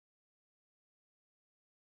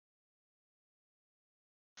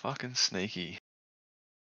Fucking sneaky.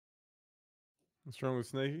 What's wrong with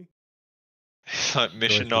Sneaky? It's like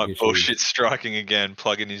Mission Joystick Night issues. bullshit striking again.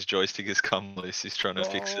 Plugging his joystick has come loose. He's trying to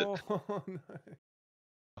fix it. Oh,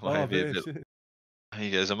 no. Maybe a man, bit. shit. He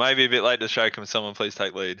goes, I may be a bit late to the show. Can someone please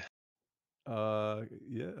take lead?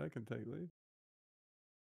 Yeah, I can take lead.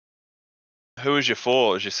 Who is your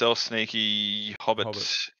four? Is yourself, Sneaky, Hobbit,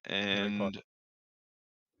 and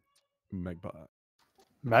Magpie.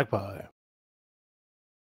 Magpie.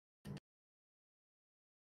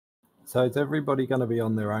 So is everybody going to be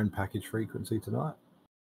on their own package frequency tonight?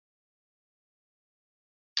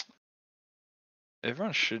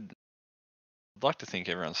 everyone should. I'd like to think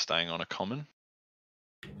everyone's staying on a common.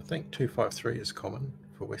 I think 253 is common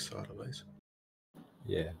for West Side at least.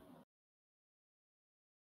 Yeah.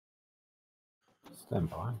 Stand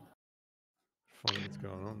by. Find what's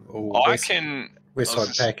going on. Or I West, can. West I Side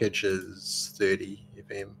was- package is 30 FM.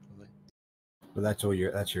 I think. But that's all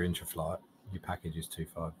your intra flight. Your package is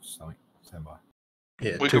 25 something. Stand by.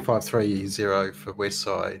 Yeah, We could- 2530 for West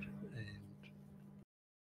Side. And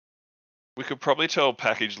We could probably tell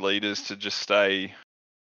package leaders to just stay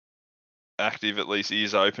active, at least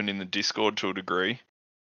ears open in the Discord to a degree.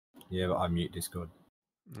 Yeah, but I mute Discord.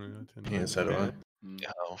 yeah, so do I.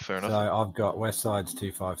 Yeah, well, fair So enough. I've got West Side's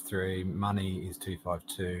 253, Money is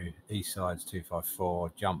 252, East Side's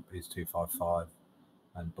 254, Jump is 255,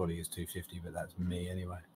 and Buddy is 250, but that's me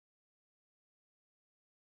anyway.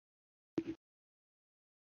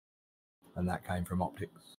 And that came from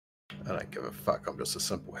Optics. I don't give a fuck. I'm just a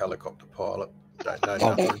simple helicopter pilot. Don't know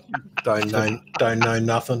nothing. don't know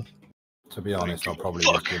nothing. To be honest, I'll probably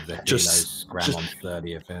just give the Just- Helos Scram on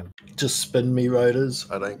 30 FM. Just spin me rotors.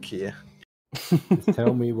 I don't care. Just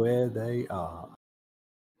tell me where they are.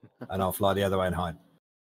 And I'll fly the other way and hide.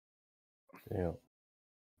 Yeah.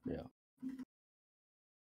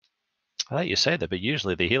 I think you say that, but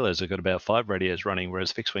usually the healers have got about 5 radios running,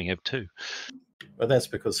 whereas fixed wing have 2. But that's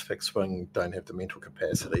because fixed wing don't have the mental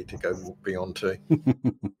capacity to go beyond 2.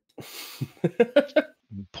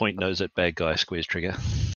 Point nose at bad guy, squeeze trigger.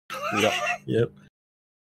 Yep.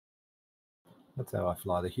 That's how I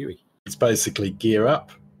fly the Huey. It's basically gear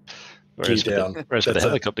up, Whereas, gear down. whereas for the That's it.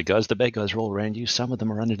 helicopter guys, the bad guys are all around you. Some of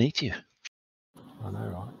them are underneath you. I know,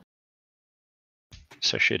 right?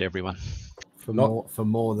 So shoot everyone. For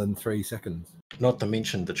more than 3 seconds. Not to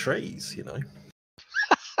mention the trees, you know.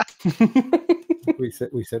 We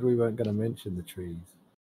said we weren't going to mention the trees.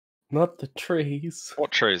 Not the trees.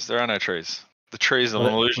 What trees? There are no trees. The trees are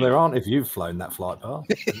an illusion. There aren't if you've flown that flight path.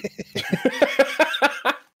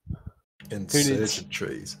 Insurgent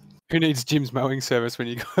trees. Who needs Jim's mowing service when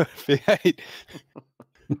you got a V8?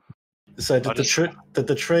 So did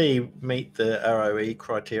the tree meet the ROE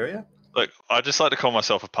criteria? Look, I just like to call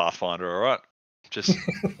myself a Pathfinder, all right? Just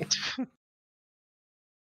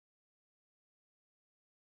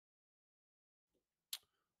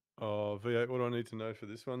Oh, V8, what do I need to know for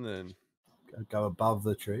this one then? Go above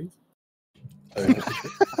the trees.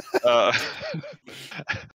 yes,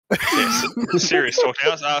 serious talk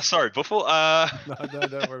now. Sorry, Buffle. No,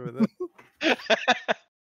 don't worry about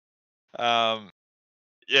that.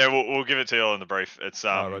 Yeah, we'll give it to you all in the brief. It's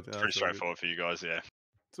right, pretty that's all good. straightforward for you guys. Yeah.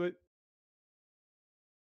 Sweet.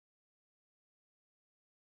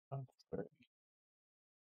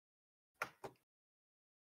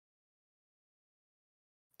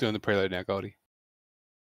 Doing the preload now, Goldie.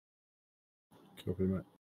 Copy, mate.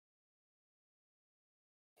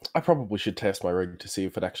 I probably should test my rig to see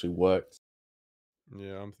if it actually works.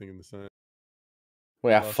 Yeah, I'm thinking the same.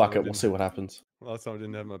 Well, yeah, Last fuck time I it. We'll didn't- see what happens. Last time I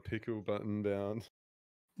didn't have my pickle button down.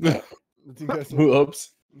 I think I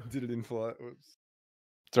Whoops. did it in flight. Whoops.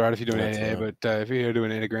 It's alright if you're doing That's air, alright. but if you're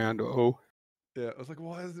doing air to ground, Yeah, I was like,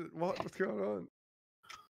 why is it? What's going on?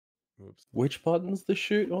 Whoops. Which button's the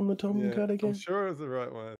shoot on the Tom Yeah, cut I'm again? sure it was the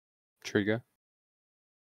right one. trigger.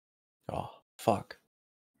 Oh, fuck.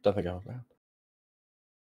 Don't think I'm around.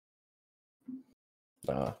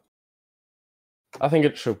 Nah. I think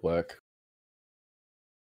it should work.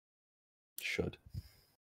 Should.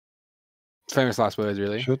 Famous last words,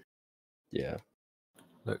 really. Should. Yeah.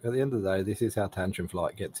 Look, at the end of the day, this is how tantrum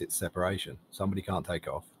flight gets its separation. Somebody can't take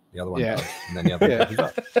off, the other one Yeah. does, and then the other Yeah. goes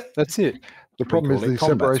up. That's it. The We problem is call it the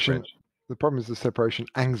combat separation. spread. The problem is the separation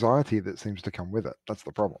anxiety that seems to come with it. That's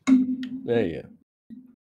the problem. There you go.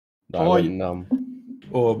 No, Oh, I went numb.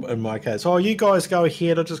 Or in my case, you guys go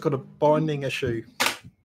ahead. I just got a binding issue.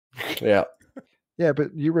 Yeah. Yeah,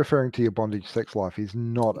 but you referring to your bondage sex life is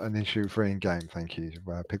not an issue for in game. Thank you,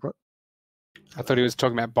 Piglet. I thought he was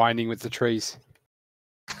talking about binding with the trees.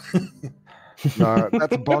 No,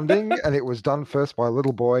 that's bonding, and it was done first by a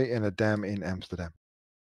little boy in a dam in Amsterdam.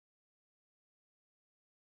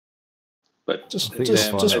 But I think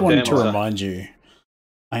just you'll find wanted to out. remind you,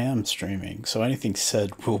 I am streaming, so anything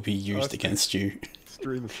said will be used against you.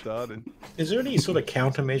 Stream started. Is there any sort of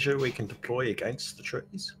countermeasure we can deploy against the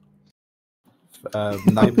trees?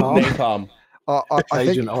 Napalm. Napalm. I think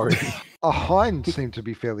Agent Orange. a hind seemed to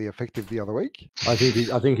be fairly effective the other week. I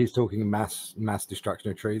think he's talking mass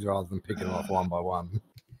destruction of trees rather than picking them off one by one.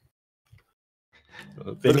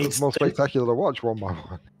 There But it was needs, more spectacular to watch one by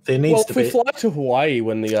one. there needs Well, to if we be fly to Hawaii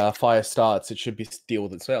when the fire starts, it should deal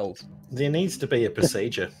with itself. there needs to be a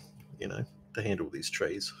procedure, to handle these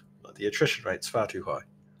trees. The attrition rate's far too high.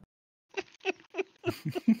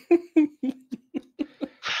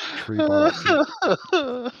 Tree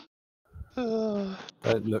biopsy.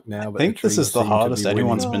 Don't look now, I but think this is the hardest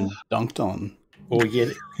anyone's been. been dunked on. Or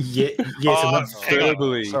yes, Oh, and hang on.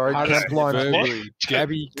 Verbally. Sorry, Hardest camp lines. verbally.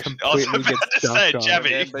 Jabby I was completely about gets to say, dunked on.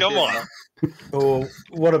 Jabby, come on. or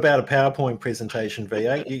what about a PowerPoint presentation,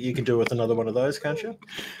 V8? You can do with another one of those, can't you?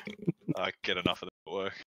 I get enough of that at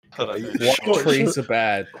work. I don't know. What trees are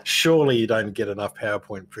bad? Surely you don't get enough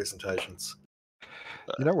PowerPoint presentations.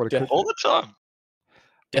 You know what? It could, All the time.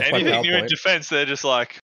 Death by Anything new in PowerPoint. defense, they're just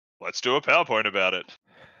like, let's do a PowerPoint about it.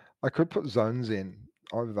 I could put zones in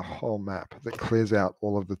over the whole map that clears out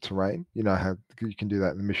all of the terrain. You know how you can do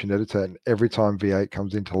that in the mission editor, and every time V8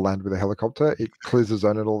 comes into land with a helicopter, it clears the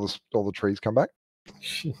zone and all the trees come back.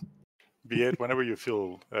 V8, whenever you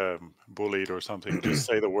feel bullied or something, just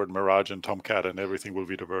say the word Mirage and Tomcat and everything will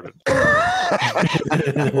be diverted.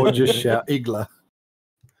 Or just shout Igla.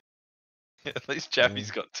 At least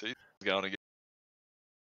Jappy's got two going again.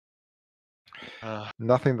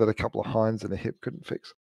 Nothing that a couple of hinds and a hip couldn't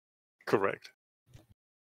fix. Correct.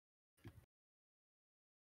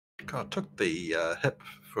 God, I took the hip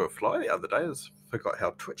for a fly the other day. I forgot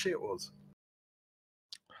how twitchy it was.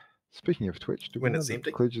 Speaking of Twitch, do we When know it's that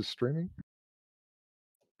empty. Kludge is streaming?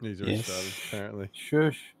 He's already Yes. started, apparently.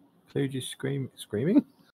 Shush. Kludge is screaming?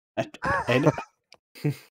 At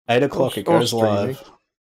 8 o'clock it Or goes streaming. live.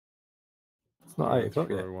 It's not 8 o'clock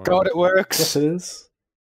yet. Throw one God, up. it works. Yes, it is.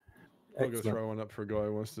 I'll go Excellent. throw one up for a guy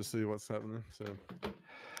who wants to see what's happening. So,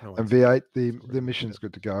 no And one's- V8, the mission's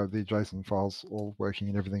good to go. The JSON files all working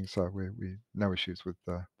and everything, so we no issues with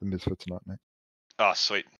the miss for tonight, mate. Oh,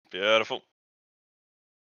 sweet. Beautiful.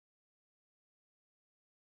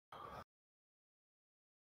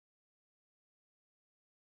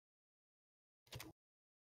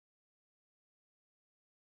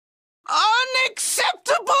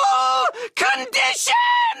 Unacceptable condition!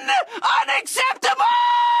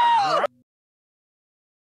 Unacceptable!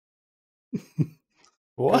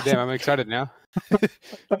 What? Damn, I'm excited now.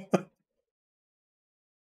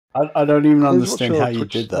 I don't even Kludge, understand what's your how you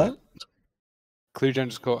Twitch did that. name? Kludge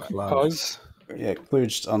underscore Kludge. pause. Yeah,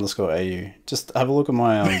 Kludge_AU. Just have a look at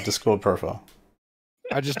my Discord profile.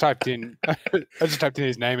 I just typed in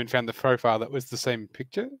his name and found the profile that was the same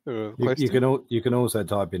picture. Or close You to. you can also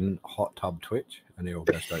type in hot tub Twitch and it'll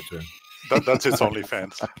go straight to him. That's its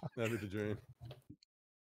OnlyFans. That'd be the dream.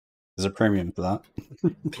 There's a premium for that.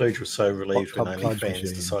 Kludge was so relieved when Hot tub Kludge OnlyFans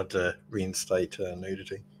machine. decided to reinstate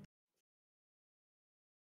nudity.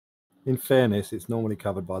 In fairness, it's normally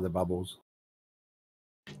covered by the bubbles.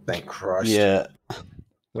 Thank Christ. Yeah.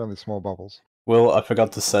 They're only small bubbles. Well, I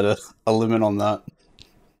forgot to set a limit on that.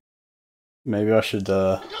 Maybe I should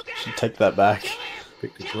take that back.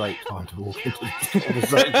 Picked a great time to walk into this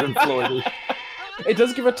conversation, Floyd. It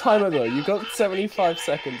does give a timer though. You've got 75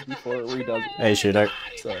 seconds before it redoes it. Hey, Shooter.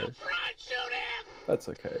 So that's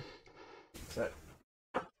okay. So,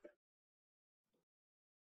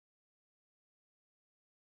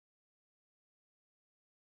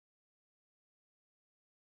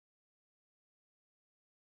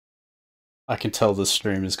 I can tell this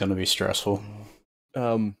stream is going to be stressful.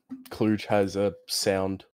 Kludge has a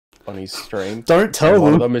sound on his stream. Don't tell And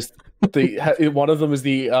one them. of them is one of them is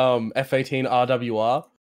the F18 RWR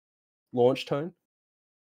launch tone,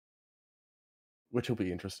 which will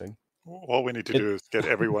be interesting. All we need to do is get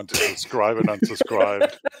everyone to subscribe and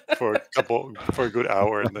unsubscribe for a good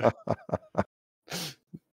hour, and then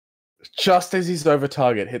Just as he's over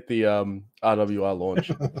target, hit the RWR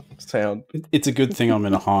launch sound. It's a good thing I'm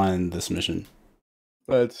in a high in this mission.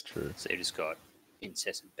 That's true. So you just got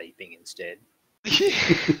incessant beeping instead.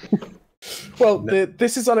 Well,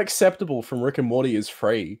 this is unacceptable from Rick and Morty is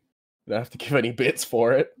free. You don't have to give any bits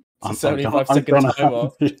for it. It's a 75 second timer.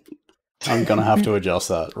 I'm going to have to adjust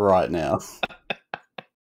that right now.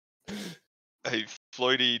 Hey,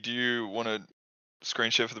 Floydie, do you want to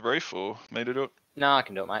screen share for the brief or me to do it? No, I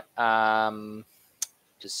can do it, mate.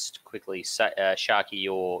 Just quickly, Sharky,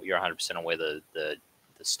 you're 100% on where the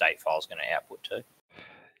state file is going to output to.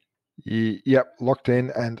 Yep, locked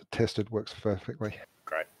in and tested. Works perfectly.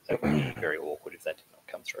 Great. That would be very awkward if that did not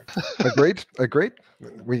come through. Agreed. Agreed.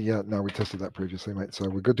 We we tested that previously, mate. So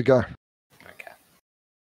we're good to go. Okay.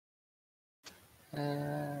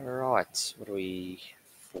 Right. What are we?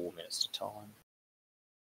 4 minutes to time.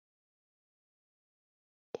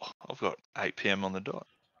 I've got 8 p.m. on the dot.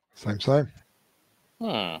 Same.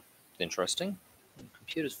 Interesting.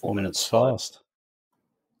 Computer's 4 4 minutes minutes slow. fast.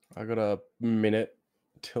 I got a minute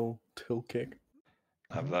till kick.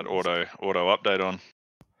 Have that auto update on.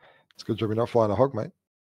 It's a good job you're not flying a hog, mate.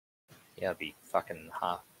 Yeah, I'd be fucking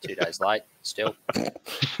 2 days late still.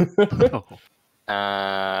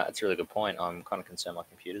 That's a really good point. I'm kind of concerned my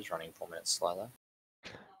computer's running 4 minutes slow though.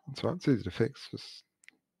 That's right. It's easy to fix. Just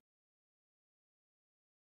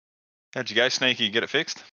How'd you go, Sneaky? Get it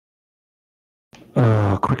fixed?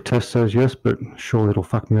 Quick test says yes, but surely it'll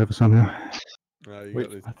fuck me over somehow. You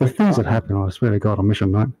got this The things that happen, I swear to God, on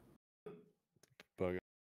mission, mate. bugger.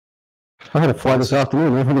 I had a flight this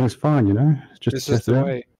afternoon. Everything's fine, you know. Just This test is the it out.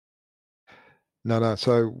 way. No.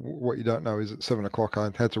 So what you don't know is at 7 o'clock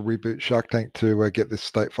I had to reboot Shark Tank to get this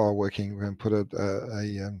state file working and put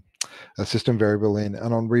a system variable in.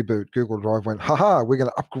 And on reboot, Google Drive went, "Haha, we're going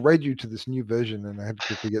to upgrade you to this new version." And I had to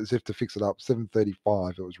quickly get Ziff to fix it up.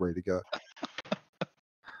 7:35, it was ready to go.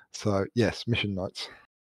 So yes, mission notes.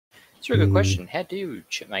 It's a really good question. How do you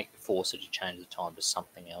force it to change the time to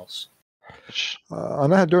something else? I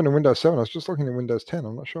know how to do it in Windows 7. I was just looking at Windows 10.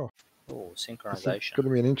 I'm not sure. Oh, There's synchronization. got to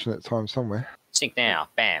be an internet time somewhere. Sync now.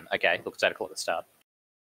 Bam. Okay, look, it's 8 o'clock at the start.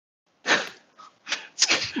 It's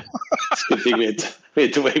a good thing we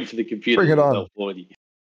had to wait for the computer Bring it to on. tell 40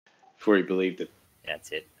 before he believed it.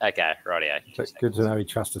 That's it. Okay, rightio. It's good to know he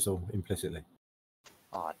trusts us all implicitly.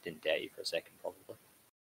 Oh, I didn't doubt you for a second, probably.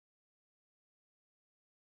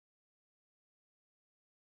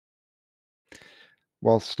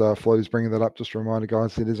 Whilst Floyd is bringing that up, just a reminder,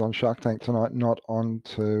 guys, it is on Shark Tank tonight, not on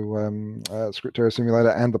to Scriptera Simulator,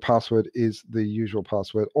 and the password is the usual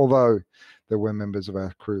password, although there were members of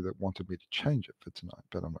our crew that wanted me to change it for tonight,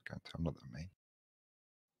 but I'm not going to. I'm not that mean.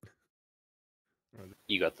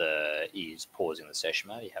 You got the ease pausing the session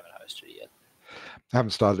mode. You haven't hosted it yet. I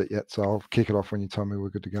haven't started it yet, so I'll kick it off when you tell me we're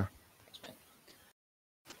good to go.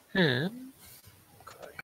 Okay.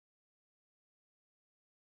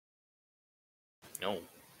 No.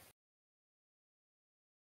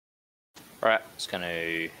 Right, just going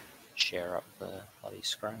to share up the bloody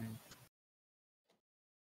screen.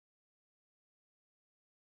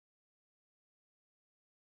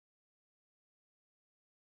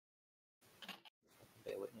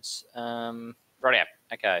 Bear witness. Right,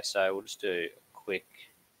 okay, so we'll just do a quick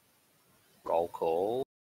roll call.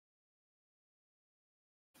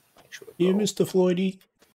 Make sure You, Mr. Floydy.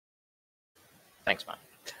 Thanks, mate.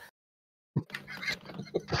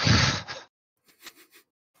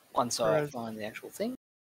 Once I find the actual thing.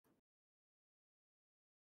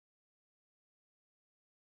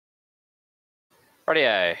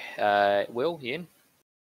 Rightio. Will, you in?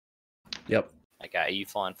 Yep. Okay, are you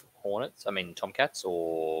flying for Hornets? I mean, Tomcats,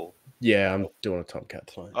 or...? Yeah, I'm doing a Tomcat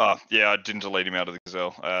tonight. Oh, yeah, I didn't delete him out of the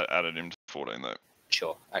Gazelle. Added him to 14, though.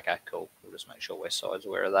 Sure. Okay, cool. We'll just make sure West Side's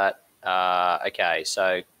aware of that. Okay,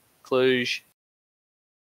 so Cluj.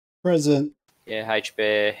 Present. Yeah,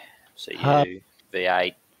 H-Bear. See Huh. you.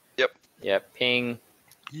 V8. Yep. Yep. Ping.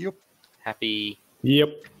 Yep. Happy.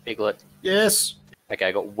 Yep. Piglet. Yes. Okay,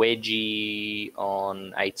 I got Wedgie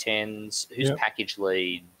on A10s. Who's Yep. package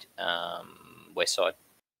lead? West Side.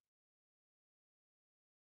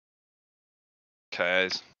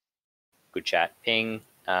 KAs. Good chat. Ping.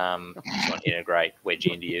 Just want to integrate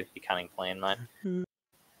Wedgie into your cunning plan, mate.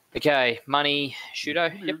 Okay, money.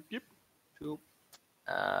 Shooto. Yep. Cool.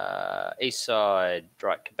 East Side.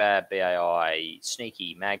 Right, Kebab. BAI.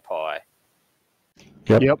 Sneaky. Magpie.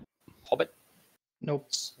 Yep. Hobbit. Nope.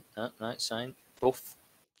 No, same. Wolf.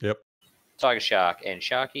 Yep. Tiger Shark and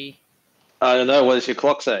Sharky. I don't know. What does your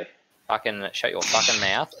clock say? Fucking shut your fucking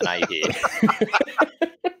mouth and are you here?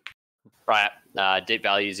 Right. Deep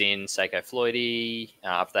Value's in. Seiko Floydy.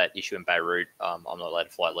 After that issue in Beirut, I'm not allowed to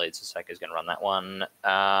flight lead, so Seiko's going to run that one.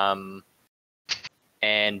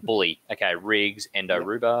 And Bully. Okay, Riggs, Endo,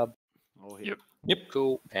 Rhubarb. Yep.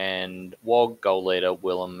 Cool. And Wog, Gold Leader,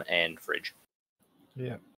 Willem, and Fridge.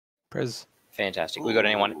 Yeah. Prez. Fantastic. We got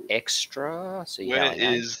anyone extra? See Where how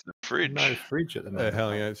is the fridge? No fridge at the moment.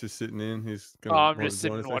 Hallian's just sitting in. He's Oh, gonna I'm wanna just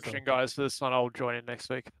join sitting us and next watching, time. guys, for this one. I'll join in next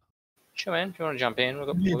week. Sure, man. If you want to jump in, we've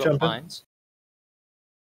got, You we've got jump in. planes.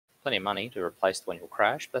 Plenty of money to replace the one you'll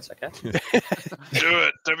crash, but that's okay. Do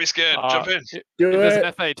it. Don't be scared. Jump in. If there's an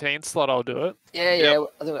F-18 slot, I'll do it. Yeah,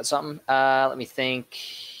 I think that's something. Let me think.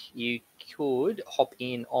 you could hop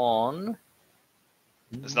in on.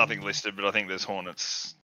 There's nothing listed, but I think there's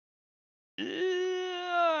Hornets.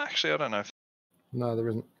 Yeah, actually, I don't know. No, there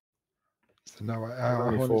isn't. So no way. There are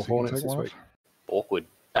only Hornets, four you can Hornets take this one week. off. Awkward.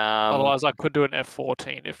 Otherwise, I could do an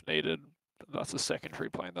F14 if needed. That's a secondary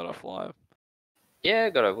plane that I fly. Yeah,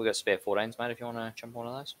 we've got spare 14s, mate, if you want to jump on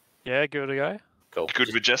one of those. Yeah, give it a go. Cool.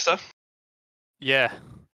 Good with Jester? Yeah.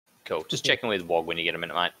 Cool. Just checking with Wog when you get a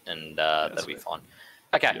minute, mate, and that'll be fine.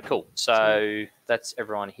 Okay, cool. So that's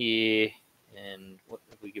everyone here. And what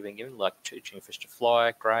have we been given? Like teaching fish to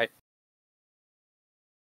fly. Great.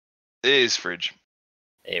 There's Fridge.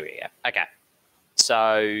 There we go. Okay.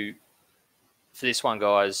 So for this one,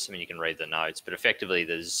 guys, I mean, you can read the notes, but effectively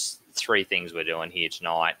there's 3 things we're doing here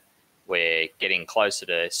tonight. We're getting closer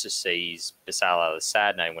to seize Basal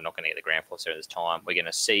al-Assad, knowing we're not going to get the ground force there at this time. We're going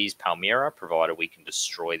to seize Palmyra, provided we can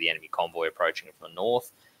destroy the enemy convoy approaching from the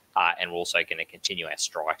north. And we're also going to continue our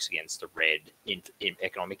strikes against the red in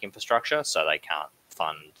economic infrastructure, so they can't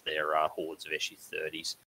fund their hordes of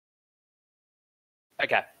SU-30s.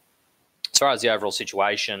 Okay. As far as the overall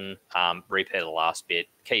situation, repair the last bit.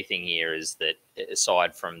 Key thing here is that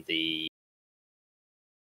aside from the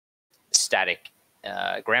static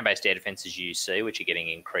ground-based air defences you see, which are getting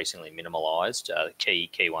increasingly minimalised, the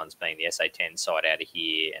key ones being the SA-10 side out of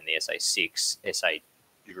here and the SA-6,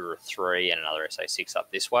 SA-3 and another SA-6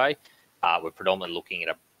 up this way. We're predominantly looking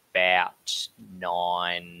at about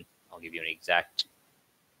 9, I'll give you an exact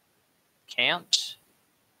count.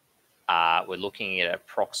 We're looking at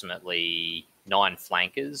approximately 9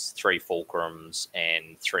 flankers, 3 fulcrums,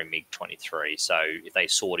 and 3 MiG-23. So if they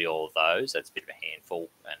sortie all of those, that's a bit of a handful,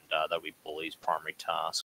 and that'll be Bully's primary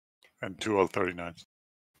task. And 2 L-39s.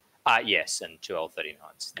 Yes, and 2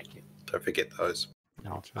 L-39s. Thank you. Don't forget those.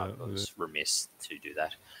 No, I was remiss to do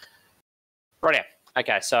that. Right.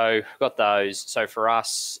 Okay, so got those. So for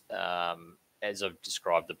us, as I've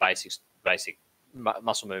described, the basic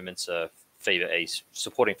muscle movements are Fever East,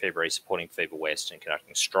 supporting Fever East, supporting Fever West, and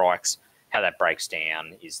conducting strikes. How that breaks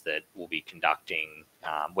down is that we'll be conducting,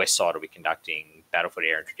 West side will be conducting battlefield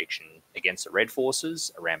air interdiction against the Red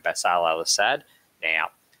forces around Basal al-Assad. Now,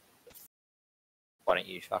 why don't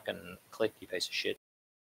you fucking click, you piece of shit?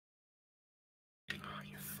 Oh,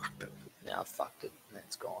 you fucked it. No, I fucked it.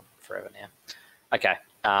 That's gone forever now. Okay.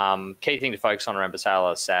 Key thing to focus on around Basal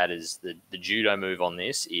al-Assad is the judo move on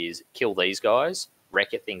this is kill these guys,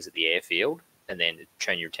 wreck at things at the airfield, and then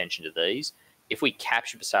turn your attention to these. If we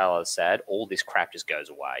capture Basal al-Assad, all this crap just goes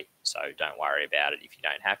away. So don't worry about it if you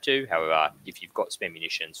don't have to. However, if you've got spare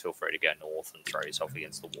munitions, feel free to go north and throw yourself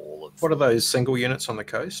against the wall of. What are those single units on the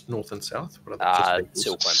coast, north and south? What are they?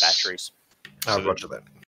 Silkworm batteries. Oh, roger that.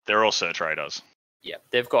 They're all search radars. Yeah,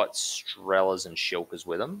 they've got Strellas and Shilkers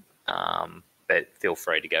with them, but feel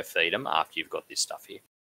free to go feed them after you've got this stuff here.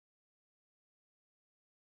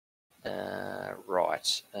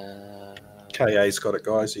 Right. KA's got it,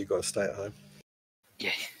 guys. You've got to stay at home.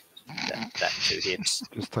 Yeah, that 2 hips.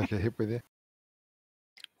 Just take a hip with you.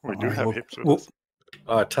 We do have hips with us.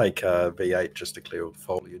 I take V8 just to clear all the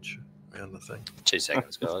foliage around the thing. 2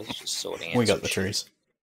 seconds, guys. Just sorting out. We got some the shit. trees.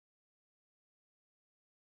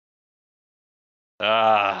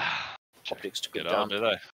 Optics took a Good old, dump. do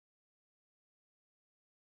they?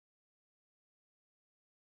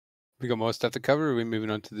 We got more stuff to cover, or are we moving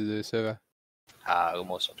on to the server? Got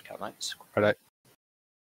more stuff to cover, mate. Right.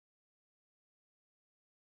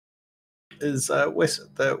 Is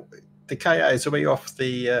West the KAs, are we off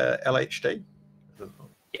the LHD?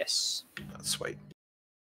 Yes. That's sweet.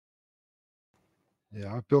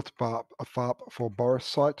 Yeah, I built a FARP for Boris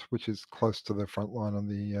site, which is close to the front line on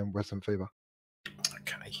the Western Fever.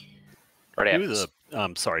 Okay. Right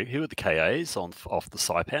Who are the KAs off the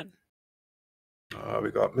Saipan? We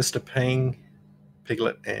got Mr. Ping,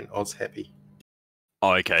 Piglet, and Oz Happy.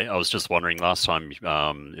 Oh, okay. I was just wondering. Last time,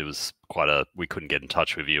 it was we couldn't get in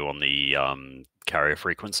touch with you on the carrier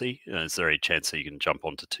frequency. Is there any chance that you can jump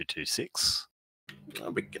onto 226?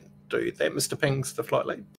 We can do that. Mr. Ping's the flight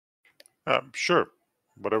lead. Sure.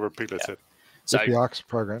 Whatever Piglet said. So the ARC's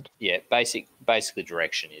programmed. Yeah, basically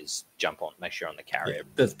direction is jump on, make sure on the carrier,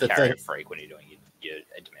 Yeah, the carrier thing- freak when you're doing your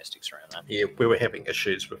domestics around that. Yeah, we were having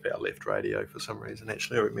issues with our left radio for some reason.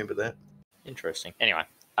 Actually, I remember that. Interesting. Anyway,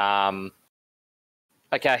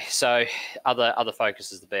 okay. So other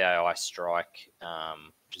focus is the BAI strike,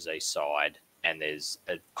 which is east side, and there's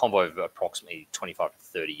a convoy of approximately 25 to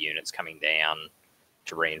 30 units coming down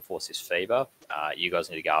to reinforce this fever. You guys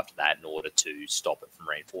need to go after that in order to stop it from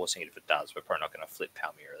reinforcing it. If it does, we're probably not going to flip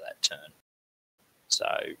Palmyra that turn. So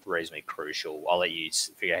reasonably crucial. I'll let you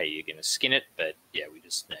figure out how you're going to skin it, but yeah, we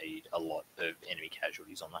just need a lot of enemy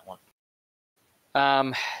casualties on that one.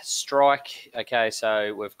 Strike. Okay,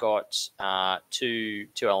 so we've got two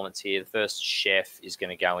elements here. The first, Chef, is going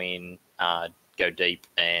to go in, go deep,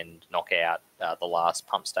 and knock out the last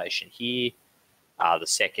pump station here. The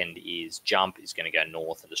second is Jump, is going to go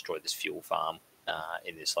north and destroy this fuel farm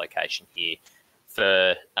in this location here.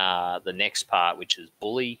 For the next part, which is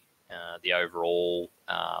Bully, the overall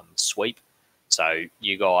sweep. So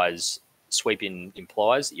you guys, sweeping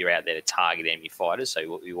implies that you're out there to target enemy fighters.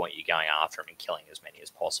 So we want you going after them and killing as many as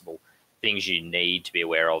possible. Things you need to be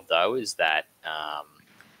aware of, though, is that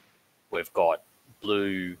we've got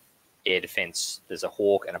blue air defense. There's a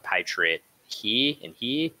Hawk and a Patriot here and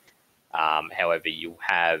here. However, you'll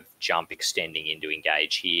have Jump extending into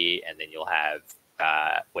engage here, and then you'll have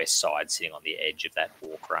West Side sitting on the edge of that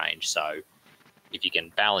Hawk range. So if you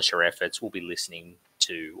can balance your efforts, we'll be listening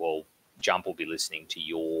to, or Jump will be listening to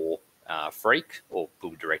your freak, or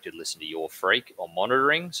will directed listen to your freak or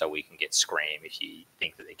monitoring, so we can get scram if you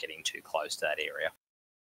think that they're getting too close to that area.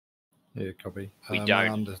 Yeah, copy. We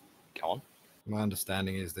don't. Go on. My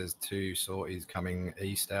understanding is there's two sorties coming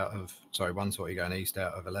east out of, sorry, one sortie going east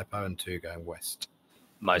out of Aleppo and two going west.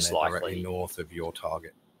 Most likely directly north of your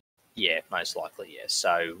target. Yeah, most likely, yes.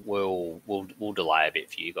 So we'll delay a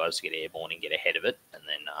bit for you guys to get airborne and get ahead of it, and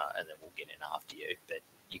then we'll get in after you. But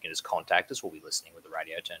you can just contact us. We'll be listening with the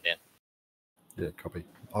radio turned down. Yeah, copy.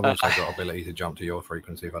 I've also got ability to jump to your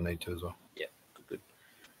frequency if I need to as well. Yeah, good.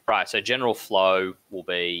 Right, so general flow will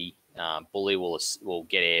be Bully will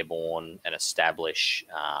get airborne and establish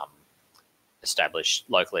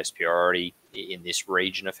local superiority in this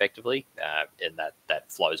region effectively, and that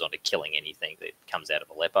flows on to killing anything that comes out of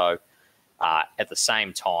Aleppo. At the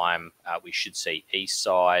same time, we should see East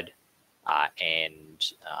Side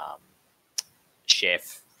and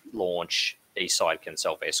Chef launch. East Side can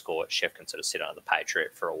self-escort. Chef can sort of sit under the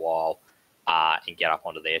Patriot for a while and get up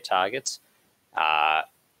onto their targets.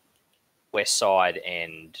 West Side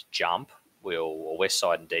and Jump or West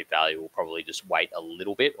Side and Deep Valley will probably just wait a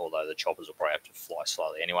little bit, although the choppers will probably have to fly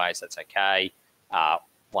slowly anyway, so that's okay.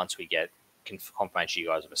 Once we get confirmation you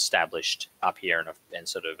guys have established up here and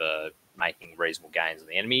sort of making reasonable gains on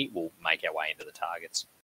the enemy, we'll make our way into the targets.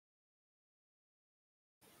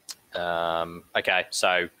 Okay,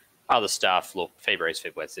 so other stuff. Look, Fever East,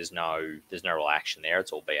 Fever West. There's no real action there.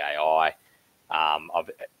 It's all BAI. I've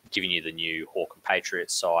given you the new Hawk and Patriot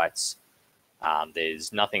sites.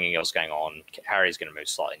 There's nothing else going on. Harry's going to move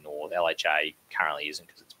slightly north. LHA currently isn't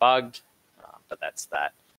because it's bugged, but that's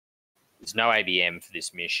that. There's no ABM for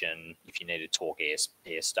this mission. If you need to talk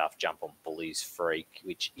air stuff, jump on Bully's Freak,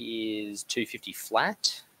 which is 250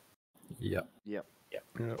 flat. Yep.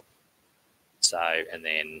 So, and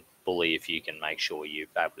then Bully, if you can make sure you're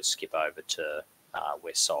able to skip over to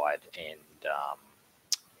West Side and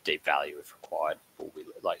Deep Valley if required. We'll be,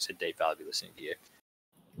 like I said, Deep Valley will be listening to you.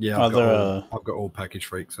 Yeah, I've got all package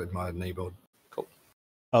freaks in my kneeboard. Cool.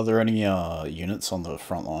 Are there any units on the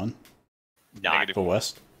front line? No. For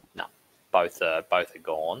West? No. Both are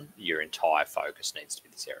gone. Your entire focus needs to be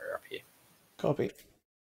this area up here. Copy.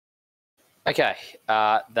 Okay,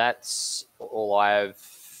 that's all I have,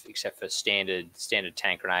 except for standard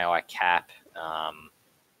tank and AI cap.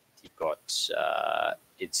 You've got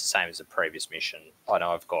it's the same as the previous mission. I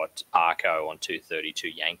know I've got Arco on 232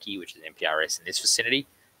 Yankee, which is NPRS in this vicinity,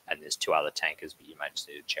 and there's two other tankers, but you may just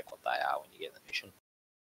need to check what they are when you get the mission.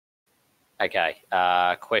 Okay,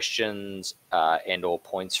 questions and or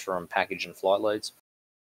points from package and flight leads?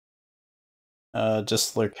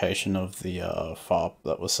 Just location of the FARP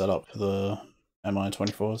that was set up for the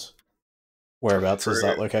Mi-24s. Whereabouts is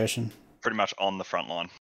that location? Pretty much on the front line.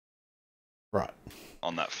 Right.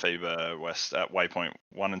 On that Fever West at waypoint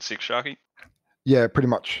 1 and 6, Sharky? Yeah, pretty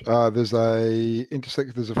much. There's a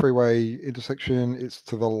freeway intersection. It's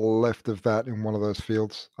to the left of that in one of those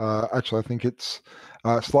fields. Actually, I think it's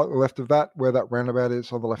slightly left of that, where that roundabout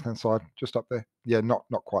is on the left-hand side, just up there. Yeah, not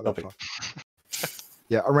quite that far.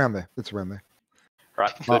 Yeah, around there. It's around there.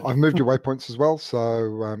 Right. I've moved your waypoints as well,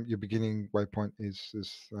 so your beginning waypoint is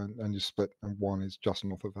and your split and 1 is just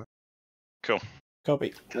north of that. Cool.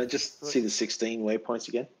 Copy. Can I just see the 16 waypoints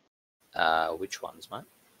again? Which ones, mate?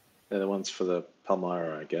 They're the ones for the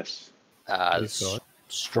Palmyra, I guess.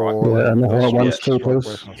 Strike. Yeah, and the other one's too, please.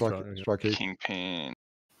 Strike Kingpin.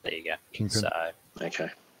 There you go. Kingpin. So, okay.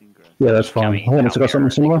 Yeah, that's fine. Hornets have got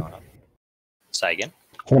something similar. Say again?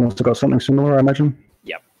 Hornets have got something similar, I imagine.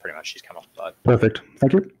 Yep, pretty much she's come off the boat. Perfect.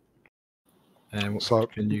 Thank you. And so,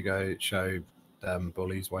 can you go show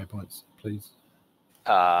Bully's waypoints, please?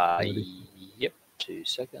 Yep, 2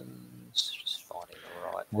 seconds. Just finding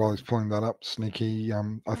the right While he's pulling that up, Sneaky,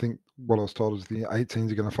 I think what I was told is the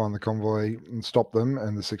 18s are going to find the convoy and stop them,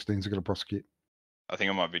 and the 16s are going to prosecute. I think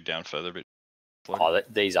I might be down further a bit. Oh,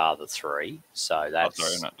 these are the three. So that's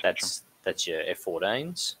sorry, not that's your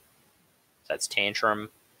F14s. That's Tantrum.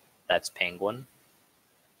 That's Penguin.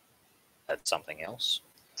 That's something else.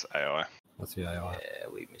 It's AI. What's the AI? Yeah,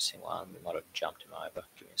 we're missing one. We might have jumped him over.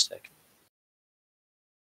 Give me a second.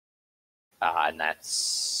 And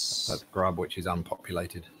that's Grub, which is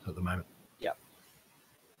unpopulated at the moment. Yep.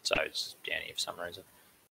 So it's down here for some reason.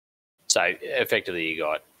 So effectively, you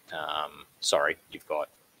got you've got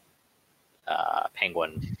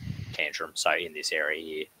Penguin, Tantrum. So in this area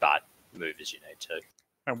here, but move as you need to.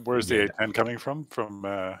 And where's the A10 coming from? From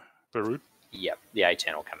Beirut? Yep, the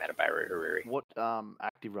A10 will come out of Beirut. Hariri. What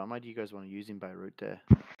active runway do you guys want to use in Beirut there?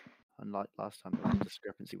 Unlike last time, there was a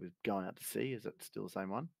discrepancy with going out to sea. Is it still the same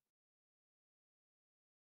one?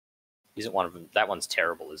 Isn't one of them? That one's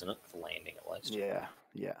terrible, isn't it? For landing, at least. Yeah,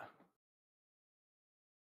 yeah.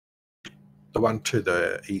 The one to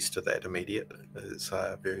the east of that immediate is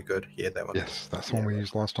very good. Yeah, that one. Yes, that's the one we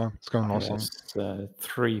used last time. It's going nice on. It's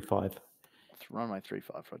 3-5. It's runway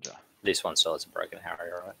 35, Roger. This one still has a broken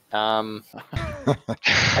Harry, right?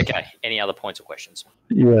 Okay. Any other points or questions?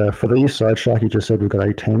 Yeah, for the east side, Sharky just said we've got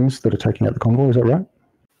A10s that are taking out the convoy. Is that right?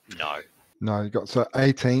 No. No, you got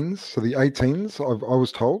 18s. So the 18s, I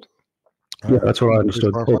was told. Yeah, that's what I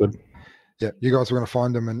understood. All good. Yeah, you guys were going to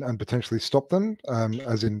find them and potentially stop them,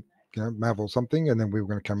 as in, Mav or something, and then we were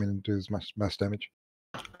going to come in and do as mass damage.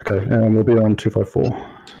 Okay, and we'll be on 254.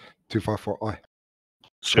 254I.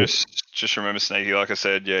 Just remember, Sneaky, like I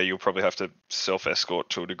said, yeah, you'll probably have to self-escort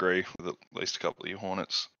to a degree with at least a couple of your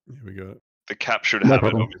Hornets. Here we go. The cap should No have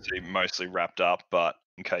problem. it obviously mostly wrapped up, but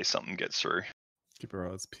in case something gets through. Keep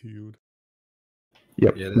our eyes peeled.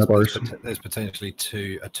 Yep, Yeah, no worries. there's potentially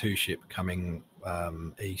a two ship coming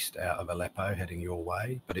east out of Aleppo heading your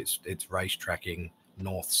way, but it's race tracking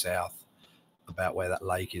north-south about where that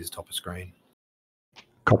lake is top of screen.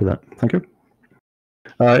 Copy that. Thank you.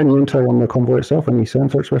 Any intel on the convoy itself? Any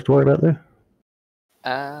sound threats we have to worry about there?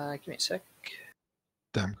 Give me a sec.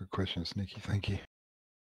 Damn good question, Sneaky. Thank you.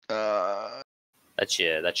 That's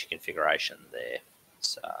your configuration there.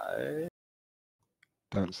 So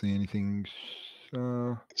Don't see anything.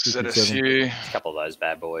 ZSU. a couple of those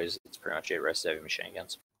bad boys. It's pretty much it. Rest of your machine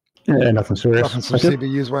guns. Yeah, nothing serious. Nothing some Thank you.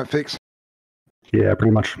 CBUs won't fix. Yeah,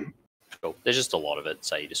 pretty much. Cool. There's just a lot of it,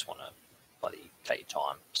 so you just want to bloody take your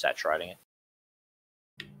time saturating it.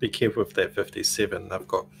 Be careful with that 57. They've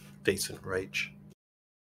got decent reach.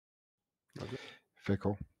 Fair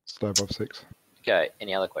call. Stay above 6. Okay.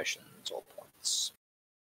 Any other questions or points?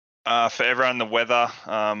 For everyone, the weather,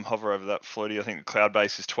 hover over that floaty. I think the cloud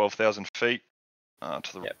base is 12,000 feet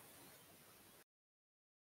to the. Yep.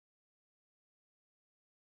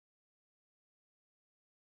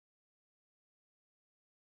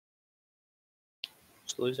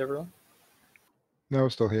 Just lose everyone? No, we're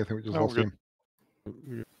still here. I think we just lost him.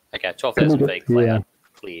 Okay, 12,000 feet clear. Yeah.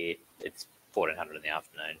 Clear. It's 1400 in the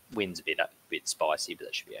afternoon. Wind's a bit spicy, but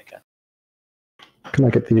that should be okay. Can I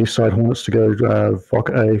get the east side Hornets to go VOC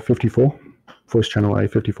A54? Voice channel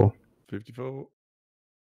A54. 54.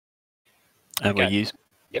 And Okay.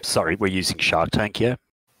 we're using Shark Tank, yeah?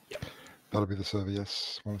 That'll be the server,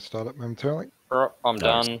 yes. Want to start it momentarily? All right, I'm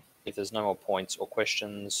Nice. done. If there's no more points or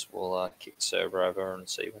questions, we'll kick the server over and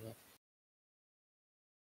see when.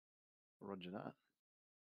 Roger that.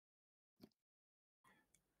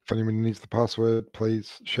 If anyone needs the password,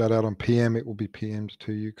 please shout out on PM. It will be PM'd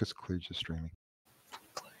to you because Kluge is streaming.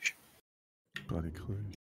 Bloody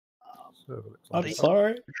Kluge. I'm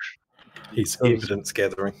sorry. He's evidence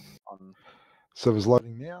gathering. Server's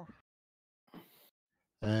loading now.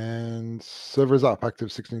 And server is up.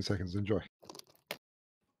 Active 16 seconds. Enjoy.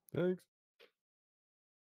 Thanks.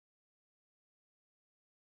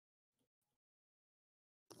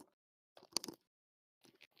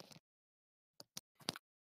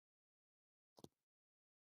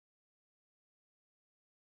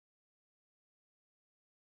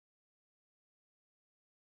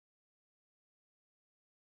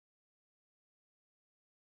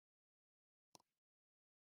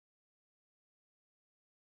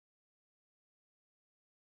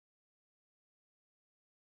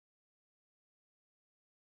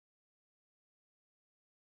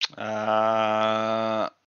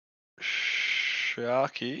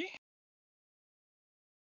 Sharky.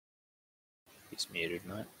 He's muted,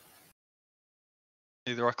 mate.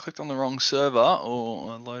 Either I clicked on the wrong server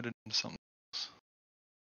or I loaded into something else.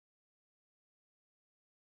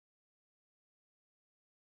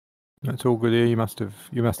 That's all good here. You must have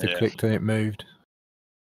Yeah. clicked and it moved.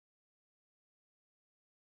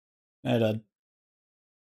 Hey, Dad.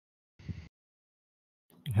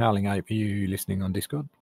 Howling Ape, are you listening on Discord?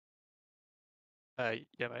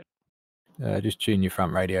 Yeah, mate. Just tune your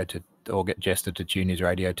front radio to, or get Jester to tune his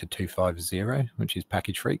radio to 250, which is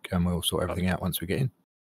package freak, and we'll sort everything out once we get in.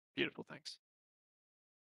 Beautiful, thanks.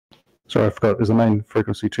 Sorry, I forgot. Is the main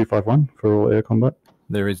frequency 251 for all air combat?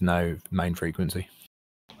 There is no main frequency.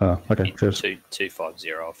 Oh, okay. Cheers. 250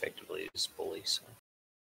 effectively is bully. So.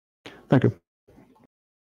 Thank you.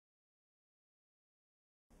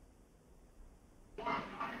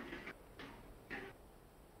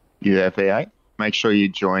 You there, V8? Make sure you're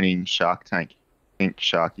joining Shark Tank. I think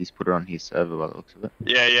Sharky's put it on his server by the looks of it.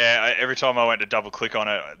 Yeah. Every time I went to double click on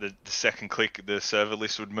it, the second click, the server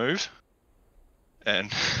list would move.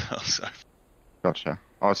 And also. Gotcha.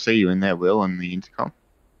 I'll see you in there, Will, on the intercom.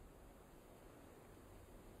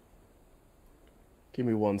 Give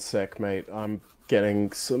me 1 sec, mate. I'm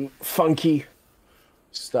getting some funky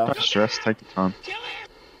stuff. No stress, take your time.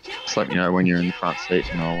 Just let me know when you're in the front seat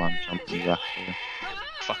and I'll jump in the back for you.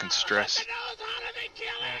 Fucking stress.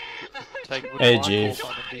 Hey, Jeff.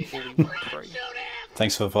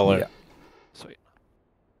 Thanks for the follow. Yeah. Sweet.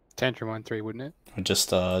 Tantrum 1-3, wouldn't it? We're just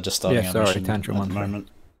starting our mission Tantrum at 1 the moment.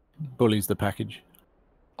 Bully's the package.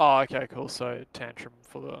 Oh, okay, cool. So Tantrum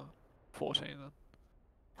for the 14 then.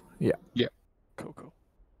 Yeah. Yeah. Cool.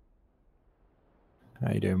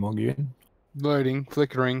 How you doing, Mog? You in? Loading,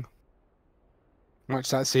 flickering. Might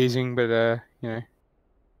start seizing, but you know.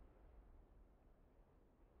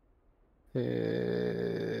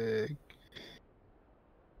 Hey,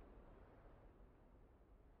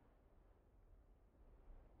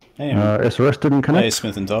 SRS didn't connect. Hey,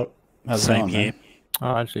 Smith and Doc. How's it Same going, here. man?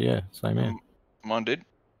 Oh, actually, yeah, same here. Mine did,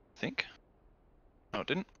 I think. No, it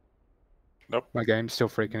didn't. Nope. My game's still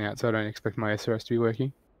freaking out, so I don't expect my SRS to be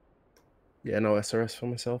working. Yeah, no SRS for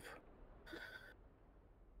myself.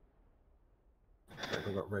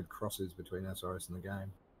 We've got red crosses between SRS and the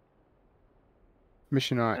game.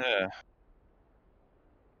 Mission night.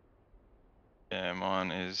 Yeah,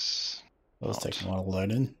 mine is. That was taking a while to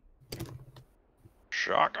load in.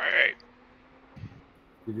 Sharky.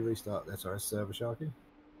 Did you restart the SRS server, Sharky?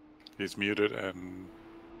 He's muted and.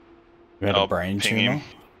 You had a brain ping tumor? him.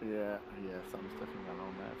 Yeah, something's definitely going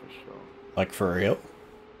on there for sure. Like for real?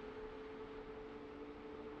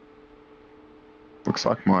 Looks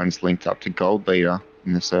like mine's linked up to Gold Leader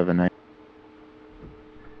in the server name.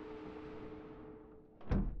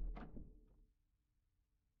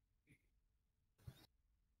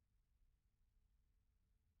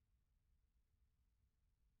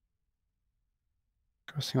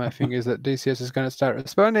 Crossing my fingers that DCS is going to start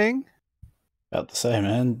responding. About to say,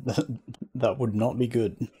 man, that would not be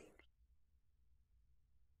good.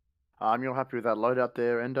 You're happy with that loadout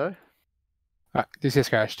there, Endo? DCS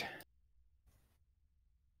crashed.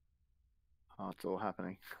 Oh, it's all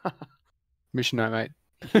happening. Mission night,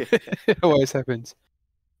 mate. It always happens.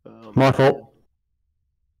 My fault.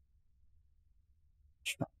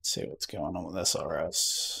 Trying to see what's going on with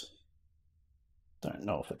SRS. Don't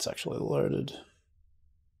know if it's actually loaded.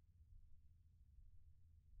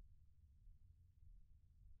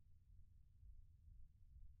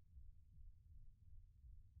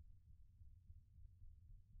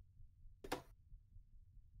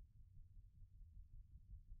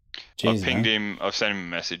 I've Jeez, pinged man. him. I've sent him a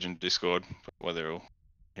message in Discord, whether he'll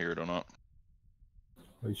hear it or not.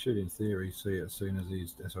 We should, in theory, see it as soon as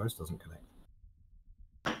his SRS doesn't connect.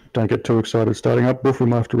 Don't get too excited starting up. Wolf, we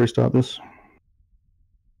might have to restart this.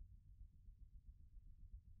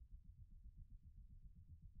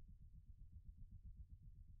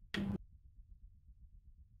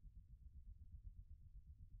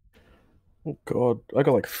 Oh god, I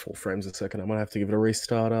got like 4 frames a second. I might have to give it a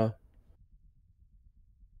restart.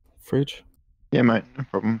 Fridge. Yeah, mate, no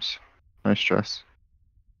problems. No stress.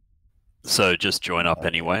 So just join up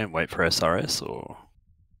anyway and wait for SRS, or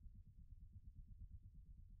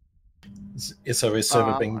Is SRS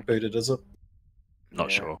server being booted, is it?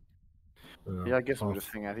 not sure. Yeah, I guess we'll just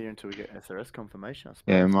hang out here until we get SRS confirmation, I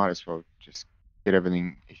suppose. Yeah, might as well just get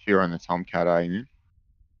everything. If you're on the Tomcat, are you?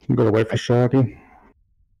 We've got to wait for Sharky.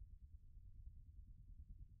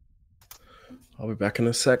 I'll be back in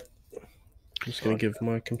a sec. I'm just gonna give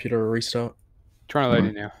my computer a restart. Trying to load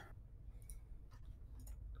in now.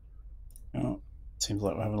 Oh, seems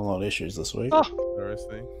like we're having a lot of issues this week. RS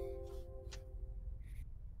thing.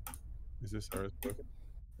 Is this RS working?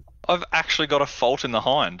 I've actually got a fault in the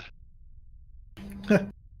hind. What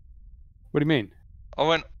do you mean?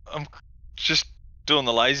 I'm just doing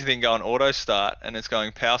the lazy thing, going auto start, and it's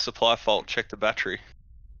going power supply fault. Check the battery.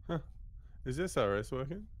 Huh. Is this RS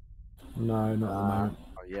working? No, not at the moment.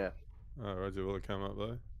 Oh, yeah. Oh, Roger, will it come up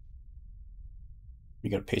though? You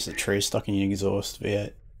got a piece of tree stuck in your exhaust,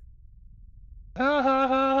 V8.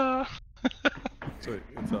 Sweet,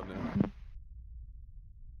 it's up now.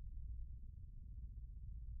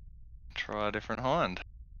 Try a different hind.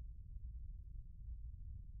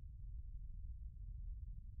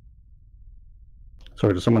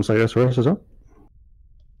 Sorry, did someone say SRS is up?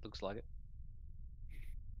 Looks like it.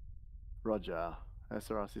 Roger.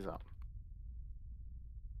 SRS is up.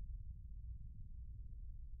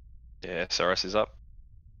 Yeah, SRS is up.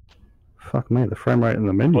 Fuck me, the frame rate in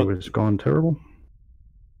the menu has gone terrible.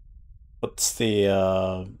 What's the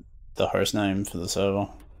host name for the server?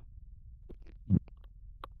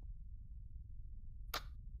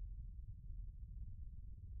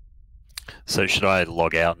 So should I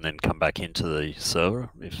log out and then come back into the server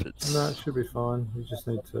if it's? No, it should be fine. You just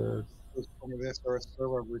need to. With the SRS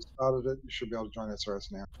server, we started it. You should be able to join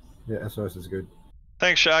SRS now. Yeah, SRS is good.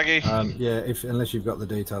 Thanks, Shaggy. Yeah, unless you've got the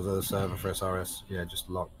details of the server for SRS, yeah, just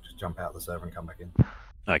jump out the server and come back in.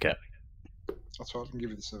 Okay. That's right. I can give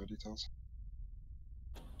you the server details.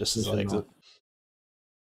 Just as I exit.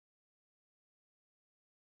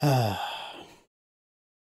 How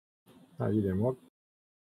you doing, Rob?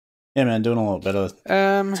 Yeah, man, doing a lot better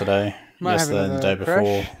today. Might have Yesterday and the day another crash.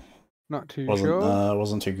 before. Not too wasn't, sure.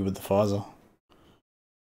 Wasn't too good with the Pfizer.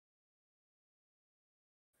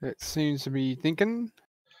 It seems to be thinking.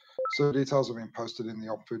 So the details have been posted in the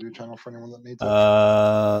Op Voodoo channel for anyone that needs it.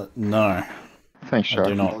 No. Thanks, I Shark.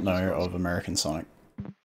 do not know of American Sonic.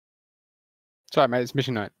 Sorry, mate. It's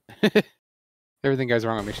mission night. Everything goes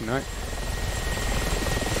wrong on mission night.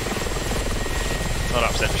 Not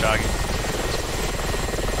upset, Shaggy.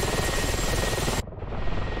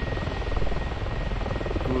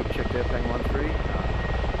 Good, checked out Bang 1-3.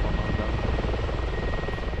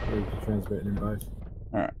 We're transmitting in both.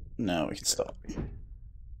 Alright, now we can stop.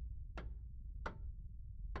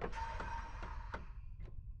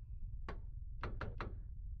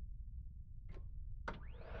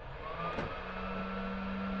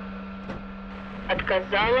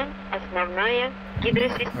 Отказала основная I'm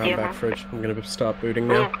гидросистема. back, Fridge. I'm gonna start booting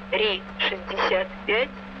now. Блок Рей-65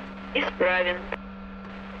 исправен.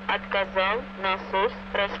 Отказал насос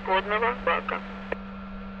расходного бака.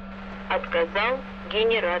 Отказал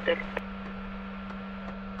генератор.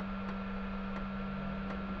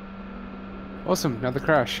 Awesome. Another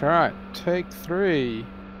crash. All right. Take 3.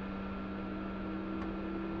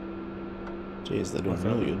 Jeez, they're doing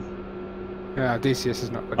really good. DCS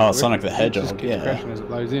is not. Oh, Sonic the It just Hedgehog, keeps yeah. crashing as it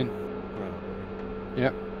loads in.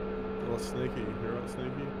 Yep. Oh, Sneaky. You're right,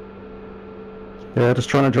 Sneaky. Yeah, just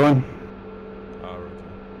trying to join. Oh, right.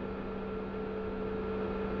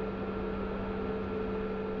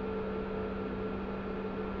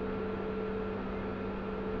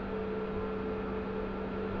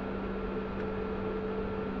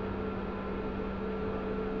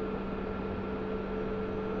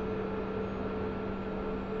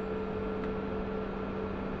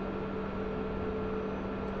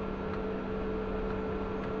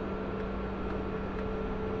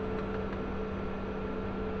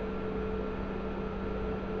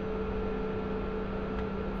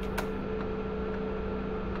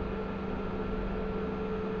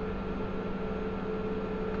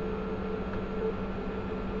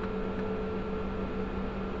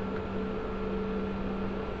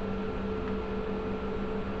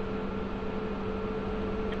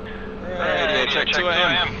 Radio check 2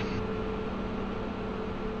 AM.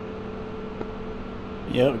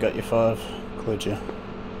 Yeah, we got your 5. Cleared you.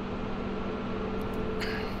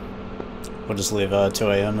 We'll just leave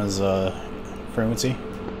 2 AM as frequency.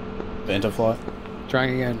 Banter flight.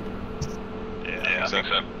 Trying again. Yeah, I think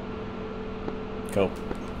so. Cool.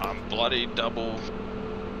 I'm bloody double.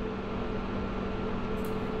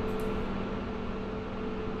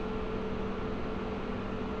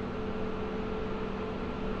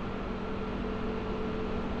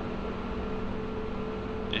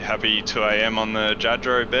 You happy 2 AM on the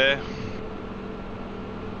Jadro Bear?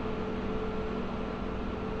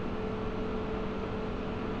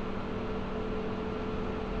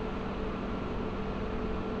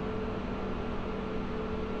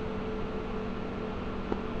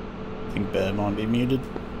 I think Bear might be muted.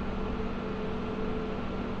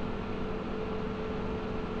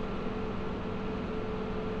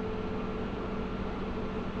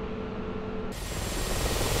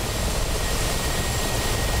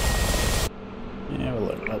 Yeah, we'll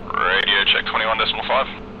load it up. Radio check 21.5.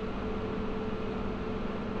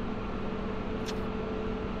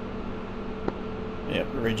 Yep,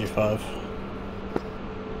 read your 5.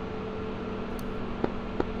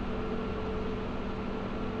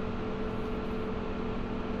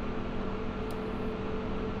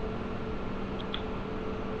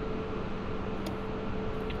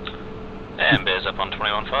 And Bear's up on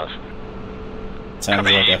 21.5. Sounds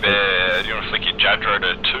like effort. Do you want to flick your Jadro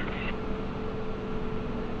to 2?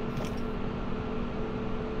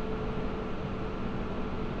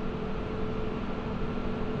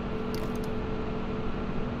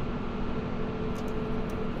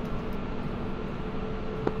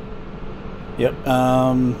 Yep.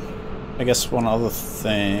 I guess one other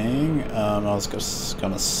thing I was just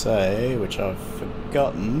gonna say, which I've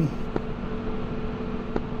forgotten.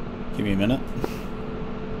 Give me a minute.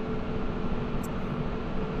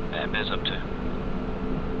 And Bear's up to.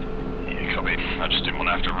 Yeah, copy. I just didn't want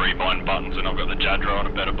to have to rebind buttons, and I've got the Jadro on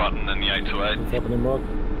a better button than the 828. What's happening, Rod?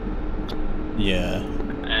 Yeah.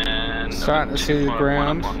 And Starting to see the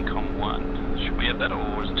ground. 1, should we have that, or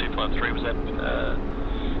was it 253? Was that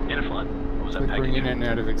inner flight? Or was that Flickering in and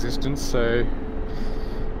out of existence, so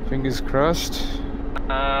fingers crossed.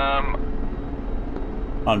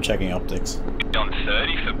 I'm checking optics. On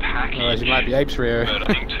 30 for package. Otherwise, you might be apes, Rio. But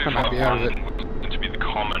I think I might be out of it. 251 to be the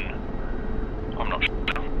common. I'm not sure.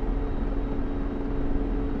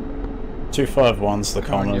 251's the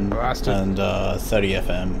Come on, you common, bastard. and 30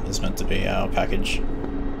 FM is meant to be our package.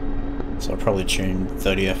 So I'll probably tune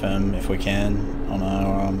 30 FM if we can on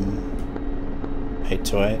our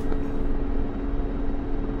 828.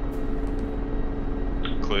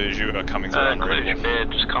 Clues, you are coming through unreadable.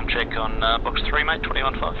 Just com check on box 3, mate,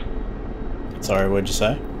 21.5. Sorry, what'd you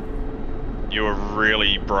say? You were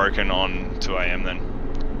really broken on 2 AM then.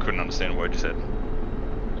 Couldn't understand a word you said.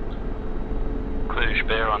 Clues,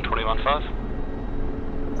 bear on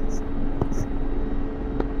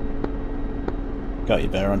 21.5. Got you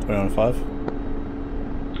bear on 21.5.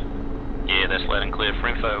 Yeah, that's loud and clear for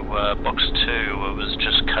info. Box 2 was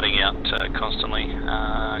just cutting out constantly.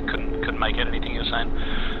 Couldn't make out anything you were saying.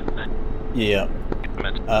 Yeah.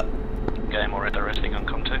 Game or resting on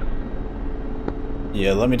com 2.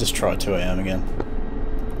 Yeah, let me just try 2 AM again.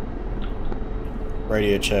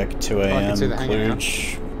 Radio check, 2 I AM, can see the hangout.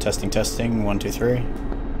 Kluge. Testing, 1, 2, 3.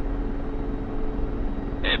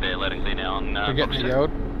 Yeah, bear loud and clear now on We're getting box the 2. gold.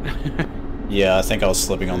 Yeah, I think I was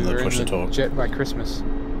slipping on the We're in push to talk. jet by Christmas.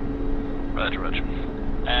 Roger.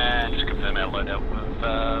 And just confirm our loadout. We've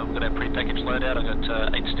got our pre-packaged loadout. I got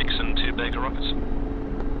 8 sticks and 2 bags of rockets.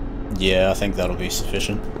 Yeah, I think that'll be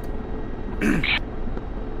sufficient.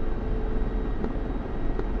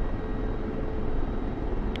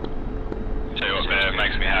 Tell you what, bear, it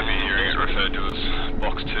makes me happy hearing it referred to as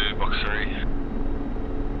box 2, box 3.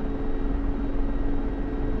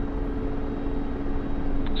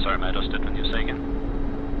 Sorry, mate, I stepped on your second.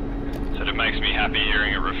 Said it makes me happy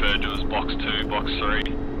hearing it referred to as box 2, box 3.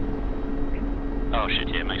 Oh shit,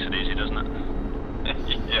 yeah, it makes it easy, doesn't it?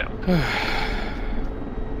 Yeah.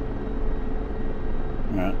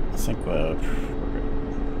 Alright, I think we're...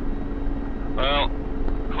 Well,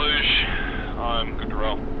 Cluj, I'm good to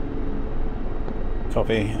roll.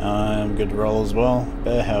 Copy, I'm good to roll as well.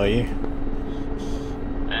 Bear, how are you?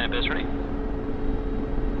 And Bear's ready.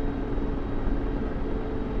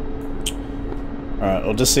 Alright,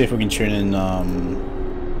 we'll just see if we can tune in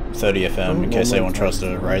 30 FM in case anyone tries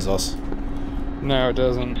to raise us. No, it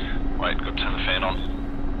doesn't. Wait, got to turn the fan on.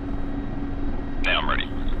 Now I'm ready.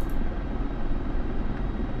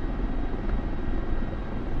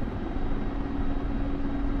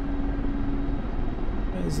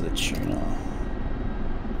 Where's the tuner?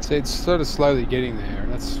 See, it's sort of slowly getting there,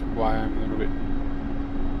 and that's why I'm a little bit...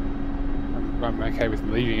 I'm okay with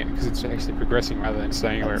leaving it, because it's actually progressing rather than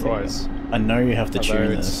staying where it was. I know you have to Although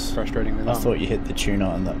tune it's this. frustratingly I long. thought you hit the tuner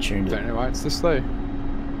and that tuned it. Don't know why it's this slow.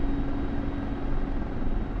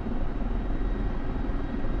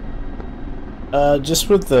 Just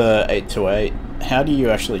with the 828, how do you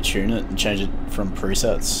actually tune it and change it from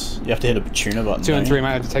presets? You have to hit a tuner button. 2 and don't 3 you?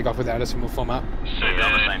 might have to take off without us and we'll form up. So you're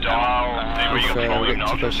on the same dial. See where you got the volume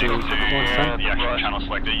knob. Get to The front. actual channel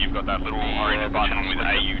selector, you've got that little orange button with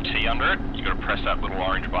AUT under it. You've got to press that little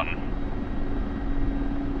orange button.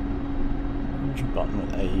 Orange button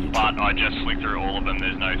with AUT. But I just flicked through all of them.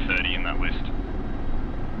 There's no 30 in that list.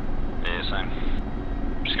 Yeah, same.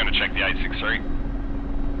 Just going to check the 863.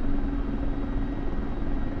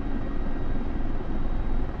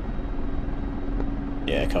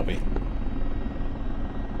 Yeah, copy.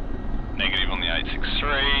 Negative on the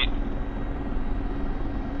 863.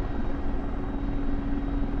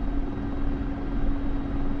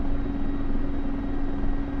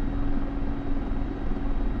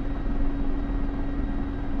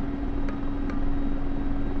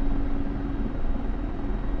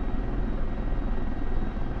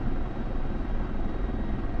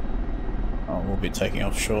 Oh, we'll be taking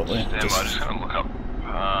off shortly. Stand by, just going to look up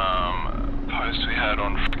post we had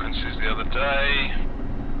on frequencies the other day.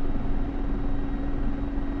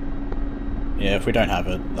 Yeah, if we don't have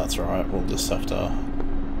it, that's alright. We'll just have to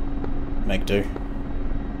make do.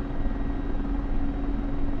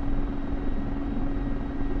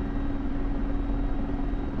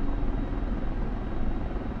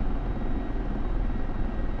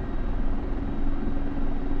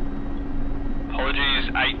 Apologies,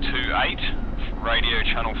 828, radio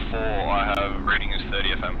channel 4, I have reading is 30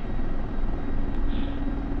 FM.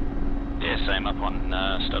 Yeah, same up on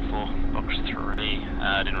stud 4, box 3.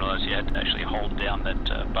 I didn't realise you had to actually hold down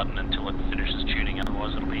that button until it finishes tuning,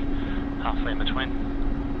 otherwise it'll be halfway in between.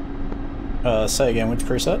 Say again, which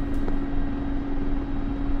preset?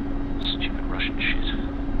 Stupid Russian shit.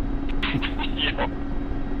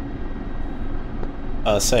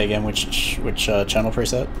 Yup. Say again, which channel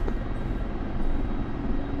preset?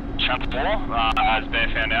 Channel 4, as Bear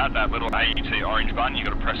found out, that little AET orange button, you've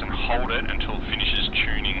got to press and hold it until it finishes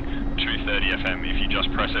tuning to 30 FM. If you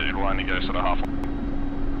just press it, it'll only go sort of half.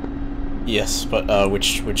 Yes, but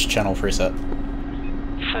which channel preset?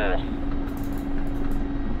 4.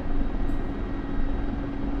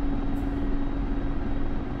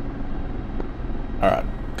 Alright,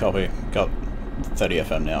 copy. Got 30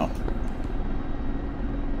 FM now.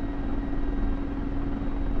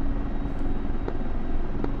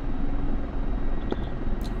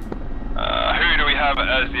 Who do we have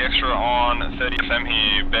as the extra on 30 FM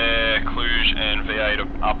here? Bear, Cluj, and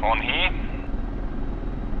V8 up on here.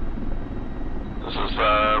 This is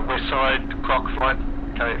West Side Croc Flight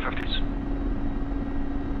K850s.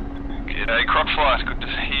 G'day, Croc Flight, good to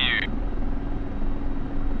see you.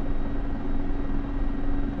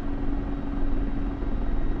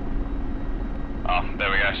 Oh, there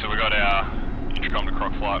we go. So we got our intercom to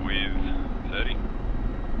Croc Flight with 30.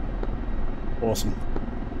 Awesome.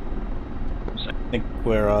 I think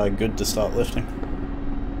we're good to start lifting.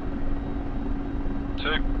 2.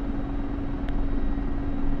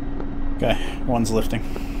 Okay, 1's lifting.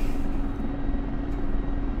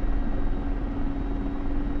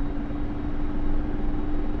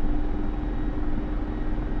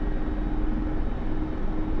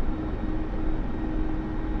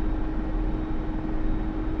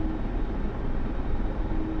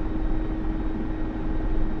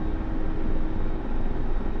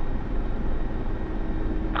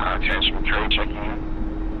 Transfer 3 checking in.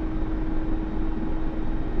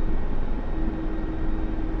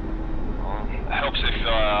 Helps if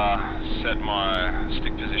set my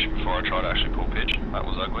stick position before I try to actually pull pitch. That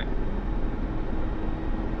was ugly.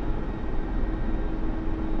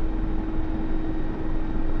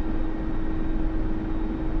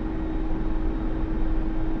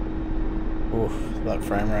 Oof, that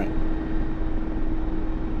frame rate.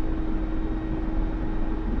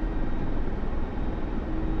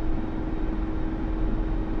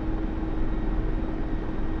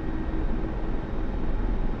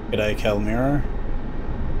 G'day, Calmiro.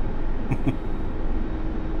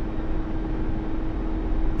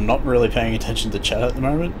 I'm not really paying attention to chat at the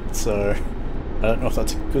moment, so I don't know if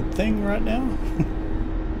that's a good thing right now.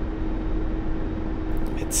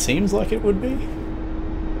 It seems like it would be.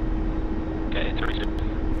 Okay, 3.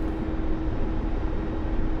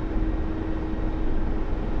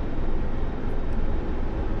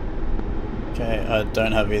 Okay, I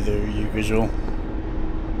don't have either of you visual.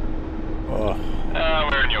 Oh.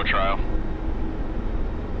 We're in your trail.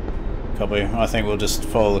 Copy. I think we'll just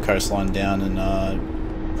follow the coastline down and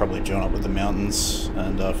probably join up with the mountains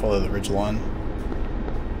and follow the ridge line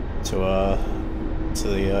to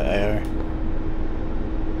the AO.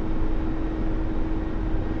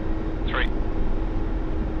 3.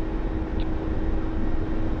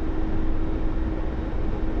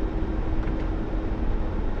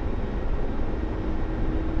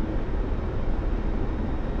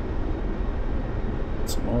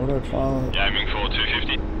 Some autopilot. Yeah, aiming for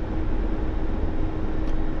 250.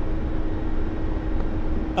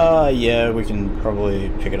 Yeah, we can probably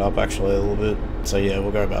pick it up actually a little bit. So yeah,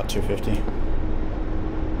 we'll go about 250.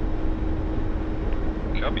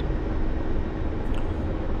 Copy.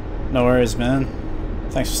 No worries, man.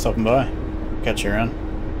 Thanks for stopping by. Catch you around.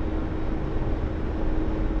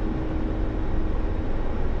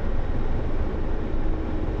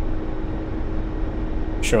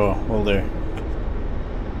 Sure, we'll do.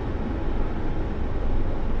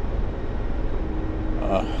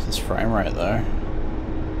 This frame rate though.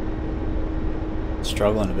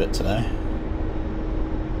 Struggling a bit today.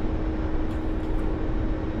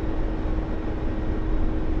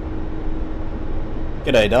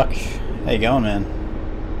 G'day, Duck. How you going, man?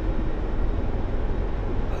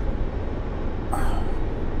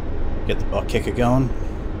 Get the butt kicker going.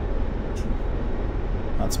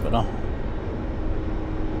 That's better.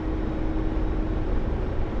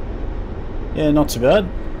 Yeah, not too bad.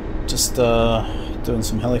 Just doing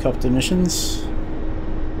some helicopter missions.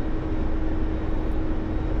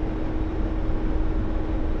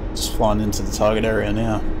 Just flying into the target area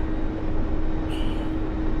now. I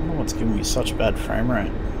don't know what's giving me such bad frame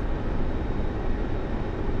rate.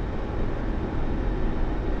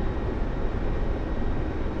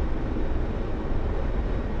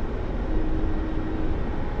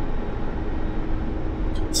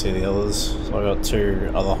 Can't see the others. So I got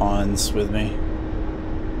 2 other hinds with me.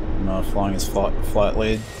 I'm flying his flight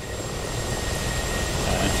lead.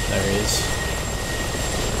 There he is.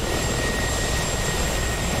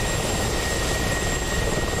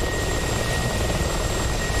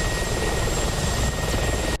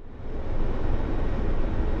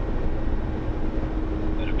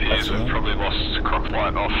 It appears we've probably lost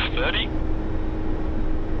Crockflight off 30.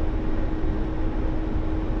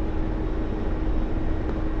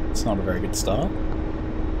 It's not a very good start.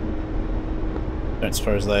 Don't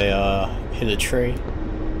suppose they hit a tree.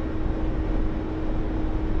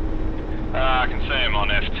 I can see him on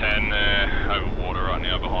F10 there, over water right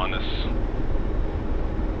now behind us.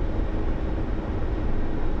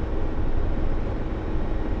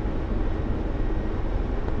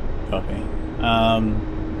 Copy.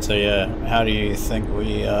 So yeah, how do you think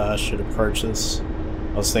we should approach this?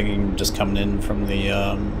 I was thinking just coming in from the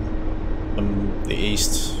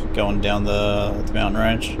east, going down the mountain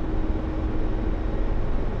range.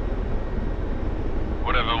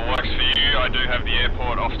 Whatever works for you. I do have the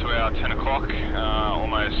airport off to our 10 o'clock.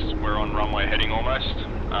 Almost, we're on runway heading almost.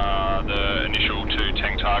 The initial 2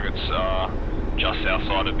 tank targets are just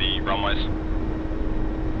outside of the runways.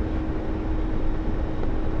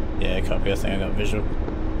 Yeah, copy. I think I got visual.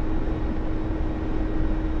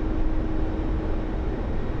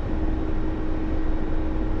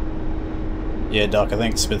 Yeah, Doc, I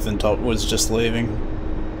think Smith and Top was just leaving.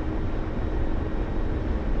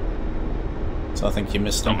 So I think you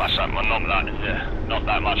missed him. Not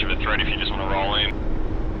that much of a threat if you just want to roll in.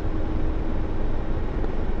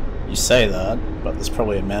 You say that, but there's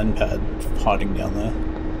probably a man pad hiding down there.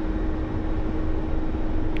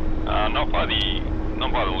 Not by the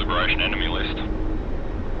Liberation enemy list.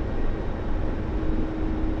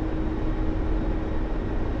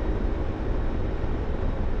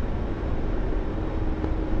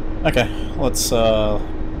 Okay, let's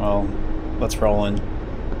let's roll in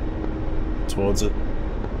towards it.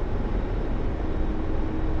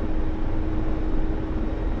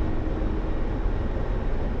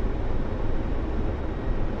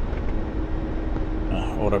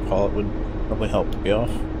 Autopilot would probably help to be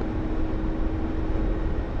off.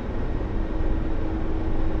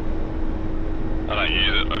 I don't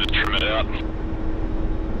use it, I just trim it out.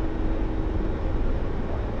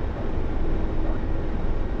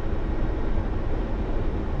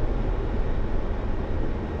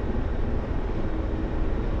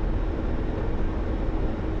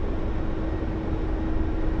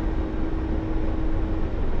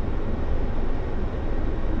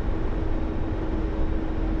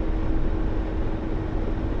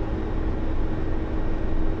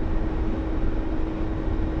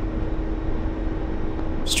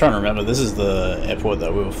 Just trying to remember, this is the airport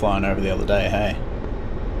that we were flying over the other day, hey?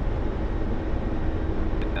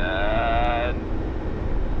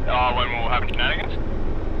 When we were having shenanigans?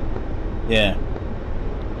 Yeah.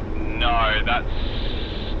 No, that's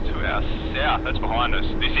to our south, that's behind us.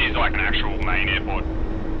 This is like an actual main airport.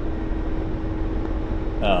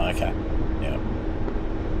 Oh, okay. Yeah.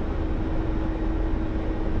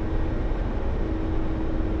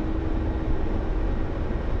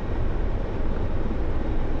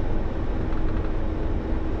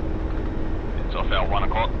 It's off our 1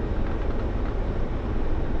 o'clock.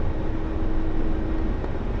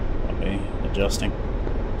 I'll be adjusting.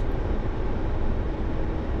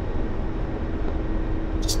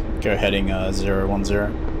 Just go heading 010.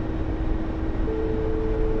 010.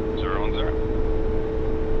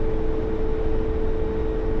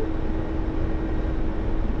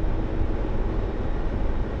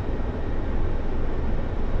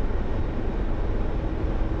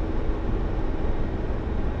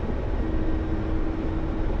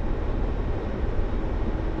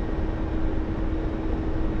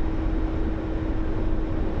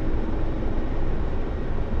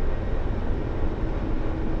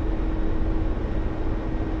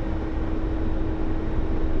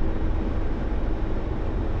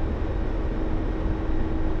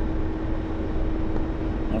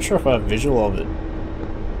 Not sure if I have visual of it.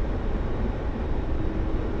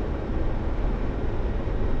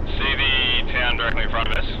 See the town directly in front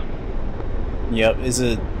of us? Yep, is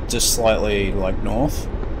it just slightly like north?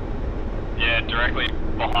 Yeah, directly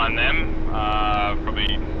behind them, probably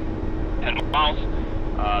 10 miles.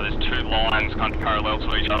 There's two lines kind of parallel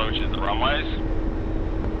to each other, which is the runways.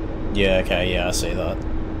 Yeah, okay, yeah, I see that.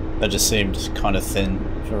 That just seemed kind of thin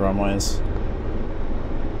for runways.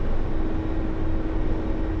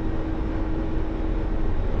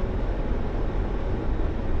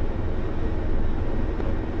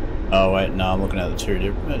 Oh wait, no, I'm looking at the two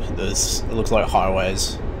different. It looks like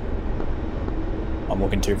highways. I'm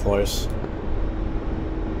looking too close.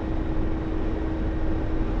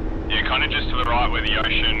 Yeah, kind of just to the right where the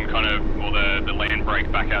ocean kind of, or the land break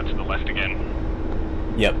back out to the left again.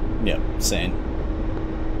 Yep, seen.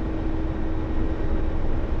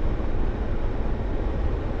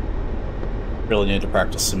 Really need to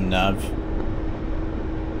practice some nav.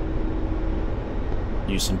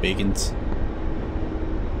 Use some beacons.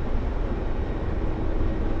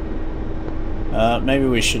 Maybe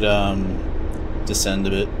we should descend a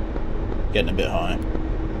bit, getting a bit high.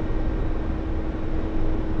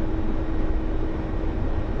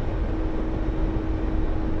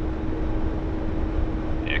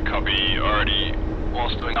 Yeah, copy. Already,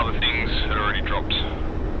 whilst doing other things, had already dropped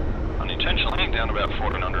unintentionally down to about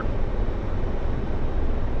 1400.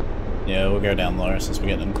 Yeah, we'll go down lower since we're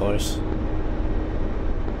getting in close.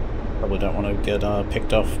 Probably don't want to get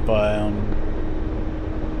picked off by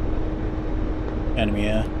enemy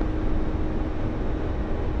air.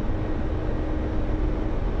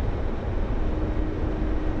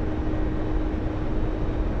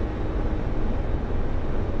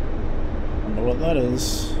 Wonder what that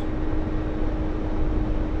is.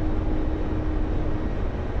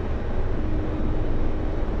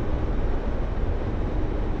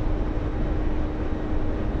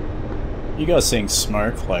 You guys seeing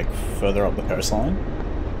smoke like further up the coastline?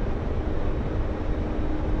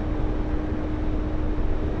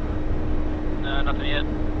 Nothing yet.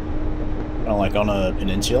 Kind of like on a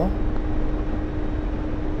peninsula?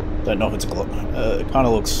 Don't know if it's a it kind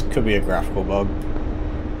of looks, could be a graphical bug.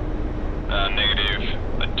 Negative.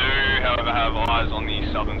 I do, however, have eyes on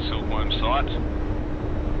the southern silkworm site.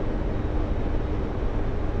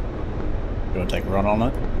 You want to take a run on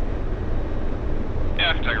it? Yeah,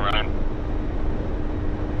 I can take a run.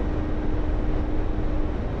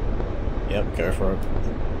 Yep, go for it.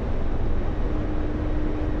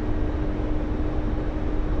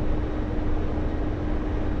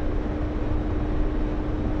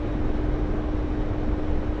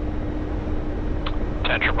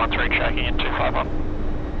 Trip 13 tracking in 251.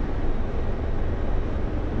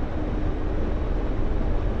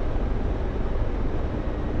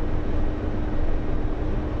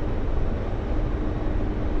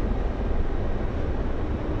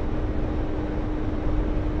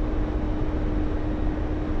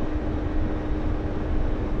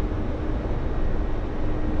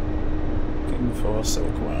 Looking for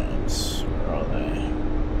silkworms. Where are they?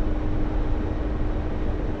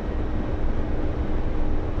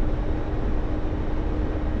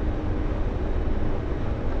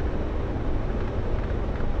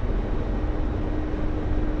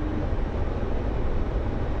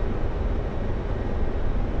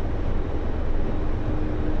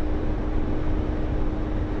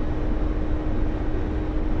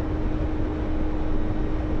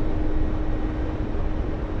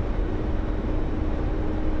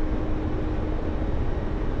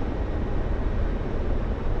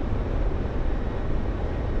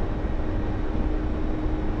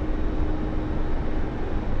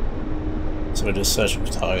 So we're just searching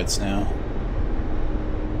for targets now.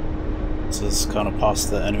 This is kind of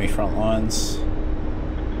past the enemy front lines.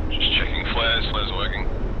 Just checking flares, flares working.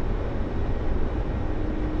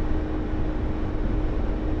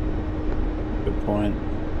 Good point.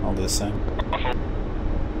 I'll do the same.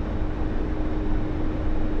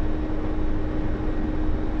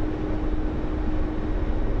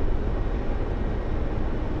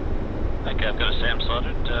 Okay, I've got a SAM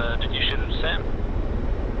sighted. Did you shoot at SAM?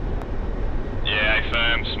 Yeah,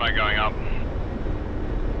 affirmed. Smoke going up.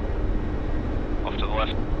 Off to the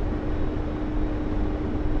left.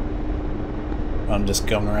 I'm just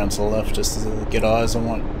going around to the left just to get eyes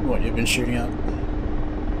on what you've been shooting at.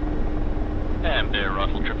 And bear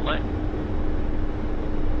rifle AAA.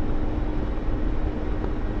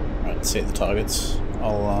 Right, see the targets.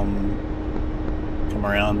 I'll come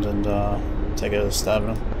around and take a stab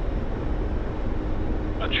at them.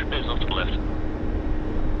 Roger, bears off to the left.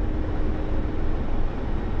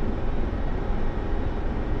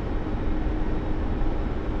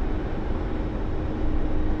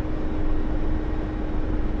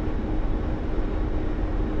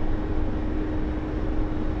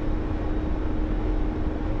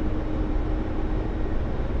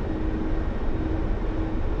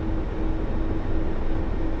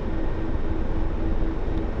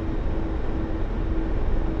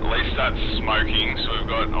 that's smoking, so we've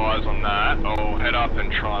got eyes on that. I'll head up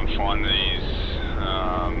and try and find these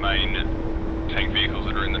main tank vehicles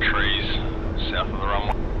that are in the trees south of the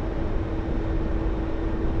runway.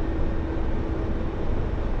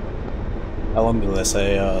 How long do they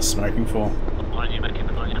say smoking for? Why don't you make him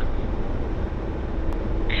an eye?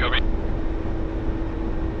 Copy.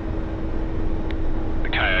 The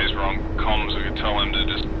KA's wrong. Comms, we could tell him to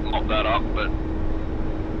just mop that up, but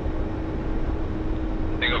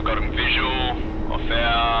I think I've got him visual off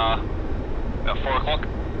about 4 o'clock.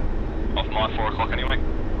 Off my 4 o'clock anyway.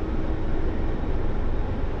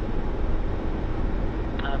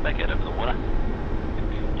 Back out over the water.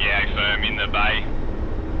 Yeah, firm in the bay.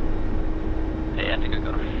 Yeah, I think I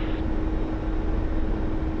got him.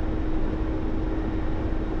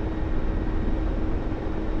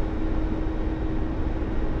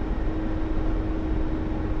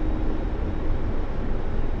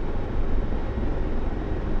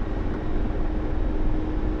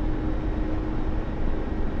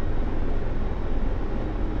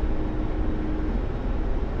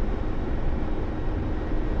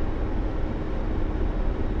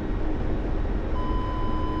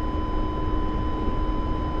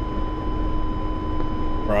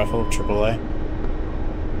 Rifle, AAA.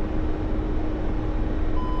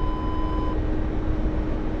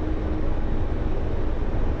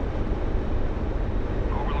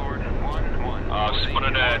 I've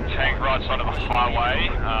spotted a tank right side of the highway.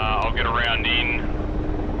 I'll get around in.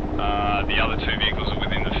 The other 2 vehicles are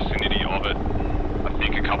within the vicinity of it. I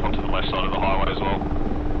think a couple to the left side of the highway as well.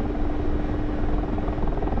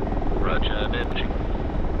 Roger, bitch.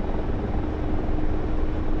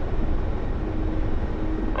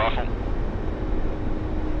 Rifle.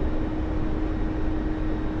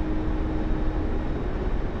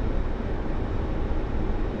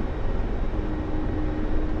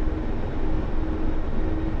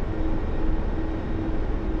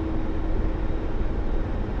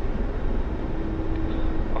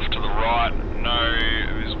 Off to the right, no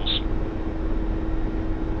visible.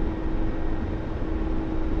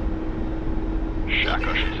 Shack,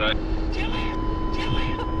 I should say.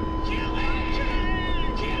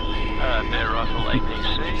 Bear rifle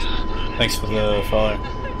APCs. Thanks for the follow.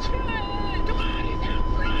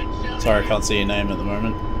 Sorry, I can't see your name at the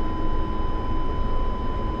moment.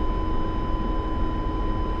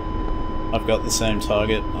 I've got the same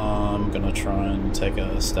target. I'm gonna try and take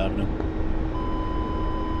a stab at him.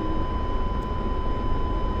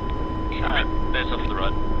 Alright, bear's off the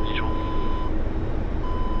road. Visual.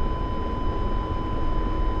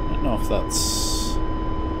 I don't know if that's...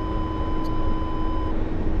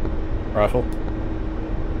 Rifle.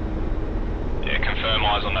 Yeah, confirm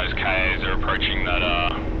eyes on those KAs. They're approaching that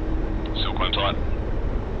silkworm site.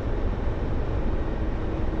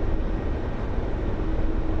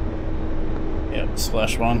 Yep,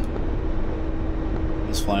 splash one.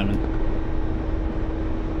 He's flaming.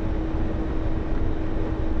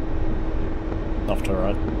 Off to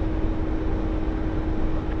right.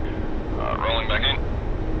 Rolling back in.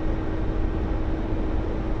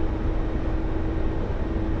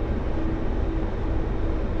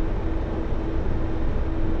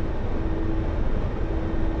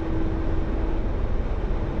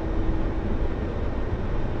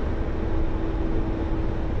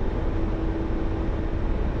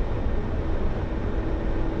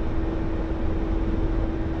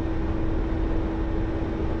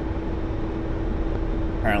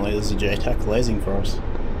 Apparently there's a JTAC lasing for us.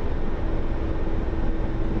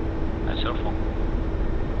 That's helpful.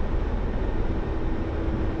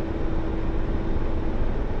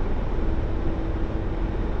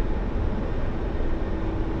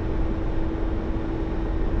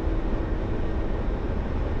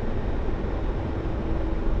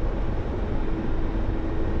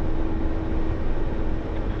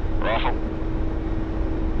 Rifle.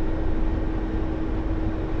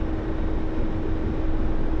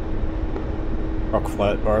 Rock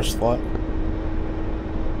flight, Boris flight.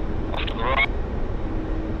 Off to the right.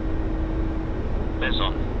 Bear's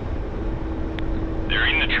on. They're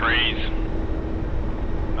in the trees.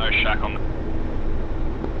 No shack on them.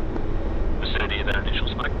 Vicinity of that initial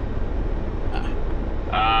smoke.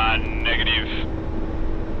 Negative.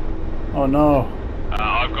 Oh no.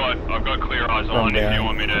 I've got clear eyes Wrong on. If bearing. you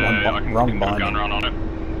want me to, Wrong- I can wrong do a gun binding. run on it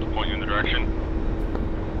to point you in the direction.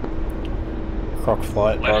 Croc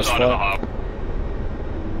flight, Left Boris side of the flight. hub.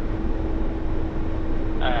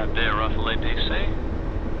 Bear rifle APC.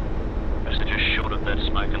 Actually just short of that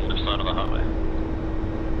smoke and left side of the highway.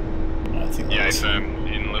 I think Yeah, that's...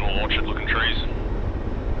 in little orchard looking trees.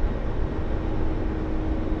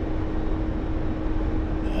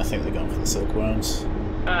 Yeah, I think they're going for the silkworms.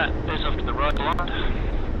 There's off to the right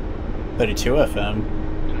line. 32 FM.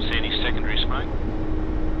 Didn't see any secondary smoke.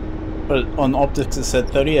 But on optics it said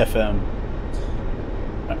 30 FM.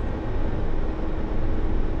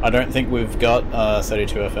 I don't think we've got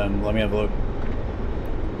 32 FM. Let me have a look.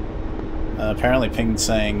 Apparently ping's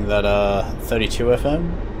saying that 32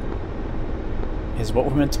 FM is what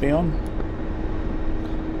we're meant to be on.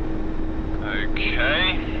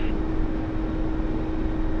 Okay.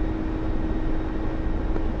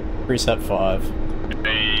 Preset 5.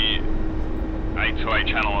 The 828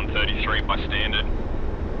 channel on 33 by standard.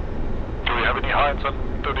 Do we have any heights on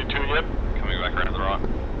 32 yet? Coming back around the right.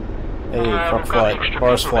 Hey, prop flight,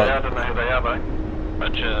 Boris flight. I don't know who they are though.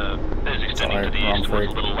 But there's extending to the east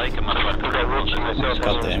towards a little lake.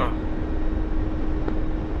 Goddamn.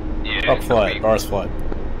 Yeah. Prop flight, Boris flight.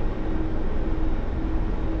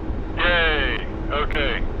 Yay!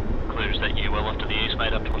 Okay. Clears that you well off to the east,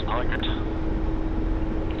 mate, up towards the high ground.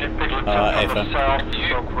 AFM. South,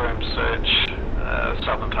 Silkworm search,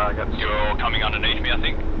 southern targets. You're coming underneath me, I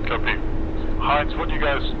think. Copy. Heinz, what are you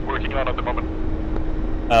guys working on at the moment?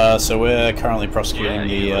 So we're currently prosecuting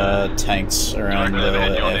the tanks around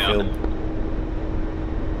the airfield.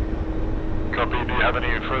 Copy. Do you have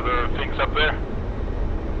any further things up there?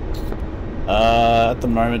 At the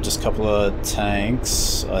moment, just a couple of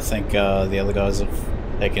tanks. I think the other guys have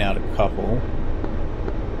taken out a couple.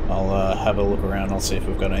 I'll have a look around. I'll see if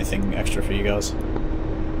we've got anything extra for you guys.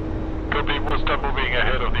 Copy. We'll start moving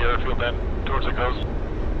ahead of the airfield then, towards the coast.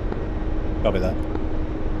 Copy that.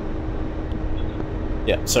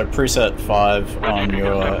 Yeah, so preset 5 on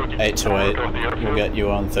your 828 will get you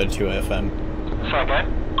on 32 FM. Sorry, okay.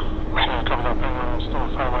 Coming up and still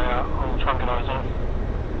far away out. I'll try and get eyes on.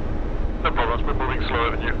 No problems, we're moving slower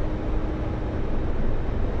than you.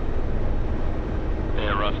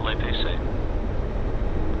 Yeah, rifle APC.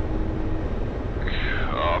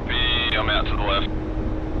 Copy, I'm out to the left.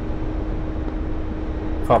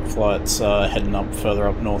 Prop flight's heading up further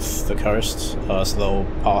up north the coast, so they'll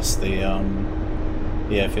pass the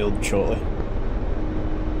airfield shortly.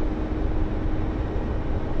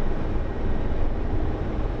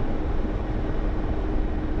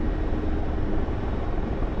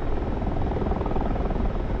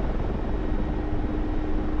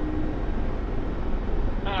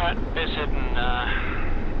 Alright, it's heading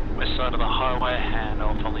west side of the highway, and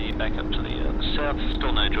I'll follow you back up to the south.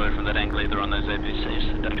 Still no joy from that angle either on those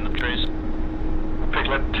APCs, ducking up trees.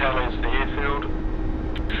 Piglet tallies the airfield.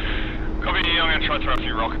 Copy, I'm going to try to throw a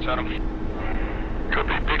few rockets at him.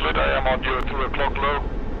 Copy, Piglet, I am on your 2 o'clock low.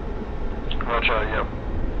 Roger, yeah.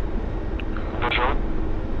 Visual.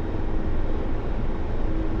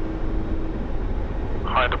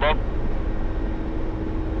 Hi to Bob.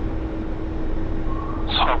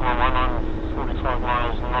 Stop 1 on 45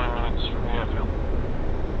 miles, 9 minutes from the airfield.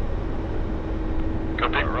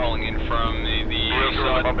 Copy. Rolling in from the east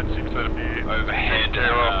side. Seems to be overhead.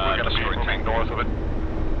 We're going to be moving north of it.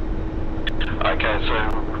 Okay, so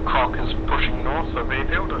Croc is pushing north of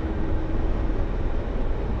airfield.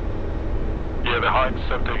 Yeah, the Heinz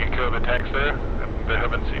have taken care of the tanks there, and they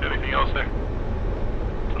haven't seen anything else there.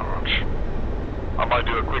 Alright. I might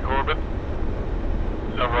do a quick orbit.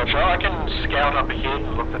 Roger. I can scout up ahead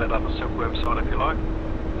and look at it on the Silkworm side if you like.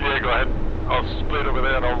 Yeah, go ahead. I'll split over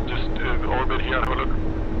there and I'll just orbit here and have a look.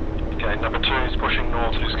 Okay, number 2 is pushing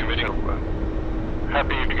north. Who's committing?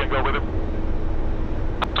 Happy if you can go with him.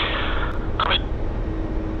 Commit.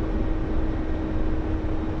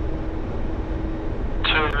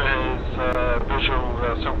 2 is visual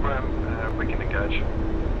Silkworm. We can engage.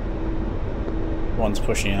 One's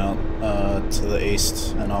pushing out to the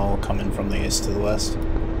east, and I'll come in from the east to the west.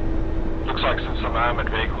 Looks like some armoured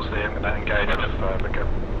vehicles there. I'm going to engage with Vicar.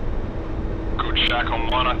 Good shack on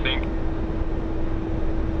one, I think.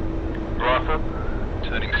 Rifle.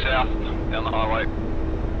 Turning south, down the highway.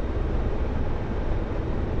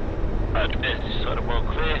 This side of well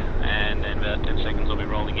clear, and in about 10 seconds I'll be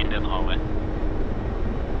rolling in down the highway.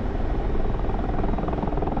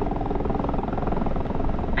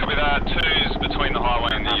 Copy that, 2's between the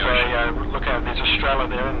highway and the ocean. Look out, there's Australia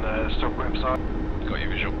there in the Silkworm side. Got your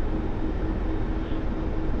visual.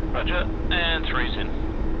 Roger, and 3's in.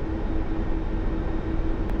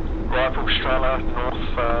 Rifle Australia,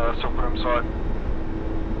 north Silkworm side.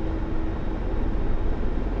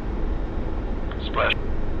 Splash.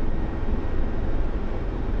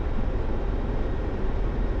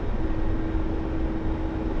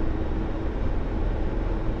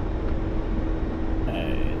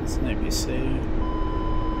 It's an APC.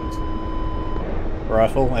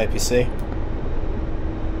 Rifle, APC.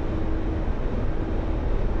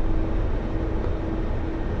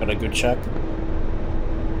 Got a good check.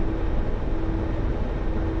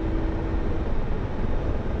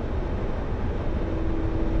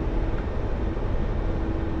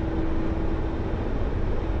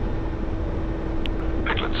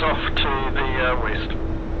 off to the west.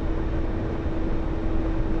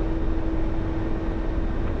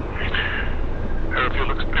 Airfield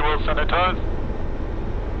looks pretty well sanitized.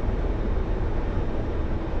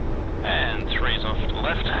 And 3's off to the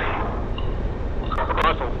left.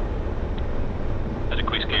 Rifle. Had a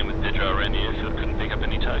quick scan with Pedro around the airfield, couldn't pick up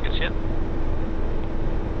any targets yet.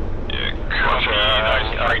 Yeah, copy.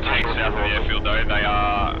 Those 3 tanks south of the airfield though, they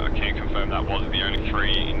are, I can confirm that was the only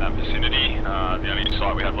 3 in that vicinity. The only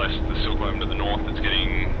site we have left is the Silkworm to the north that's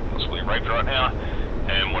getting possibly raped right now,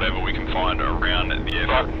 and whatever we can find around the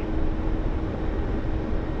airfield.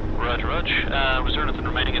 Roger, Roger. Was there anything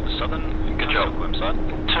remaining at the southern Silkworm site?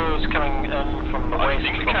 2 is coming in from the west. I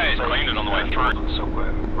think the K is cleaned it on the way through.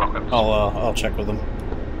 Silkworm rockets. I'll check with them.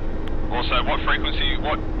 Also, what frequency,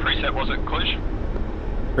 what preset was it, Cluj?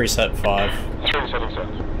 Preset 5.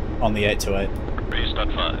 377. On the 828.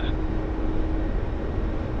 Preset 5.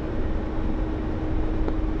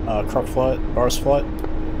 Croc flight, Boris flight.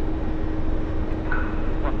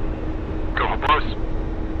 Go on, Boris.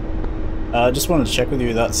 Just wanted to check with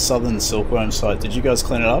you, that southern Silkworm site, did you guys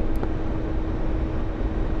clean it up?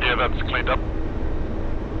 Yeah, that's cleaned up.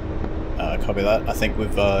 Copy that. I think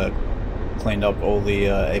we've cleaned up all the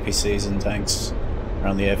APCs and tanks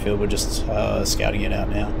around the airfield. We're just scouting it out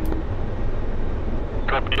now.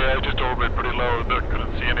 Copy, yeah, just orbited pretty low. I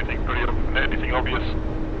couldn't see anything obvious.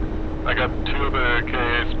 I got 2 of the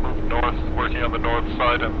KAs moved north, working on the north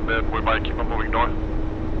side, and then we might keep on moving north.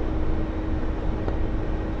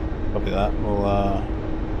 Copy that. We'll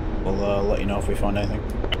let you know if we find anything.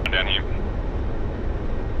 Down here.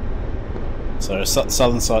 So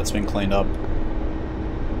southern site's been cleaned up.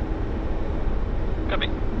 Copy.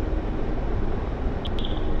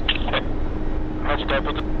 Roger, Dave.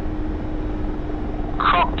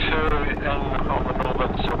 Croc 2 in on the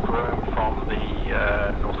northern Silkworm from the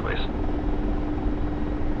northwest.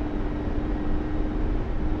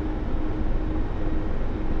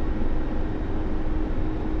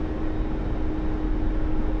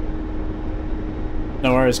 No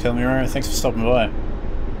worries, Calmiro. Thanks for stopping by.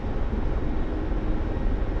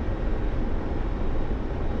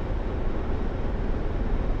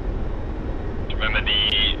 Remember,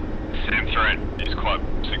 the SAM threat is quite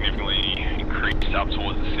significantly increased up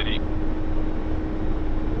towards the city.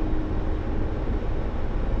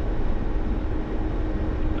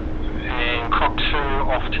 And Croc 2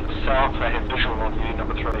 off to the south, I have visual on you,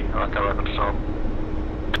 number 3. Alright, go over to south.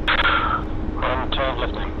 On turn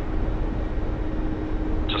lifting.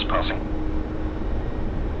 Just passing.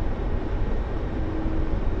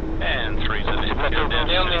 And 3's in there. Go down,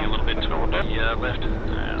 sitting a little bit toward the left.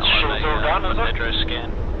 Shields all down, is it? Metro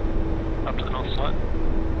scan. Up to the north side.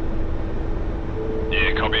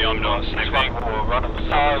 Yeah, copy, I'm doing the same thing. Right on the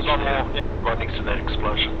side, on there, right next to that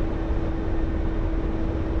explosion.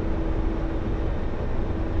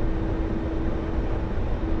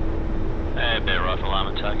 Bear rifle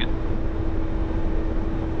armor target.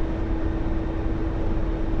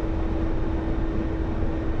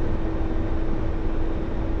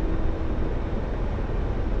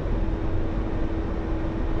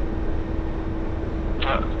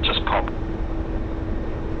 Just pop.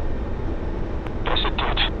 Yes, it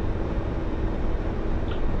did.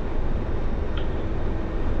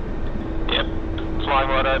 Yep. Flying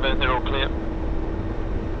right over, they're all clear.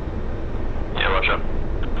 Yeah, roger.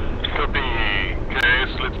 Could be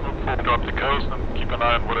case, let's move forward up the coast and keep an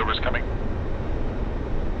eye on whatever's coming.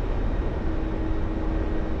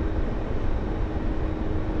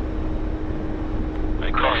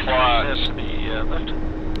 Make cross fire to the left.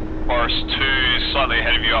 Boris 2, slightly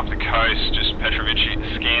ahead of you off the coast, just Petrovic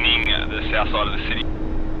scanning the south side of the city.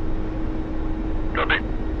 Copy.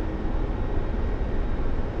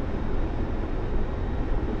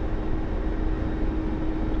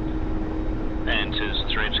 And 2's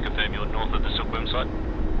 3, just confirm you're north of the Silkworm site.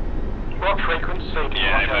 What frequency do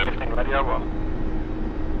you want everything radio on?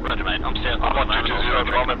 Roger, mate, I'm south. I'm on 220 at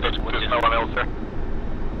the moment, but there's no one else there.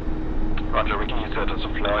 Roger, we can use that as a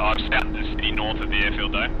flag. I'm south of the city, north of the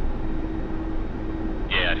airfield though.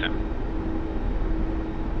 Yeah, okay.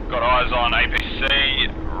 Got eyes on APC,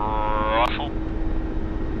 rifle.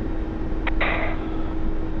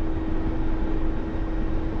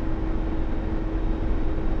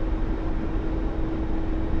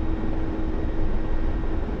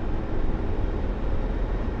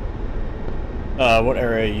 What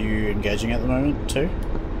area are you engaging at the moment, too?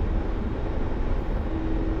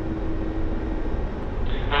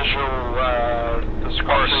 Visual, the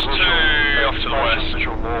Forest 2 off to the west.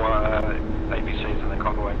 Visual more APCs in the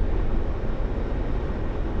convoy.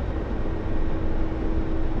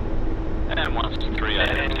 And once 3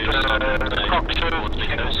 APCs. Croc 2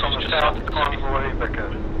 is She's just south of the convoy, Vicar.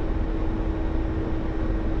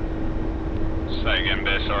 Say again,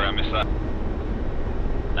 Bear. Sorry, I missed that.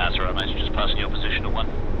 That's alright, mate. She's just passing your position at 1.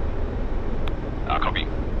 Copy.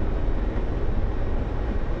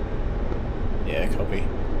 Yeah, copy.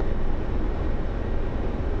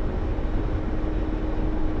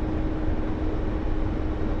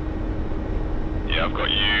 Yeah, I've got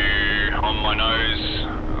you on my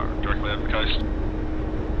nose, directly over the coast.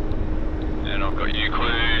 And I've got you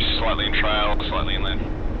clue, slightly in trail, slightly inland.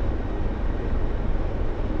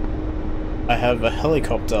 I have a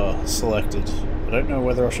helicopter selected. I don't know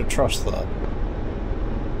whether I should trust that.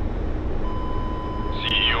 So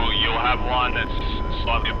you'll have one that's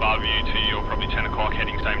slightly above you to your probably 10 o'clock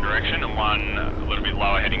heading same direction, and one a little bit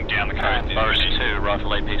lower heading down the coast. Forest 2,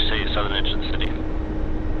 rifle APC, southern edge of the city.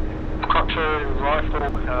 Croctor rifle,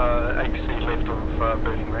 APC left of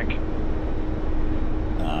burning wreck.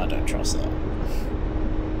 No, I don't trust that.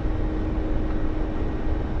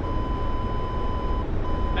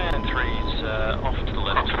 And 3's off to the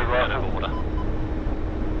left, right over water.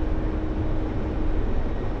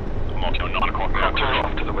 I'm off on 9 o'clock. Croctor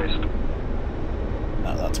off to the west.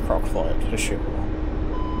 No, that's croc flight for sure.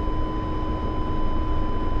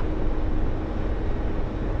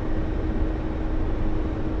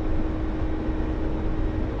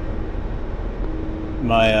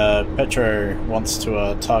 My Petro wants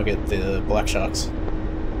to target the black sharks.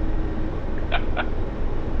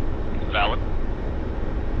 Valid.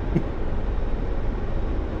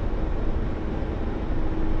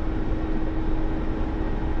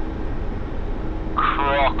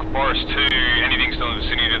 Croc, Boris 2, anything still in the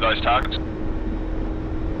vicinity of those targets?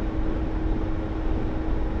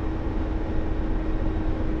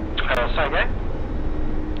 Say again?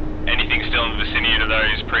 Anything still in the vicinity of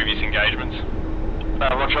those previous engagements?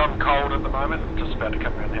 Roger, I'm cold at the moment. I'm just about to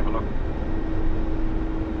come around and have a look.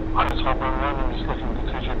 I just hop on one and just looking at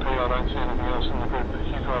the TGP. I don't see anything else in the group that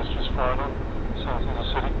you guys just fired on south of the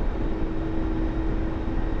city.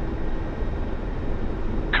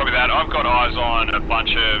 Copy that. I've got eyes on a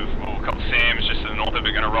bunch of, well, a couple of SAMs just to the north of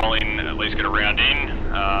it, going to roll in, at least get a round in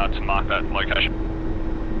to mark that location.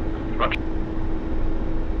 Roger.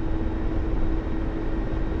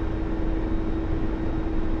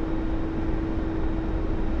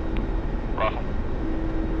 Rifle.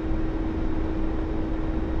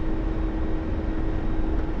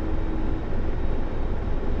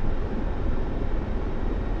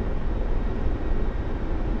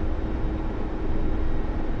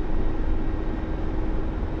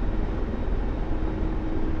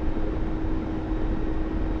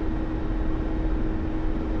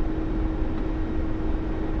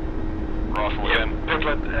 Rifle again.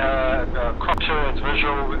 Piglet, Croctor is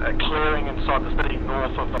visual, clearing inside the city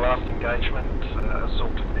north of the last engagement,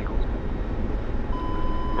 assaulted vehicles.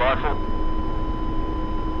 Rifle.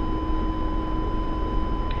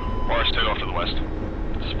 Boris 2 off to the west.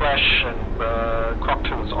 Splash and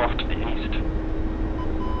Croctor is off to the east.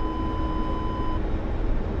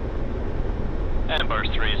 And Boris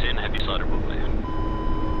 3 is in, heavy side of Woodley.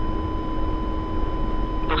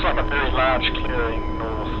 Looks like a very large clearing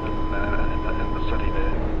north in the city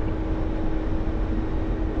there.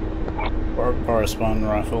 Boris 1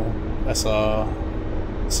 rifle, SR,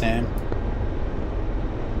 Sam.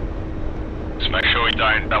 Just make sure you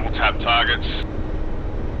don't double tap targets.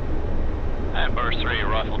 And Boris 3,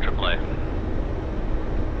 rifle AAA.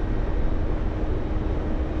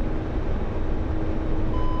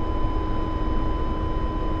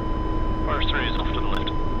 Boris 3 is off to the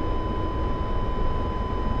left.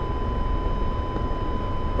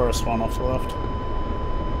 Boris 1 off the left.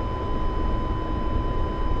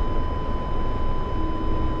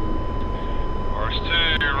 Boris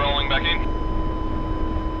 2 rolling back in.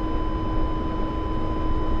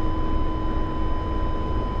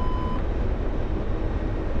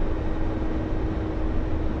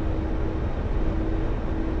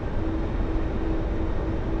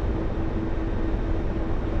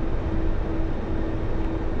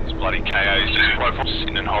 These bloody KOs just rifles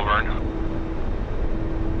sitting and hovering.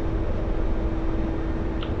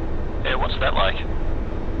 Yeah, what's that like?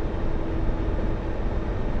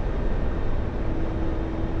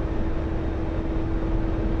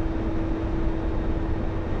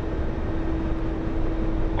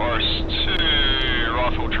 Boris 2,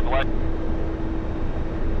 rifle AAA.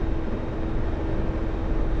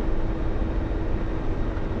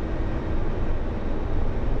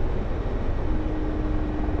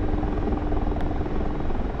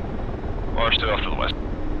 Boris 2 off to the west.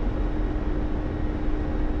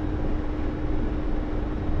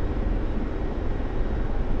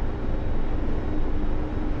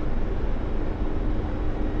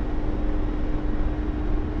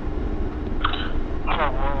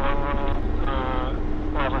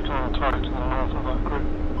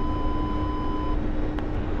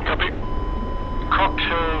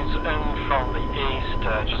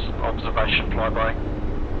 just observation flyby.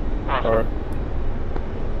 Or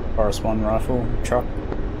Forest 1 rifle truck.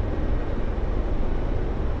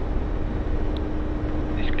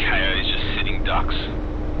 This KO is just sitting ducks.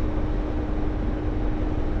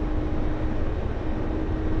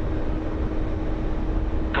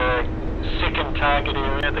 The second target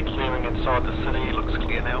area, the clearing inside the city, looks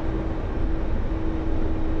clear now.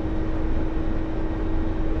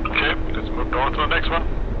 Okay, let's move on to the next one.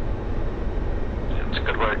 Yeah, it's a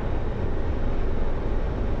good work.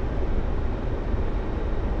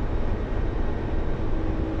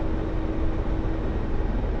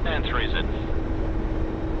 And 3Z.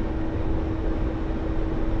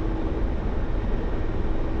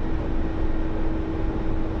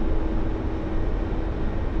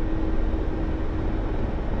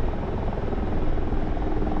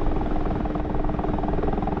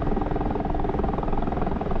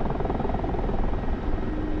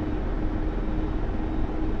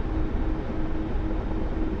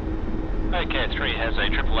 Okay, 3 has a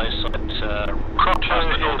AAA site. Crop 2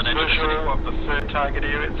 is visual of the third target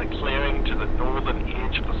area. It's a clearing to the northern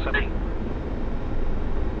edge of the city.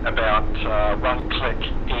 About 1 click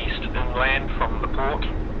east inland from the port.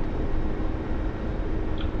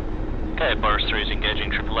 Okay, Boris 3 is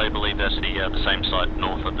engaging AAA. Believe that's the same site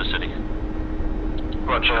north of the city.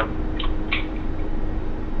 Roger.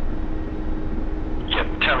 Yep,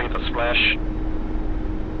 tally the splash.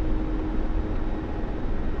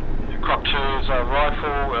 Crop 2's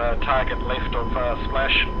rifle, target left of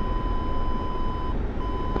splash.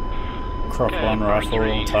 Crop 1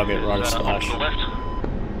 rifle, target right of Off splash. to the left.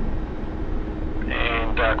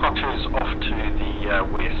 And Crop 2's off to the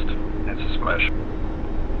west. That's a splash.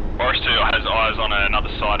 Boris 2 has eyes on another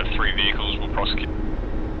side of 3 vehicles. Will prosecute.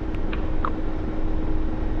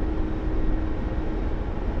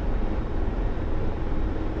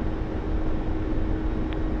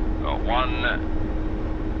 Got one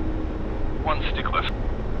stick left.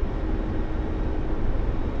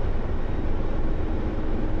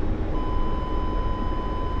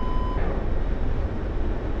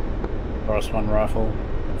 Forest 1 rifle,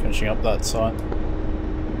 finishing up that site.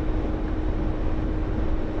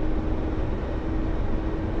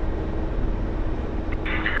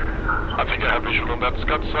 I think I have visual on that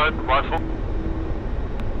Scud side, rifle.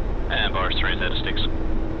 And Boris 3 is out of sticks.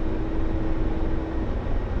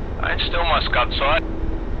 It's still my Scud site.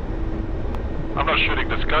 I'm not shooting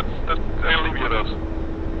the Scuds, I'll leave you those.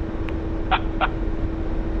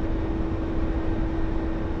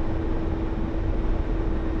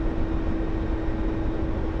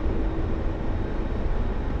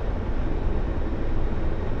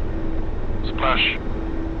 Splash.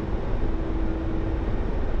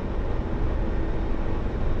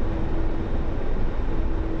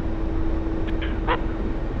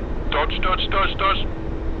 Dodge.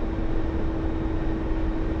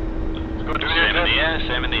 Sam in the air,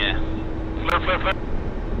 Sam in the air. Flip.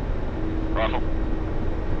 Rifle.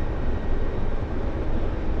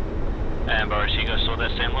 And Boris, you guys saw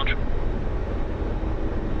that Sam launch?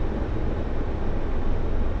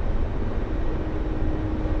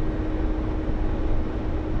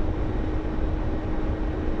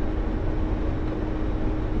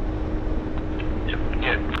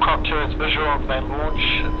 Yeah, Crop 2 is visual of that launch.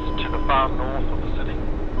 It's to the far north of the city.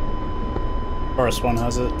 Forest 1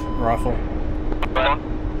 has it, rifle.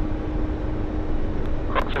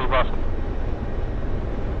 Crop 2 rifle.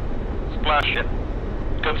 Splash. Yep.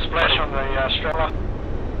 Good splash on the Strela.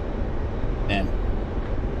 Damn.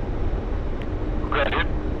 Great hit.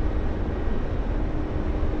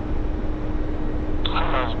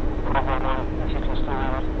 If you can still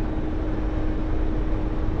hear it.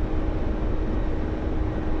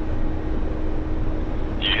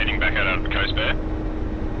 You heading back out of the coast, Bear?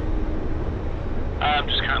 I'm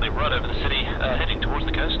just currently right over the city, heading towards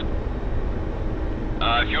the coast.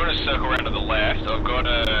 If you want to circle around to the left, I've got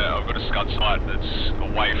a Scud site that's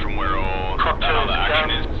away from where all that other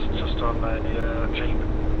action is. Just on the Jeep.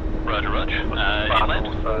 Roger. Inland?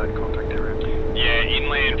 Contact area. Yeah,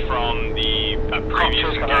 inland from the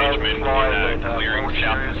previous engagement in clearing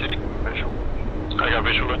south of the city. Visual. I got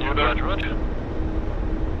visual on you there. Roger.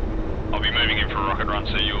 I'll be moving in for a rocket run,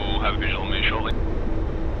 so you'll have a visual on me shortly.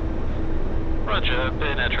 Roger,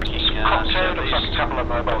 been tracking southeast, a couple of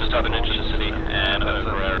mobile southern edge of the city, and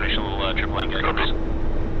over our additional AAA engagements.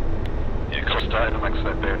 Yeah, cost Dynamics,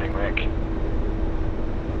 that burning wreck.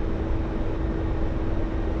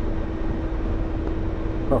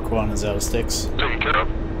 Rock 1 is out of sticks. Taking care of.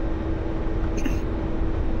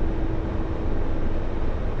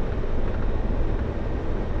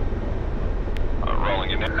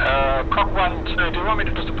 Rolling in there. Cock 1, 2, do you want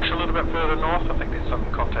me to just push a little bit further north? I think there's some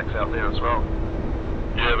contacts out there as well.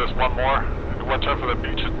 Yeah, there's one more. Watch out for the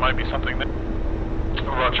beach. It might be something there.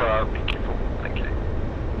 Roger, be careful. Thank you.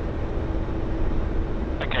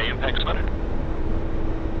 Okay, impact spotted.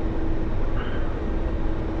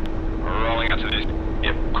 Rolling out to the east.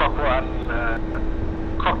 Yep, Croc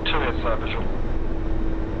 1, Croc 2 is visual.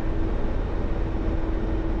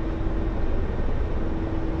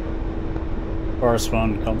 Forest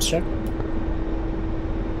 1, comms check.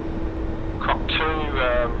 Croc 2,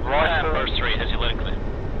 right. Forest 3, has your landing clear.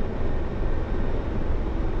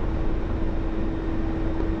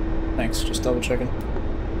 Thanks, just double checking.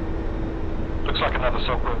 Looks like another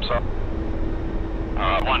silk room, sir.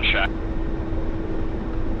 Alright, one shot.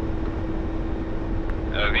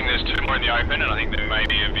 I think there's 2 more in the open, and I think there may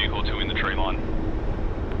be a vehicle or 2 in the tree line.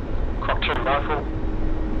 Croc 2 rifle,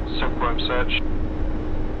 silk room search.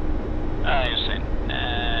 You're seen.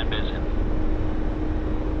 And busy.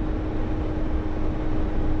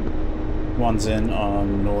 One's in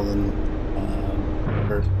on northern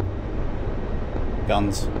road.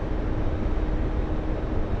 Guns.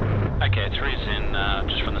 Okay, 3's in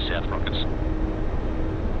just from the south rockets.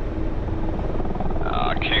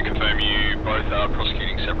 I can confirm you both are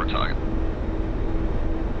prosecuting separate target.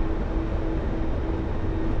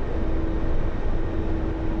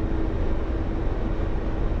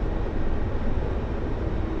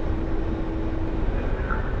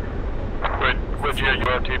 Where'd you get your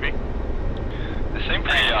RTB? They seem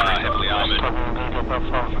pretty heavily armoured.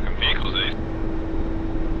 Fucking vehicles these.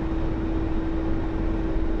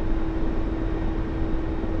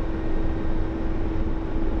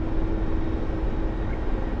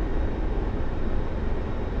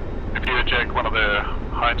 If you eject, one of the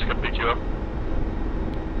Hinds can pick you up.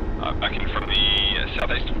 Back in from the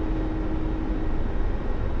southeast.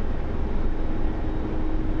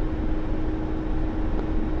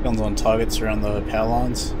 Guns on targets around the power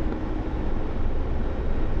lines.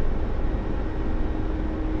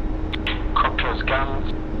 Cocktails,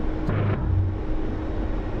 guns.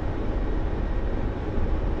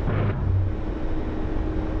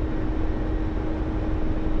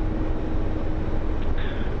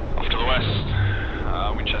 Off to the west,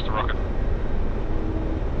 Winchester rocket.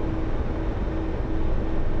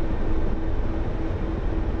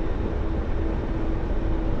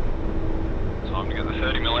 Time to get the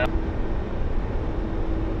 30 mil out.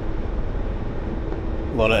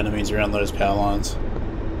 A lot of enemies around those power lines.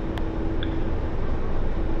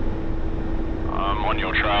 I'm on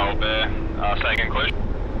your trail, Bear. Say again, Cluj.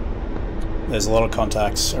 There's a lot of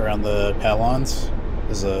contacts around the power lines.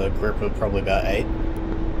 There's a group of probably about 8.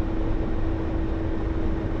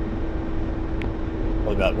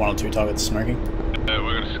 Probably about 1 or 2 targets smoking. We've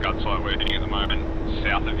got a scud site we're hitting at the moment,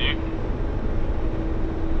 south of you.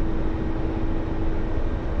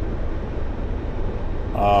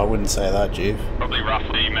 I wouldn't say that, Jeeve. Probably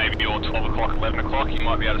roughly maybe or 12 o'clock, 11 o'clock, you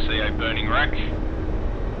might be able to see a burning wreck.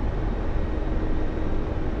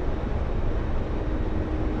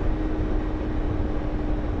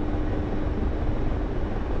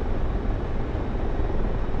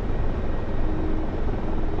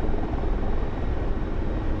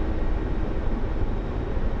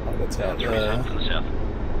 Oh, that's out there. To the south.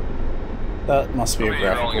 That must be a Probably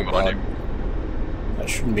rolling graphical behind bug. That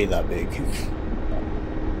shouldn't be that big.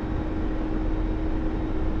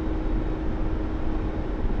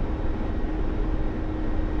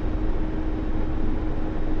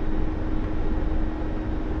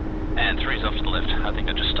 And 3's off to the left. I think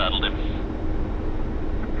I just startled him.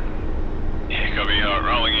 Yeah, copy.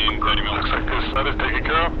 Rolling in 30 mil. Looks like this side is taken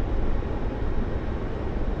care of.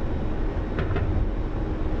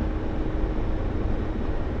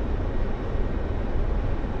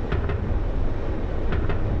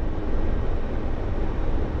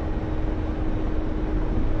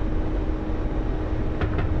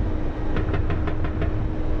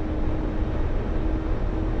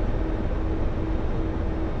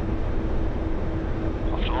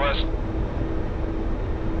 Off to the west.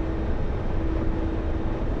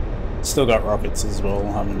 Still got rockets as well,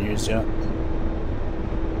 haven't used yet.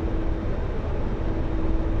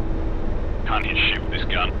 Can't hit shit with this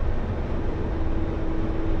gun.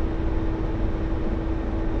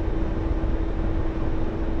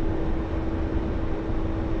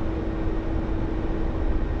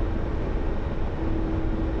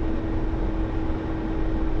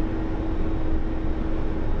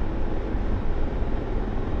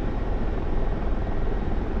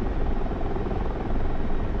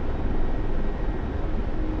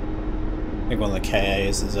 I think one of the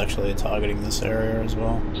KAs is actually targeting this area as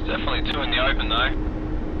well. There's definitely 2 in the open though.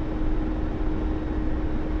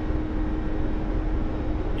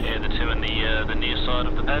 on the near side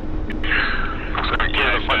of the pad. So we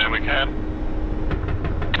get as much as we can.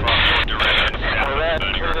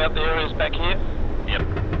 Clear out the areas back here. Yep.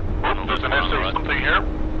 Oh, there's an SC something here.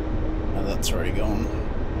 Oh, that's already gone.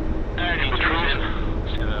 In the trees.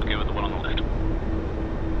 So I'll go with the one on the left.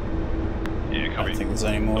 Yeah, I copy. don't think there's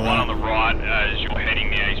any more The there. one on the right, as you're heading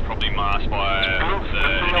there, is probably masked by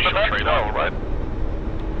the initial tree line. right?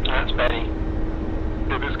 That's Betty.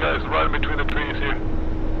 Yeah, this guy's right in between the trees here.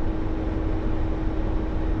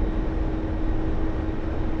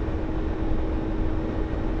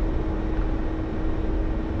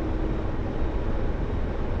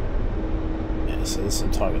 Yeah, so there's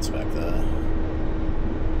some targets back there.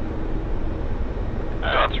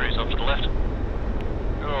 Three's off to the left.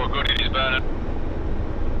 Oh, good, it is burning.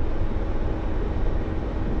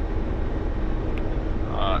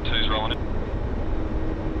 Two's rolling in.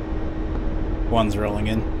 One's rolling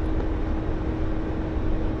in.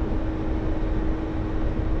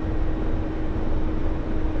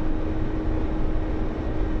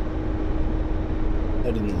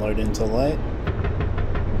 They didn't load in till late.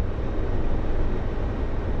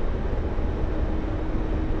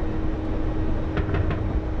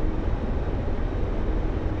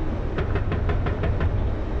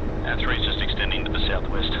 Three's just extending to the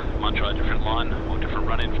southwest. Might try a different line or different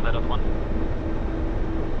run-in for that other one.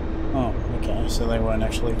 Oh, okay, so they weren't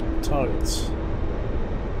actually targets.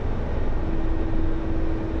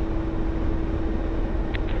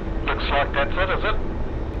 Looks like that's it, is it?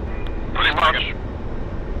 Pretty much.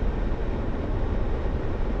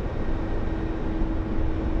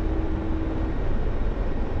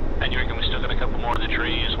 And you reckon we still got a couple more of the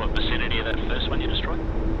trees? What vicinity of that first one you destroyed?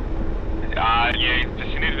 Yeah,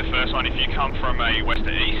 vicinity of the first one. If you come from a west to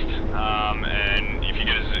east, and if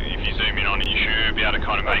you zoom in on it, you should be able to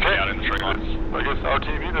kind of make it out in the tree lines. I guess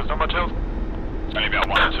RTV, there's not much else. It's only about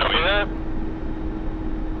 1 or 2 in. Yeah.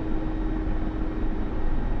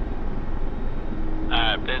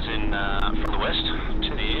 There's in from the west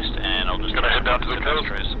to the east, and I'll just Gonna head down to the coast.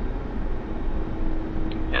 trees.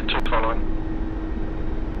 Yeah, two following.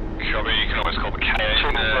 Copy, you can always call the KA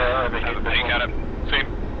and have a peek at it. See?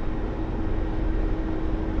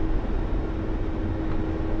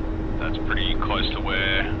 That's pretty close to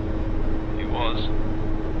where he was.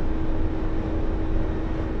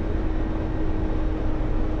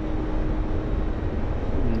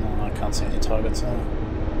 No, I can't see any targets there.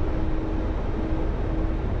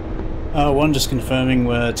 One just confirming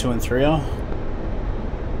where 2 and 3 are.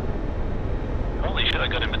 Holy shit, I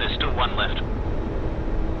got him, but there's still one left.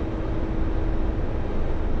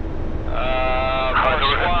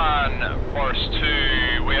 Forest 1, Forest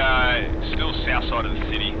 2, we are still south side of the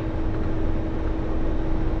city.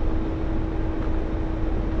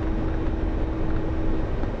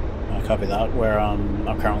 I copy that, where I'm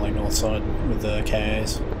currently north side with the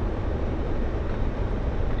KAs.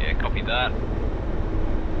 Yeah, copy that.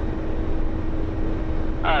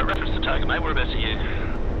 Reference to target, mate. Whereabouts are you?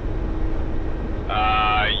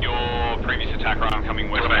 Your previous attack run, I'm coming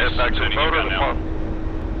west. Gonna head back to the turning photo around now.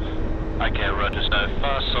 Okay, roger. So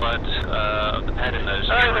far side of the pad in those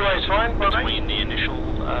the way's fine, between the initial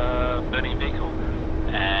burning vehicle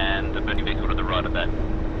and the burning vehicle to the right of that.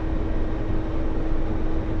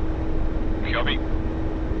 Copy.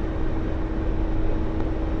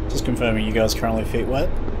 Just confirming you guys currently feet wet.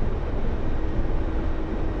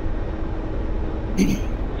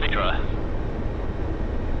 Feet dry.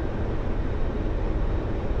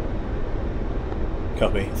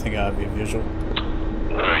 Copy, I think I have your visual.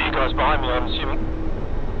 You guys behind me, I'm assuming.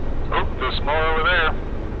 Oh, there's more over there.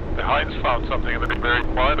 The Heinz found something and they've been very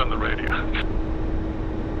quiet on the radio.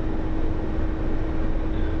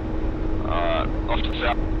 Off to the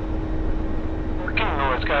south. Getting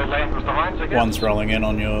noise go land with the Heinz again. One's rolling in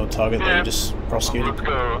on your target that you just prosecuted. Let's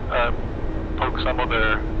go poke some of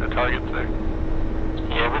their targets there.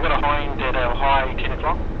 Yeah, we've got a Hind at our high 10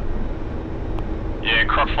 o'clock. Yeah,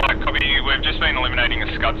 Crocflight, copy. We've just been eliminating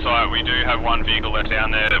a scud site. We do have one vehicle left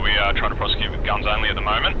down there that we are trying to prosecute with guns only at the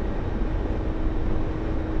moment.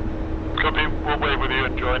 Copy, we'll wait with you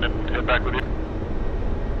and join and head back with you.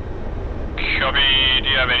 Copy, do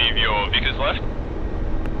you have any of your Vickers left?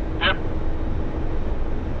 Yep.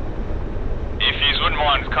 If you wouldn't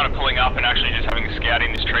mind kind of pulling up and actually just having a scout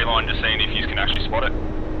in this tree line, just seeing if you can actually spot it.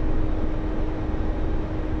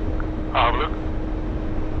 I'll have a look.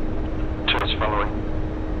 Two's following.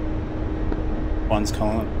 One's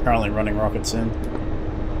currently running rockets in.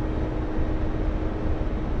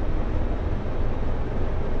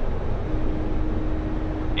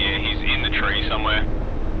 Yeah, he's in the tree somewhere.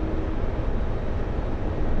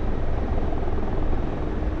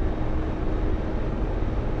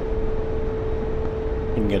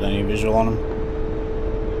 Couldn't get any visual on him.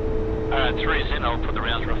 3's in, I'll put the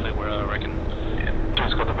rounds roughly where I reckon. Yeah,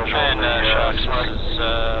 Two's got the visual. And Sharks, this is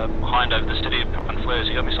behind over the city, popping flares,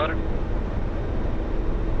 you got me sighted?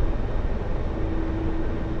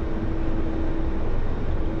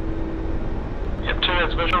 Yep, 2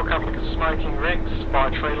 has visual, couple of smoking wrecks by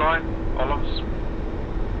tree line, olives.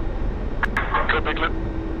 Good big lip.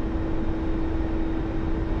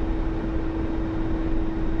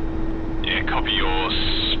 Yeah, copy your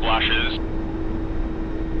splashes.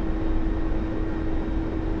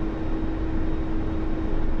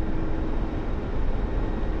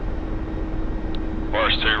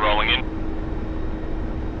 Boris 2 rolling in.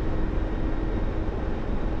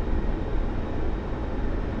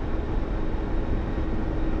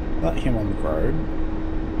 Let him on the road.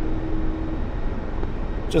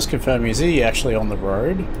 Just confirm, is he actually on the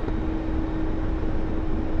road?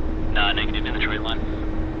 No, negative in the tree line.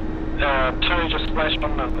 2 just splashed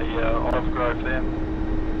on the olive grove there.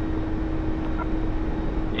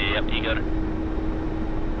 Yep, you got it.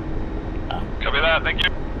 Copy that, thank you.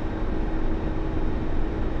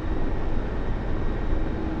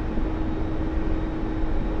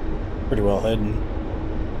 Pretty well hidden.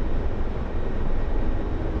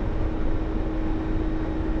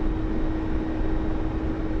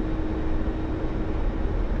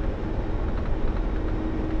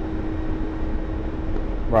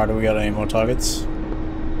 Right, do we got any more targets?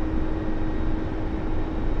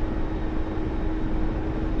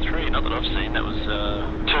 3, not that I've seen, that was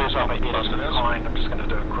 2's on me behind. I'm just going to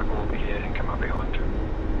do a quick walk here and come up behind.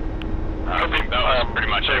 I think that was pretty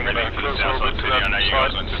much everything for the south side city. I know you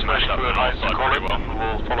guys went to smash up the north side pretty well.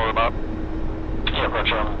 We'll follow them up. Yeah,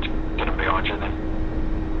 roger, I'll get them behind you then.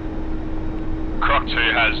 Croc 2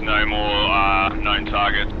 has no more known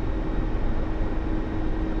targets.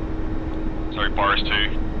 Sorry, Boris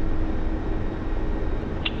 2.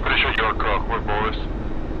 Pretty sure you're Croc, we're Boris.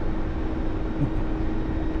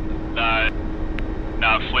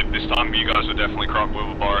 No, flip this time. You guys were definitely Croc, we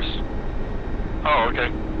were Boris. Oh, okay.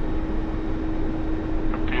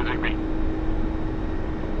 Confusing me.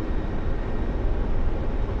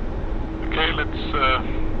 Okay, let's,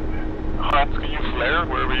 Hans, can you flare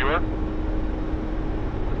wherever you are?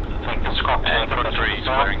 I think it's Croc. And Croc 3 is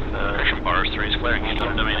flaring. Boris 3 is flaring into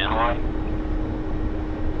the domain now.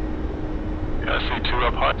 Yeah, I see 2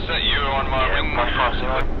 up high. Is that you on my wing?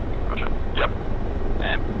 Gotcha. Yep.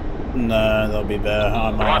 No, they'll be there.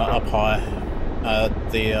 I'm up high at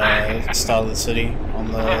the start of the city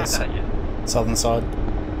on the southern side.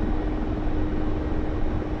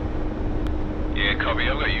 Yeah, copy.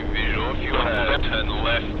 I've got you visual. If you want to turn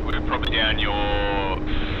left, we're probably down your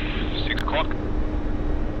 6 o'clock.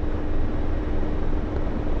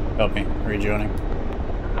 Copy. Rejoining.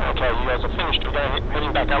 Okay, you guys are finished. We're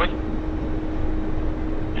heading back, are we?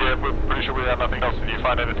 Yeah, we're pretty sure we have nothing else. Did you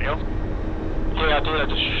find anything else? Yeah, I did. I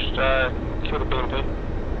just killed a BMP.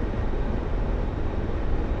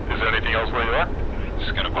 Is there anything else where you are?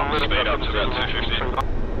 Just going to bump the speed up to about 250.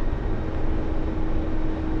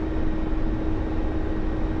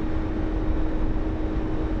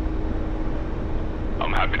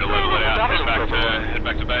 I'm happy to level it out and head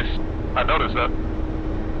back to base. I noticed that.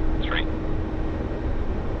 3.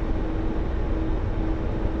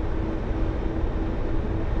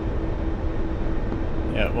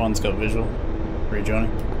 Yeah, one's got visual.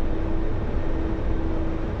 Rejoining.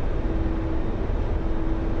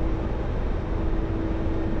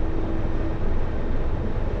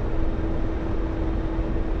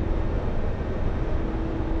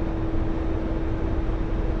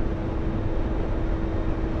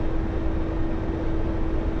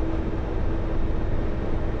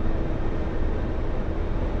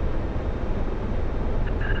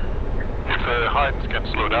 If the Heinz can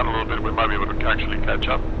slow down a little bit, we might be able to actually catch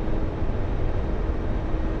up.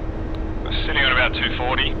 Sitting on about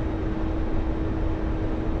 240.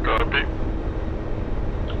 Copy.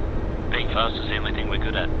 Being fast is the only thing we're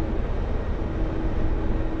good at.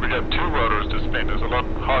 We got 2 rotors to spin, it's a lot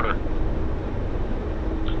harder.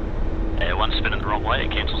 Yeah, one spinning the wrong way,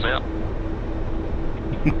 it cancels out.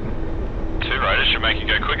 2 rotors should make you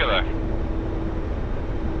go quicker though.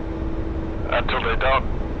 Until they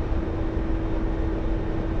don't.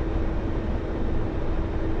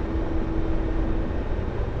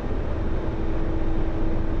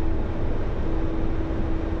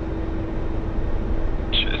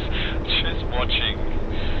 Just watching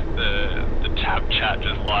the tab chat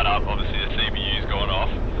just light up. Obviously the CPU's gone off.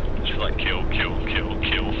 Just like kill, kill, kill,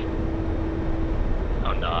 kill.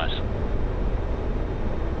 Oh, nice.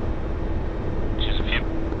 Just a few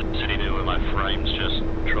sitting there where my frames just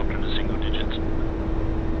dropped into single digits.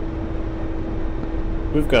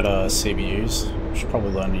 We've got CBUs. We should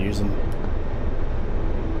probably learn to use them.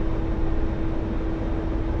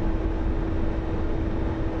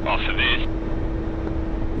 Oh, for this?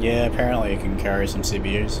 Yeah, apparently it can carry some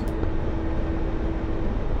CBUs.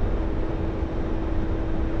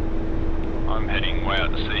 I'm heading way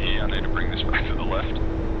out to sea here. I need to bring this back to the left.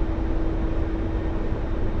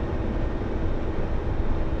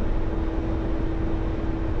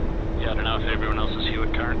 Yeah, I don't know if everyone else is here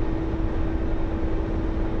at current.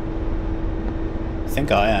 I think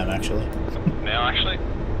I am, actually. Now, actually?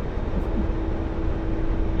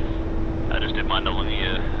 I just did mine along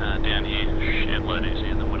here, down here. Shit, load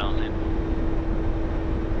easier than when I was in.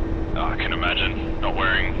 Oh, I can imagine not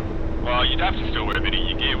wearing... Well, you'd have to still wear a bit of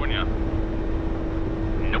your gear, wouldn't you?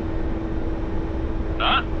 Nope.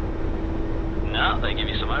 Nah? No, they give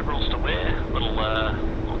you some overalls to wear. Little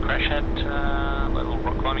crash hat, little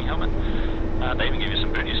rock climbing helmet. They even give you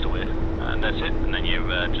some booties to wear. And that's it. And then you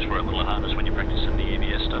just wear a little harness when you're practicing the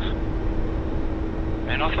EBS stuff.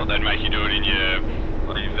 Man, I thought they'd make you do it in your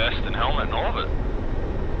bloody vest and helmet and all of it.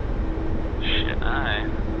 Shit, no.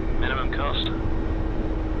 Minimum cost.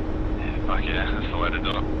 Yeah, fuck yeah, that's the way to do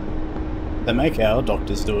it. They make our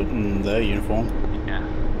doctors do it in their uniform. Yeah,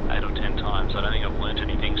 8 or 10 times. I don't think I've learnt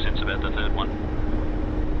anything since about the third one.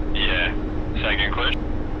 Yeah. Say again, Clutch?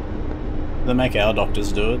 They make our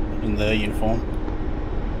doctors do it in their uniform.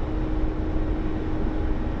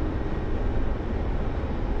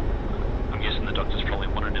 I'm guessing the doctors probably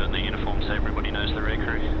want to do it in their uniform so everybody knows their air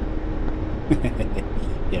crew.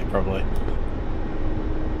 Yeah, probably.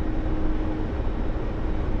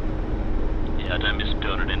 Yeah, I don't miss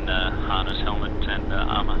doing it in harness, helmet, and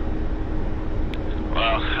armour.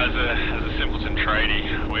 Well, as a simpleton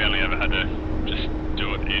tradie, we only ever had to just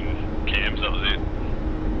do it in cams, that was it.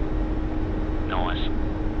 Nice.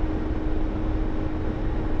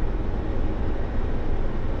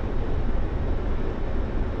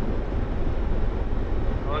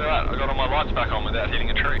 Look at that, I got all my lights back on without hitting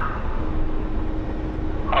a tree.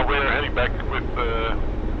 We're heading back with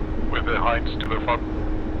the Heinz to the front.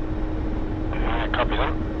 Copy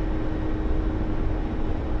that.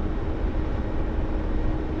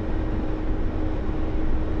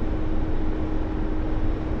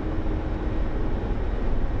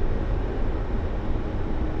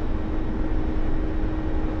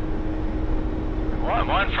 Why am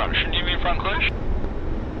I in front? Shouldn't you be in front, Clutch?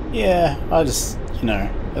 Yeah, I just, you know,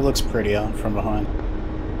 it looks prettier from behind.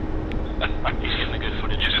 You're getting the good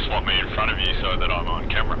footage. You just want me in front of you so that I'm on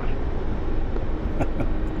camera.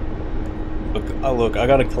 Look, I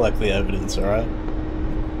gotta collect the evidence, alright?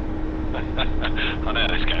 I know how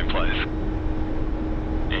this game plays.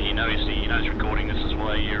 Yeah, you know it's recording. This is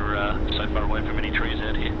why you're so far away from any trees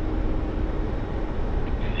out here.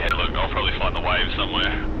 Yeah, look, I'll probably find the wave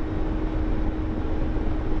somewhere.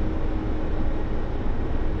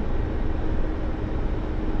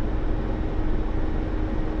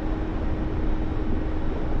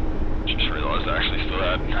 Just realised I actually still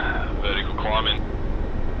had vertical climbing.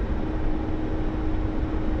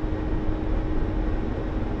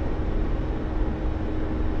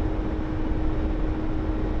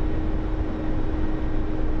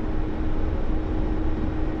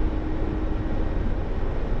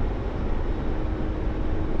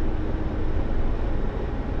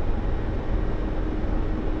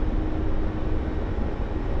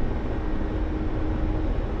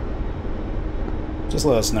 Just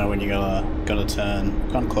let us know when you're gonna turn.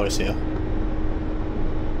 Kind of close here.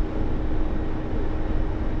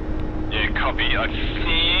 Yeah, copy. I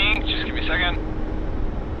think. Just give me a second.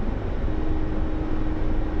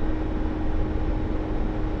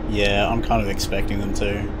 Yeah, I'm kind of expecting them to,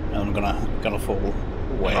 and I'm gonna fall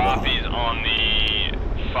way Top behind. is on the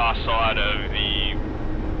far side of the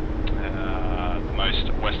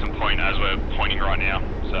most western point as we're pointing right now.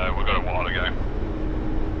 So we've got a while to go.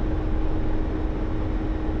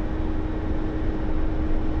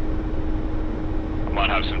 I might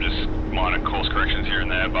have some just minor course corrections here and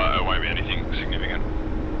there, but it won't be anything significant.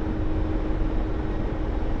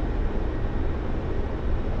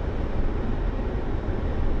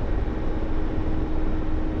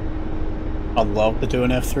 I'd love to do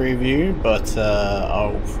an F3 view, but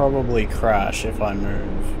I'll probably crash if I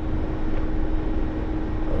move.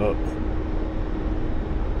 Oh.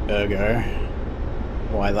 Ergo.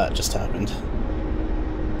 Why that just happened.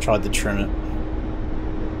 Tried to trim it.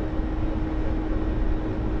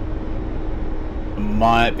 I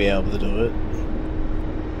might be able to do it.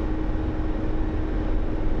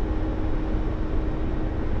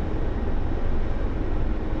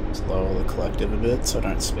 Let's lower the collective a bit so I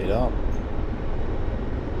don't speed up.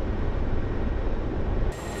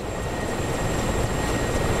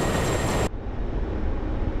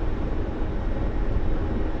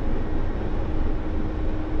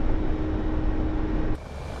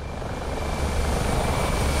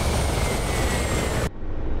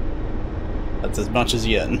 That's as much as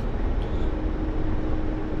you're getting.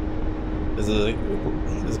 There's a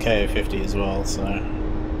KO50 as well, so.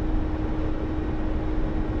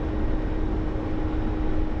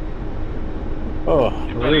 Oh,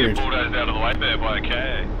 rude. Bulldozed out of the way there by a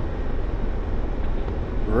KO.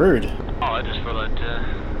 Rude. Oh, I just thought I'd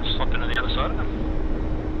slop into the other side of them.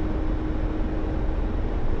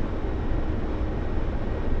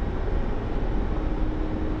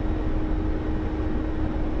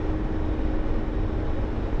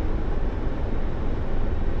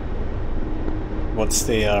 What's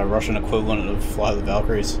the Russian equivalent of Fly the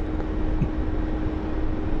Valkyries?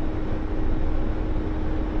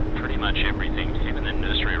 Pretty much everything, even the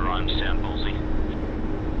nursery rhymes sound ballsy.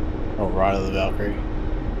 Oh, Ride of the Valkyrie.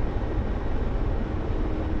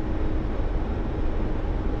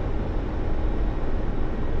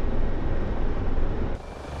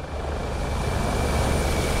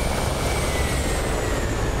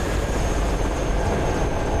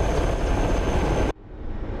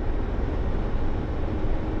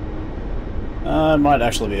 It might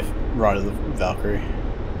actually be a Ride of the Valkyrie.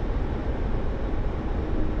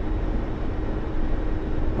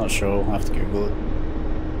 Not sure, I'll have to Google it.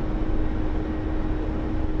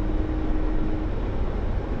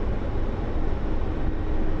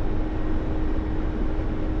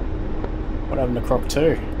 What happened to Croc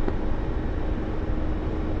 2?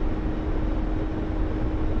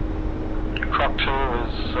 Croc 2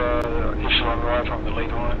 is echelon right on the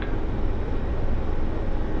lead line.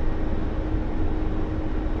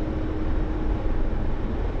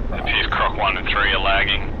 It appears Croc 1 and 3 are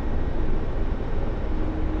lagging.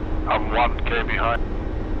 I'm 1k behind.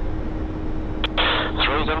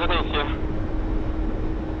 3's underneath you.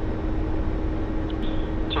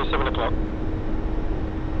 7 o'clock.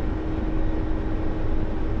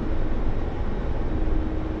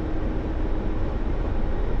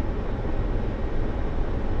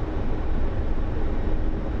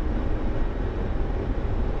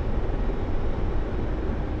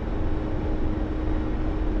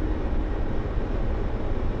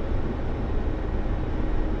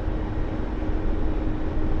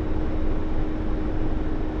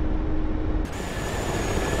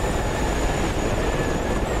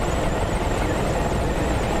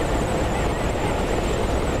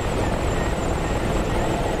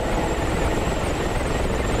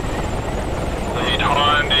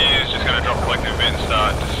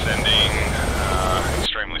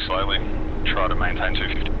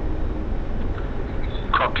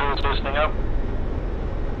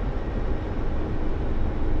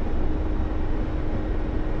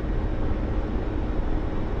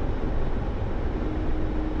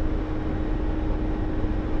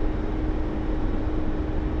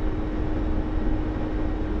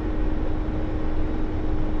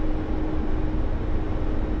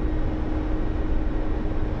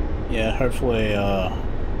 Yeah, hopefully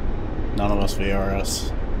none of us VRS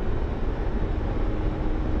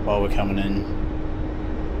while we're coming in.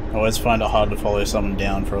 I always find it hard to follow someone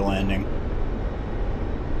down for a landing,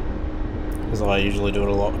 because I usually do it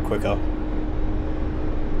a lot quicker.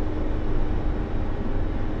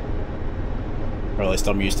 Or at least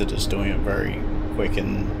I'm used to just doing it very quick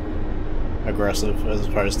and aggressive as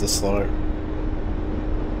opposed to slow.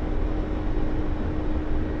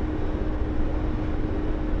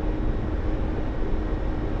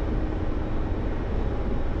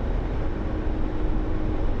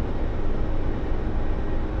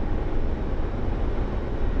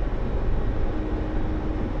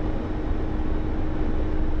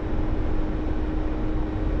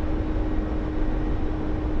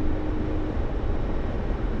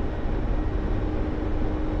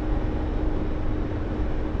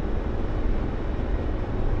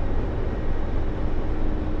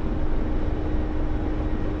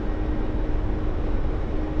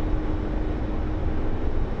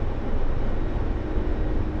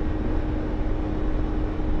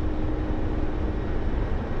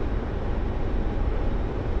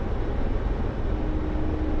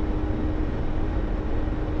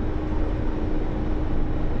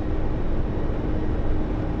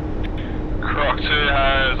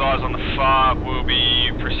 We'll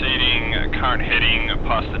be proceeding current heading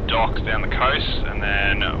past the docks down the coast, and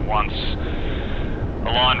then once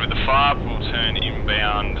aligned with the FARP, we'll turn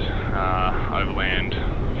inbound overland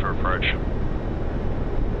for approach.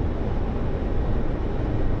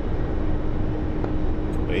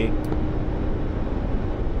 Sweet.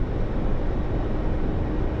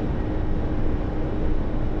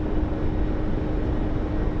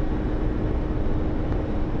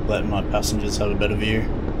 Letting my passengers have a better view.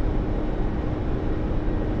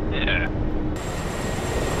 Yeah.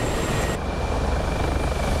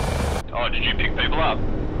 Oh, did you pick up?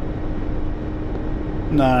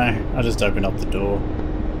 No, I just opened up the door.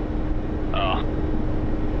 Oh.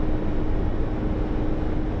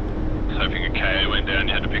 I was hoping a KA went down,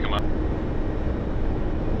 you had to pick him up.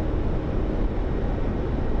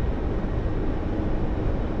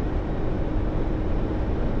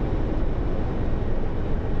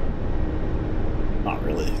 Not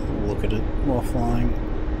really look at it while flying.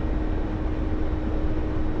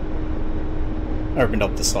 I opened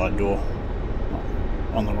up the side door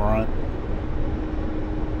on the right.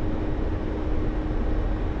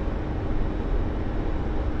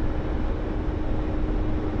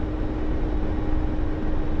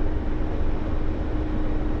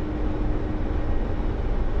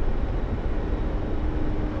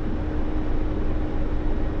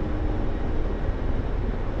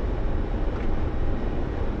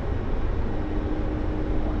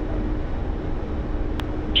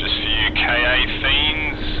 Just for you KA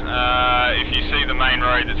fiends, if you see the main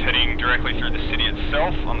road that's heading directly through the city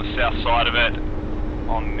itself, on the south side of it,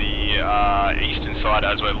 on the eastern side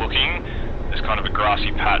as we're looking, there's kind of a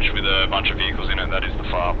grassy patch with a bunch of vehicles in it, that is the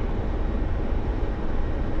FARP.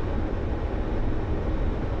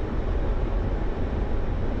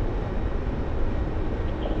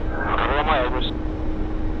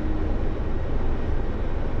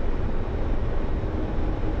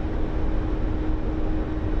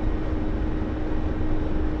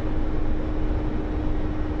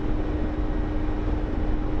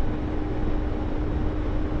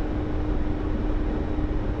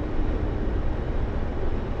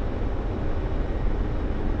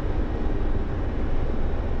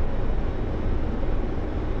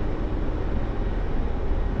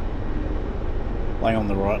 Flying on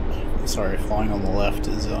the right, sorry, flying on the left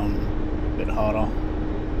is a bit harder.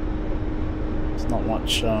 There's not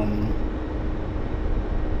much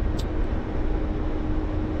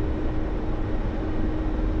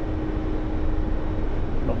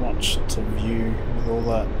to view with all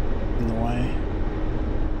that in the way.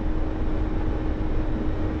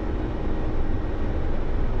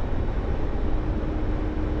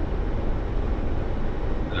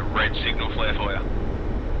 There's a red signal flare for you.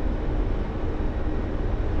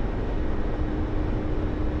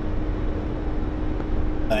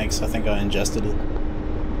 Thanks, I think I ingested it.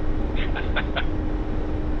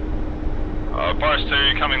 Boris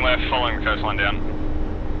 2 coming left, following the coastline down.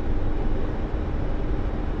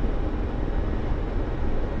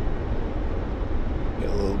 Get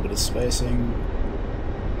a little bit of spacing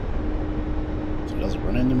so it doesn't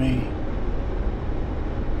run into me.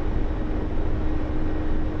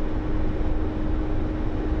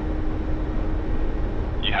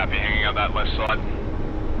 You happy hanging out that left side?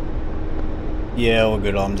 Yeah, we're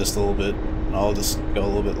good. I'm just a little bit. I'll just go a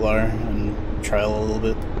little bit lower and trail a little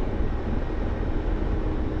bit.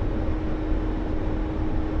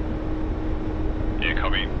 Yeah,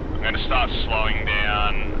 copy. I'm going to start slowing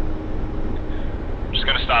down. I'm just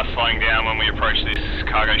going to start slowing down when we approach this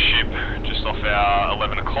cargo ship just off our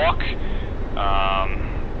 11 o'clock.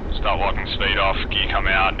 Start wiping speed off, gear come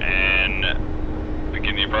out, and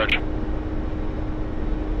begin the approach.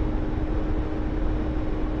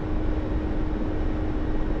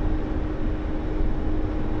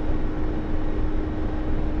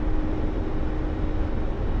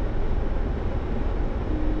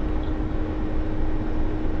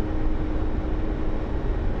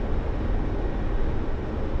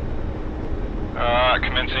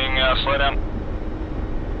 Commencing slowdown.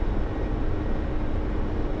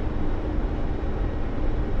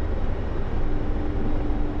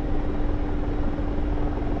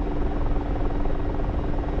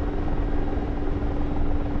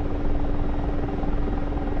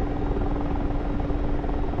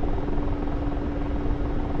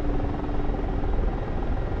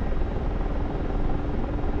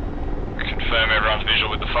 Confirm everyone's visual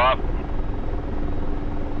with the FARP.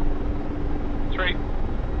 3.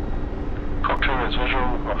 Cocktail is visual,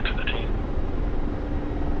 off to the team.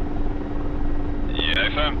 Yeah,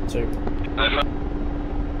 affirm. 2. Affirm.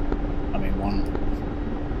 I mean 1.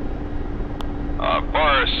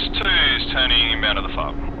 Boris 2 is turning inbound to the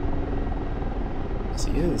FARP. Yes,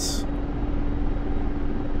 he is.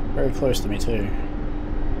 Very close to me too.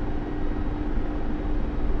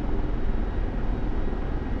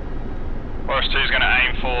 Boris 2 is going to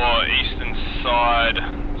aim for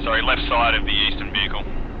left side of the eastern vehicle.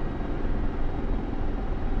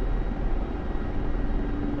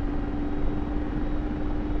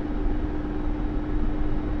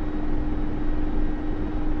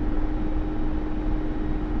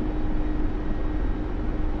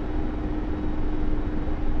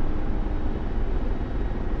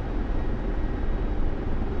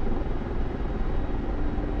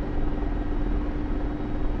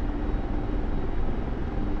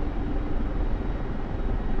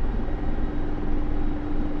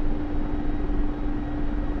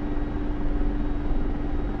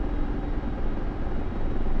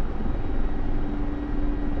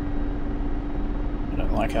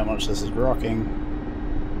 like how much this is rocking.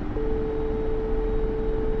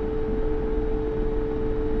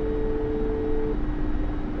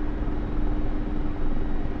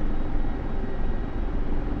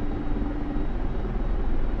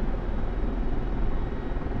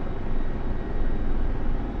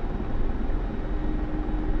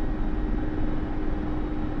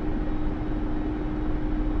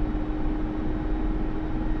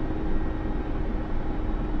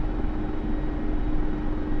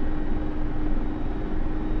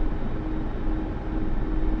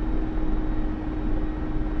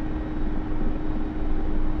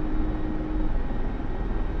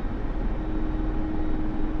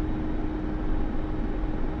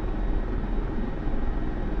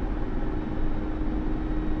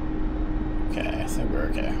 Okay, I think we're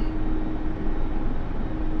okay.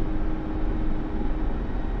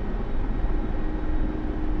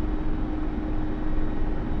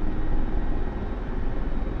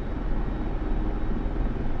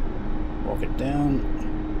 Walk it down.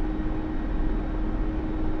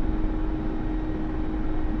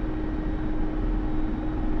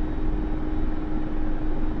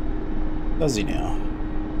 Does he now?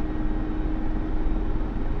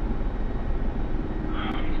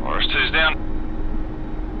 RS2's down.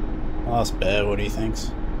 I'll ask Bear what he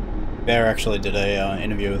thinks. Bear actually did a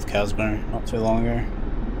interview with Casmo not too long ago.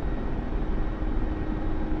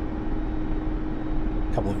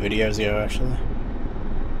 A couple of videos ago, actually.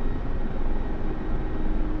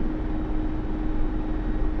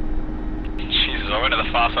 Jesus, I went to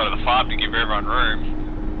the far side of the farm to give everyone room.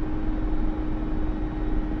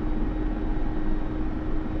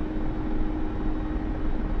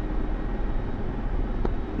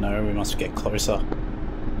 No, we must get closer.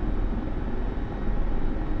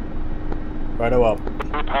 Righto up.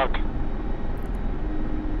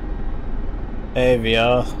 Hey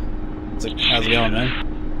VR. How's it going, man?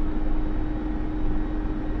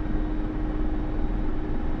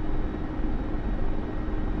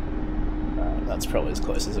 Alright, that's probably as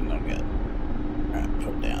close as I'm gonna get. Alright,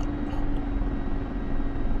 put it down.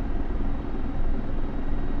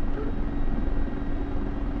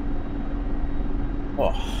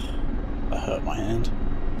 Oh, that hurt my hand.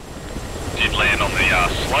 Did land on the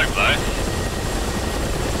slope though.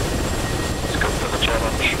 It's good for the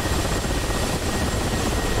challenge.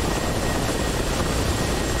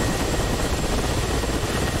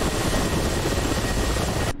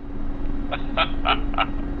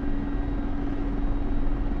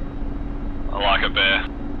 I like it, Bear.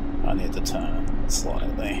 I need to turn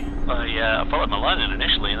slightly. I followed my line in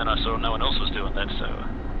initially, and then I saw no one else was doing that, so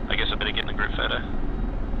I guess I better get in the group photo.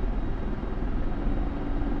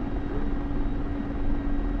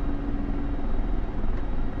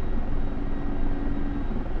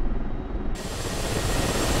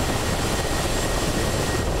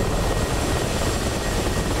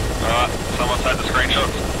 Alright, someone take the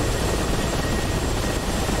screenshots.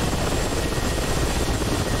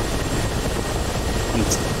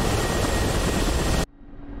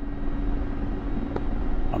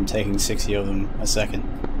 I'm taking 60 of them a second.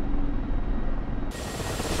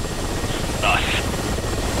 Nice.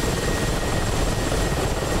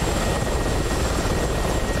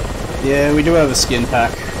 Yeah, we do have a skin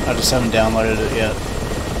pack. I just haven't downloaded it yet.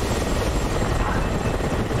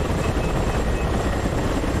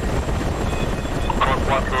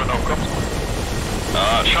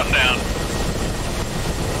 Shut down.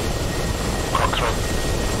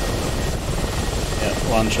 Yeah,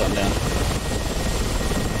 one shut down.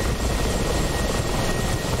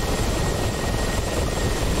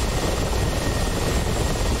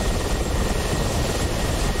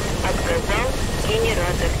 Отказал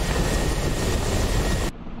генератор.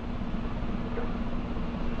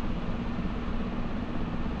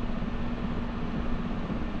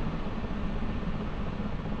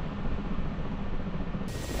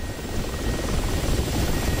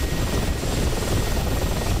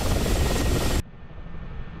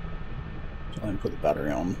 Let me put the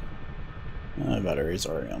battery on. Battery's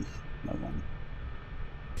already on. No one.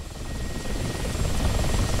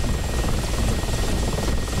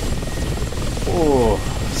 Oh,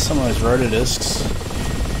 some of those rotor discs.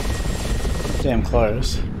 Damn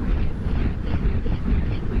close.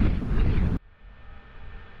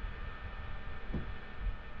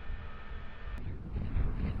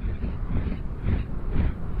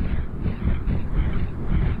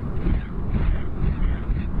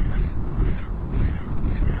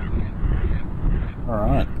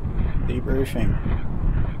 Alright, debriefing.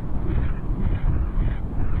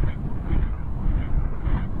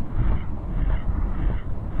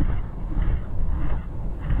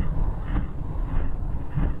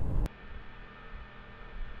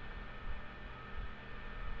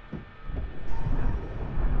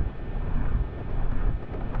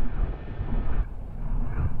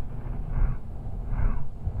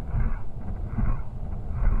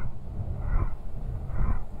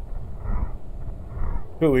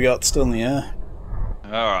 Who we got still in the air?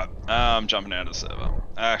 Alright, I'm jumping out of the server.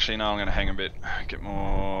 Actually, no, I'm going to hang a bit, get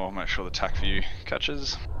more, make sure the TAC view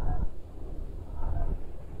catches.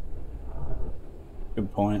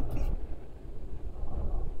 Good point.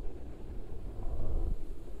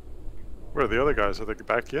 Where are the other guys? Are they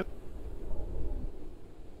back yet?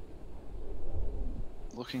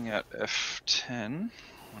 Looking at F10.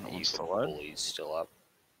 When it wants to load. Bully's still up.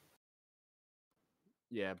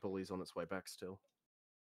 Yeah, Bully's on its way back still.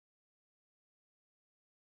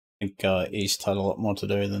 I think East had a lot more to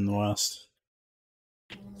do than the West.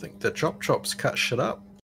 I think the Chop Chops cut shit up.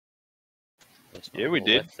 Yeah, we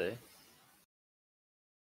did.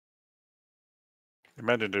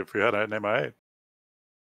 Imagine if we had an MI8.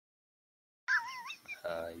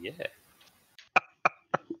 Yeah.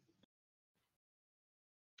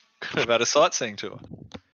 Could have had a sightseeing tour.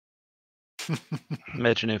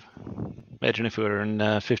 Imagine if we were in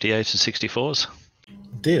 58s and 64s.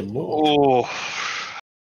 Dear Lord. Oh.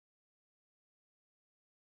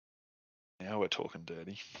 Now we're talking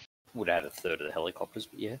dirty. Would add a third of the helicopters,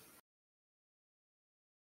 but yeah.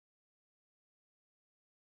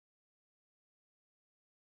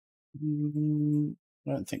 I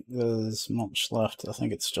don't think there's much left. I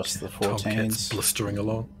think it's just the 14s. Tomcats blistering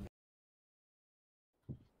along.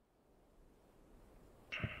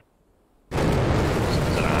 I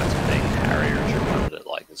don't know, it's being Harrier to run it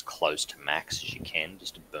like as close to max as you can,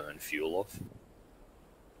 just to burn fuel off.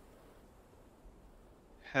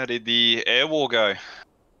 How did the air war go?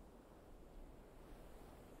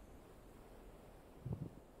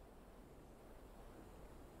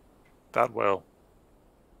 That well.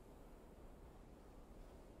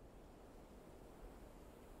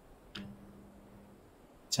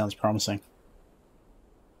 Sounds promising.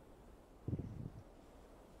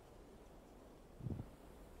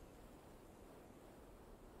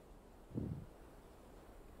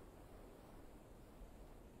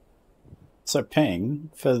 So,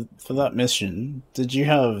 Ping, for that mission, did you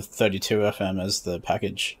have 32 FM as the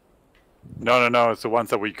package? No. It's the ones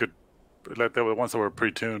that we could. Like, they were the ones that were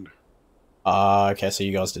pre-tuned. Okay, so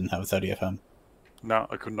you guys didn't have 30 FM. No,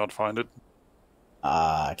 I could not find it.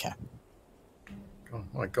 Okay. Oh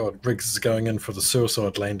my god, Riggs is going in for the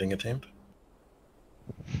suicide landing attempt.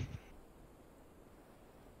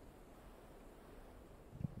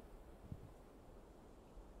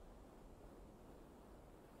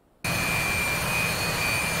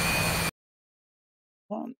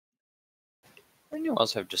 When you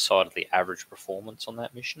also have decided the average performance on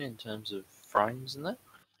that mission in terms of frames and that?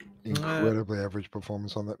 Incredibly average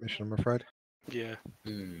performance on that mission, I'm afraid. Yeah.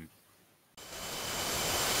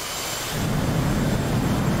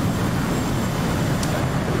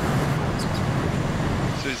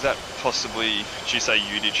 So is that possibly, did you say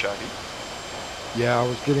you did, Sharky? Yeah, I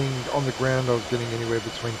was getting, on the ground, I was getting anywhere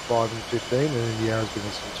between 5 and 15, and in the air I was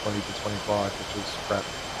getting some 20 to 25, which was crap.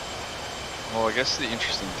 Well, I guess the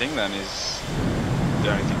interesting thing then is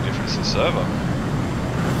the only thing different is the server.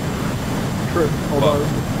 True, although...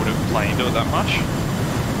 Would it play into it that much?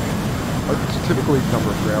 It's typically the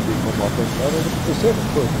number of ground vehicles I think. I mean, the server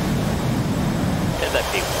could. There's that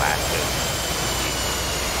big whack of...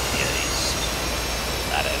 Yeah, he's...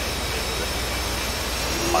 That is...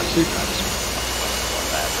 like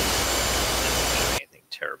that. Doesn't do anything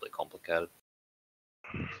terribly complicated.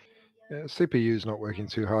 Yeah, CPU's not working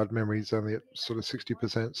too hard. Memory's only at sort of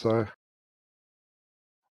 60%, so...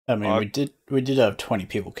 I mean, we did have 20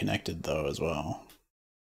 people connected, though, as well.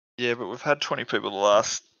 Yeah, but we've had 20 people the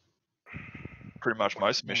last... pretty much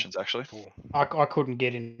most missions, actually. I couldn't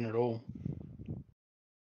get in at all.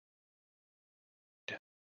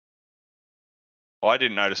 I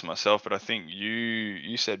didn't notice myself, but I think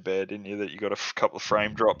you said, Bear, didn't you, that you got a couple of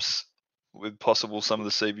frame drops with possible some of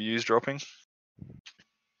the CPUs dropping?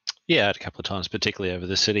 Yeah, a couple of times, particularly over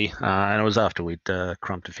the city. And it was after we'd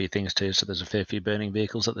crumped a few things too, so there's a fair few burning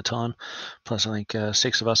vehicles at the time. Plus, I think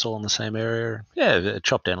 6 of us all in the same area. Yeah, it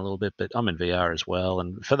chopped down a little bit, but I'm in VR as well.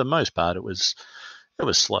 And for the most part, it was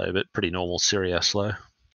slow, but pretty normal Syria slow.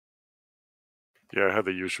 Yeah, I had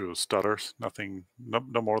the usual stutters. Nothing,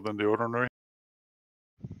 no more than the ordinary.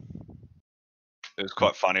 It was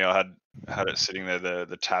quite funny. I had it sitting there,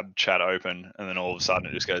 the tab chat open, and then all of a sudden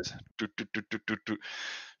it just goes, doot, doot, doot, doot, doot, doot.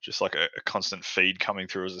 Just like a constant feed coming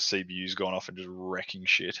through as the CPU's gone off and just wrecking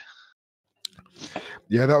shit.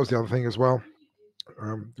 Yeah, that was the other thing as well.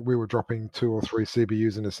 We were dropping 2 or 3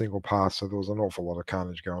 CPUs in a single pass, so there was an awful lot of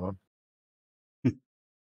carnage going on.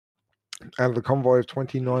 Out of the convoy of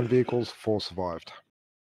 29 vehicles, 4 survived.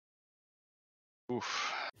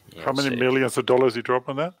 Oof. Yeah, how many millions of dollars you drop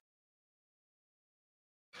on that?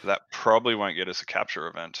 That probably won't get us a capture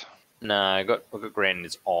event. No, we've got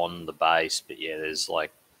Grandins on the base, but yeah, there's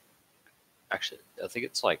like, actually, I think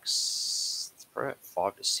it's like it's probably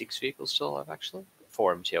 5 to 6 vehicles still alive, actually.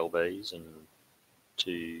 4 MTLBs and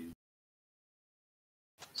 2.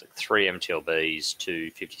 It's like 3 MTLBs,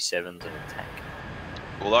 2 57s, and a tank.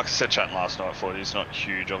 Well, like I said chatting last night, 40 is not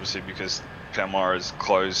huge, obviously, because Palmyra is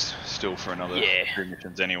closed still for another 3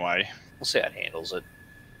 missions anyway. We'll see how it handles it.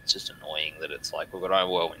 It's just annoying that it's like we've got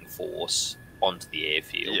overwhelming force onto the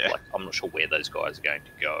airfield. Yeah. Like, I'm not sure where those guys are going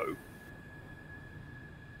to go.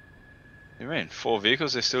 You mean 4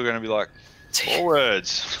 vehicles? They're still going to be like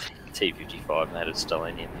forwards. T-55 made it still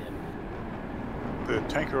in here. The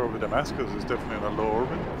tanker over Damascus is definitely in a low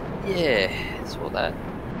orbit. Yeah, saw that.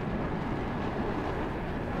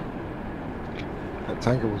 That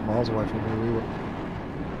tanker was miles away from where we were.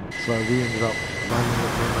 So we ended up landing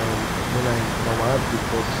it in Moab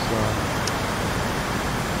because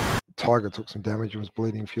Tiger took some damage and was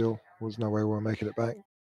bleeding fuel. There was no way we were making it back.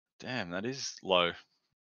 Damn, that is low. Is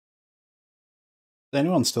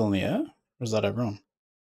anyone still in the air? Or is that everyone?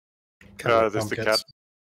 There's the cat.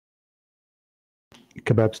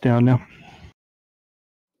 Kebab's down now.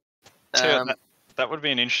 So that would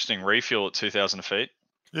be an interesting refuel at 2,000 feet.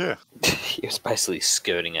 Yeah. He was basically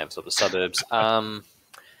skirting over sort of suburbs.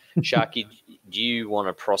 Sharky, do you want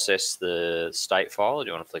to process the state file, or do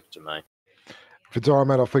you want to flick it to me? If it's alright,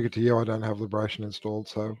 mate, I'll flick it to you. I don't have Liberation installed,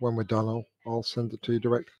 so when we're done, I'll send it to you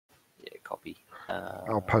direct. Yeah, copy.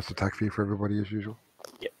 I'll post a tag for you for everybody as usual.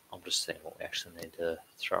 Yep, I'm just saying what we actually need to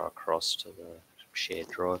throw across to the shared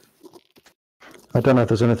drive. I don't know if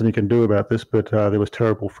there's anything you can do about this, but there was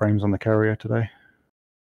terrible frames on the carrier today.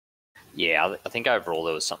 Yeah, I think overall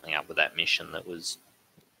there was something up with that mission that was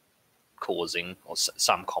causing, or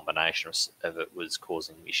some combination of it was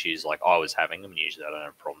causing issues like I was having them, and usually I don't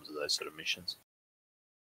have problems with those sort of missions.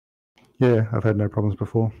 Yeah, I've had no problems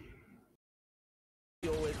before.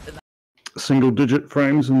 Single-digit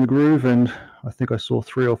frames in the groove, and I think I saw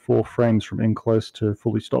 3 or 4 frames from in close to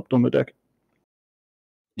fully stopped on the deck.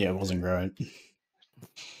 Yeah, it wasn't great.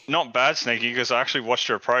 Not bad, Sneaky, because I actually watched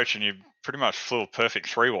your approach and you pretty much flew a perfect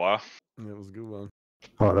 3-wire. Yeah, it was a good one.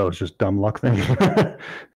 Oh, that was just dumb luck then.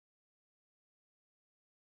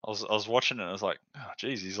 I was watching it and I was like, oh,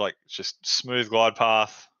 geez, he's like just smooth glide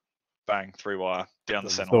path, bang, 3-wire, down the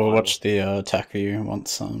center So we'll line. watch the attack view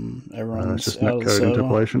once everyone's it's just out of the netcode server.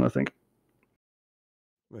 interpolation, I think.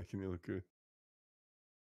 Making it look good.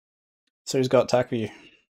 So who's got attack view?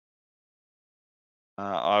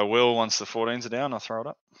 I will once the 14s are down. I'll throw it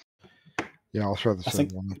up. Yeah, I'll throw the I think-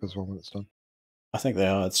 7 one up as well when it's done. I think they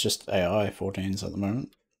are. It's just AI 14s at the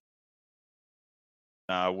moment.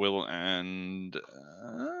 Will and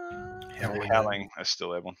Howling are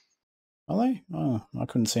still airborne. Are they? Oh, I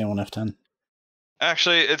couldn't see them on F10.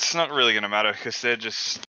 Actually, it's not really going to matter because they're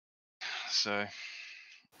just so.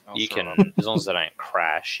 You can, as long as they don't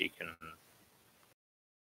crash, you can.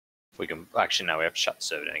 We can actually no, we have to shut the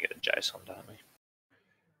server down and get a JSON, don't we?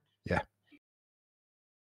 Yeah.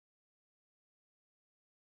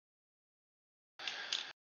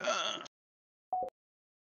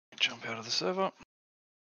 Jump out of the server.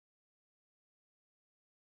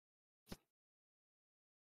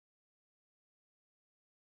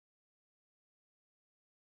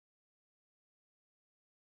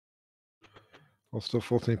 Well, still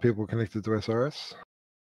 14 people connected to SRS.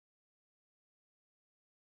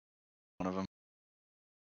 One of them.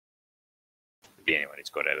 Could be anyone who's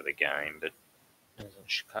got out of the game, but doesn't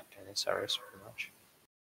cut down SRS very much.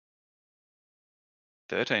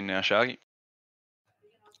 13 now, Shaggy.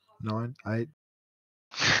 9, 8.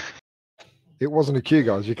 It wasn't a queue,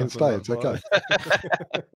 guys. You can stay. It's okay.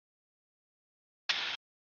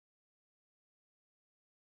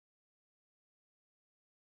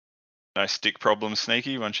 No stick problems,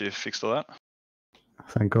 Sneaky, once you've fixed all that?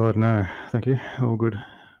 Thank God, no. Thank you. All good.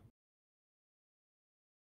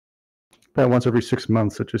 About once every 6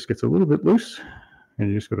 months, it just gets a little bit loose, and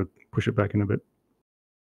you just got to push it back in a bit.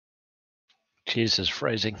 Jesus,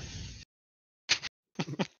 phrasing.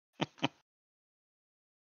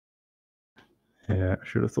 Yeah, I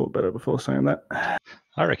should have thought better before saying that.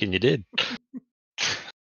 I reckon you did.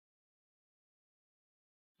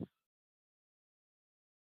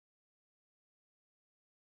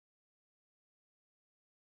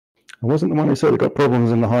 I wasn't the one who said it got problems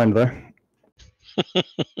in the hind, though.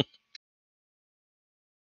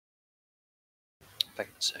 Back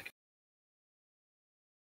in a second.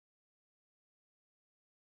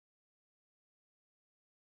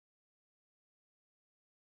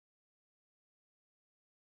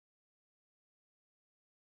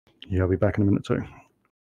 Yeah, I'll be back in a minute too.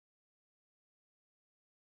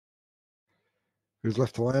 Who's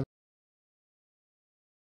left to land?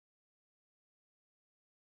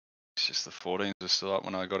 14s are still up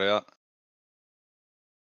when I got out.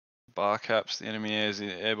 Bar caps, the enemy air is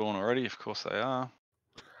airborne already. Of course they are.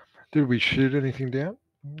 Did we shoot anything down?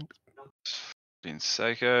 In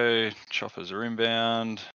Seiko, choppers are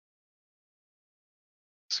inbound.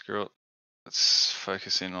 Screw it. Let's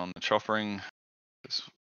focus in on the choppering.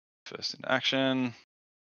 First in action.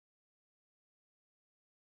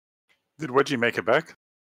 Did Wedgie make it back?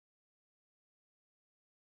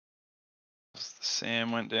 The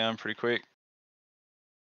Sam went down pretty quick.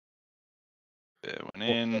 Bear went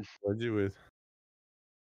in. What'd you with?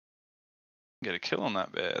 Get a kill on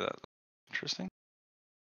that bear. That's interesting.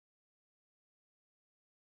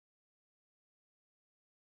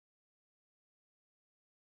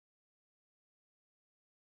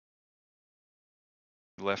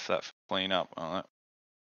 Left that for clean up. Oh, that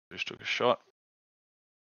just took a shot.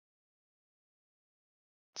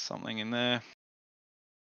 Something in there.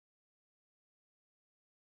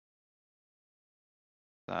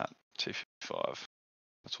 That 255.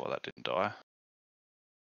 That's why that didn't die.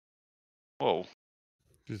 Whoa.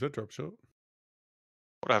 Is that drop shot?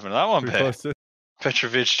 What happened to that one, Pretty bear? close to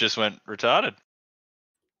Petrovic just went retarded.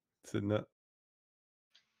 sitting that.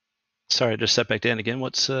 Sorry, just sat back down again.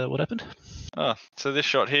 What happened? Oh, so this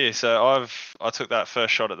shot here. So I took that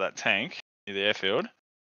first shot at that tank near the airfield.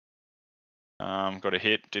 Got a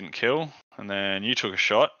hit, didn't kill, and then you took a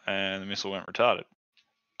shot and the missile went retarded.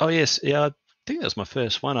 Oh yes, yeah. I think that was my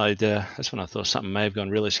first one. That's when I thought something may have gone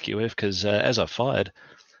really skew because as I fired,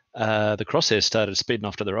 the crosshairs started speeding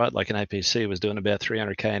off to the right like an APC was doing about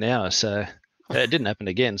 300k an hour. So it didn't happen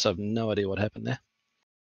again. So I've no idea what happened there.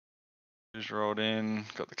 Just rolled in,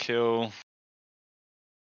 got the kill.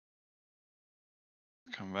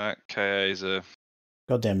 Come back. KAs are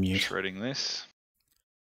Goddamn mute. shredding this.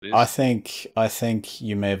 I think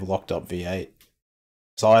you may have locked up V8.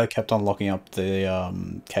 So I kept on locking up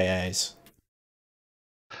the KAs.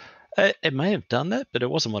 It may have done that, but it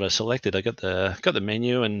wasn't what I selected. I got the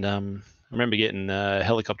menu and I remember getting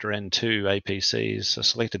helicopter and 2 APCs. I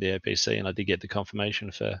selected the APC and I did get the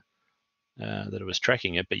confirmation for that it was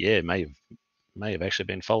tracking it. But yeah, it may have actually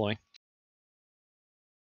been following.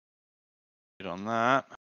 Hit on that.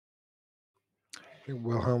 I think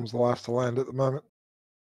Wilhelm's the last to land at the moment.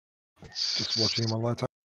 Just watching him on low time.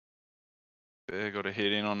 Bear got a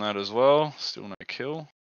hit in on that as well. Still no kill.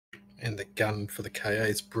 And the gun for the KA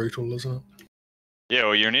is brutal, isn't it? Yeah,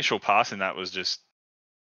 well, your initial pass in that was just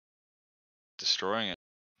destroying it.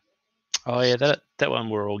 Oh yeah, that one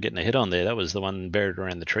we're all getting a hit on there. That was the one buried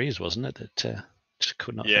around the trees, wasn't it? That just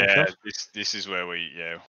could not finish Yeah, off. this is where we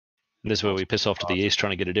This is where we piss off to the east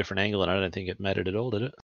trying to get a different angle, and I don't think it mattered at all, did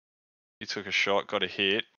it? You took a shot, got a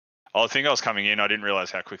hit. I think I was coming in. I didn't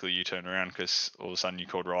realize how quickly you turned around because all of a sudden you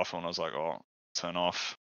called rifle, and I was like, oh, turn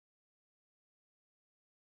off.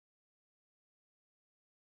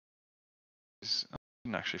 I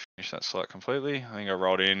didn't actually finish that slot completely. I think I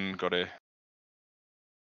rolled in, got a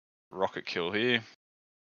rocket kill here.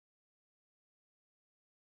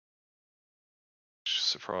 Which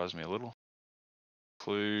surprised me a little.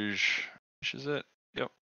 Cluj finishes it.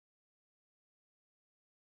 Yep.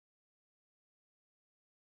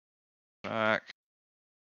 Back.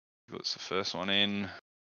 That's the first one in.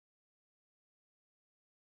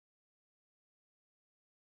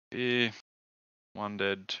 Here. 1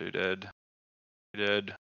 dead, 2 dead, 3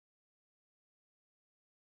 dead,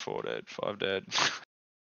 4 dead, 5 dead.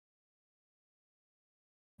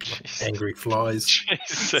 Angry flies.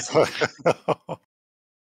 Jesus.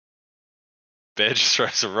 Bear just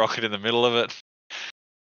throws a rocket in the middle of it.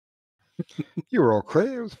 You were all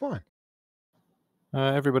clear. It was fine.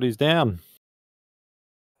 Everybody's down.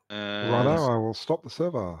 Righto, I will stop the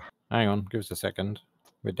server. Hang on, give us a second.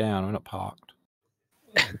 We're down. We're not parked.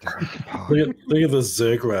 Look at the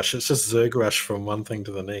Zerg rush. It's just Zerg rush from one thing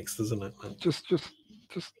to the next, isn't it? Just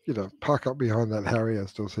park up behind that Harrier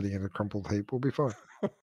still sitting in a crumpled heap. We'll be fine.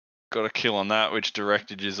 Got a kill on that, which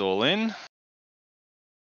directed you all in.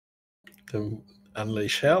 Then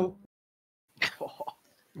unleash hell.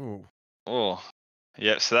 Oh,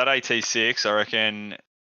 yeah. So that AT6, I reckon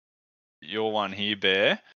your one here,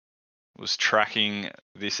 Bear, was tracking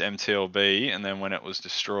this MTLB, and then when it was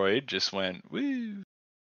destroyed, just went woo.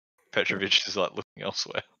 Petrovic is like looking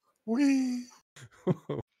elsewhere. Wee.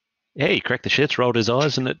 Yeah, he cracked the shits, rolled his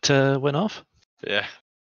eyes, and it went off. Yeah.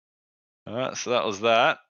 All right, so that was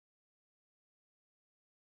that.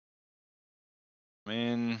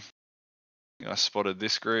 I spotted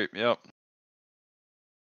this group. Yep.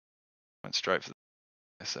 Went straight for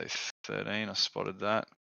the SA-13. I spotted that.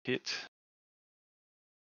 Hit.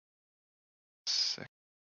 Second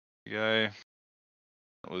go.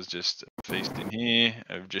 It was just a feast in here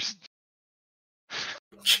of just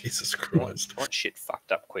Jesus I want, Christ. I want shit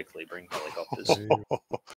fucked up quickly. Bring helicopters.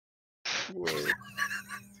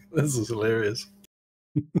 This is hilarious.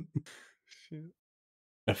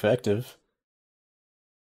 Effective.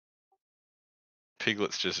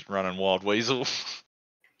 Piglet's just running wild weasel.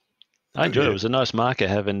 I enjoyed it. It was a nice marker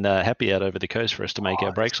having Happy out over the coast for us to make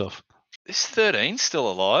our breaks off. Is 13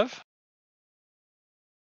 still alive?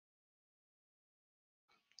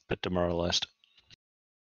 But demoralised.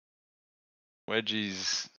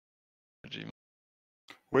 Wedgie.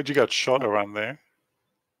 Where'd you got shot around there?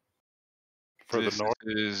 Further This north?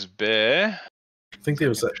 is Bear. I think there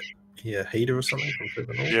was a heater or something from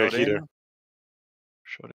further north. Yeah, Shot heater. in.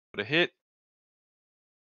 Shot in. Got a hit.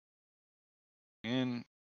 In.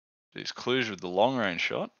 These clues with the long range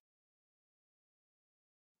shot.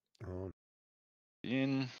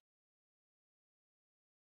 In.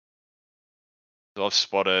 I've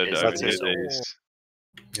spotted There's over the here whistle. these.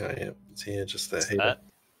 Yeah, it's here, just that What's heater.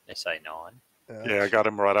 that? SA9. Yeah, I got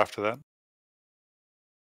him right after that.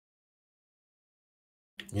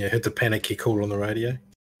 Yeah, hit the panicky call on the radio.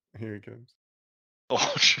 Here he comes.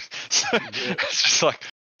 Oh, it's just like,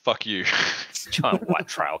 fuck you. Giant white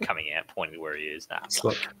trail coming out, pointing where he is. Nah, It's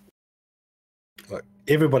like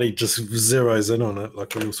everybody just zeroes in on it,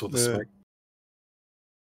 like we all saw the smoke.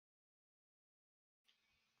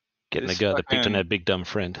 Getting This the guy that picked on fucking- our big dumb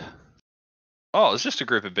friend. Oh, it was just a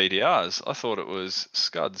group of BDRs. I thought it was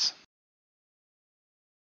Scuds.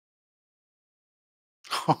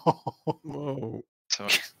 Whoa. So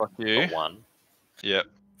fuck you. Got one. Yep.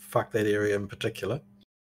 Fuck that area in particular.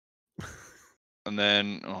 And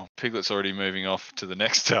then Piglet's already moving off to the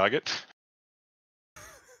next target.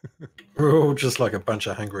 We're all just like a bunch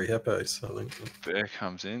of hungry hippos, I think. Bear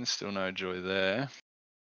comes in, still no joy there.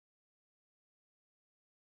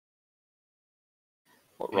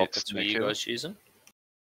 What Hits rockets were the you kill. guys using?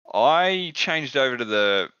 I changed over to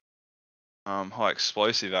the high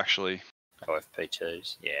explosive actually.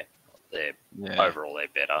 OFP2s, yeah. They're Yeah. overall they're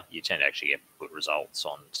better. You tend to actually get good results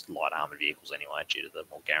on light armored vehicles anyway, due to the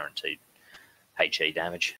more guaranteed HE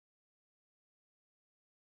damage.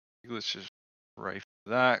 Let's just rafe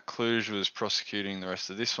that. Cluj was prosecuting the rest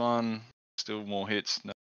of this one. Still more hits,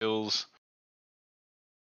 no kills.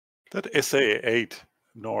 That SA8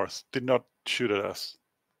 north did not shoot at us.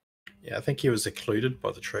 Yeah, I think he was occluded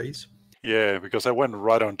by the trees. Yeah, because I went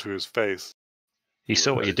right onto his face. You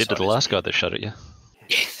saw what you did to the last guy that shot at you.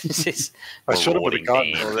 This is I shot him with a rewarding gun.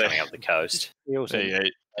 being coming up the coast. He also Yeah,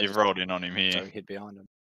 you've rolled in on him so here he hid behind him.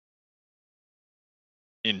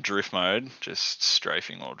 in drift mode, just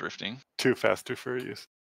strafing while drifting. Too fast, too furious.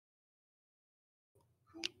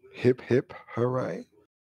 Hip hip hooray!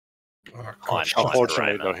 Oh,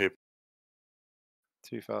 Unfortunately, no hip.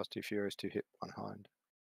 Too fast, too furious, too hip, one hind.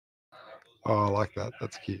 Oh, I like that.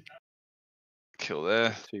 That's cute. Kill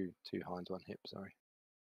there. Two hinds, one hip. Sorry.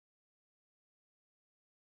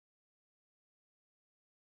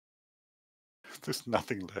 There's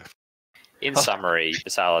nothing left. In summary,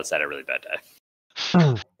 Basala's had a really bad day.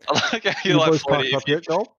 I like how You you like boys Floydie, parked up yet,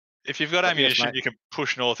 Joel? if you've got Yes, ammunition, mate. you can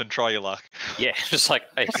push north and try your luck. Yeah, just like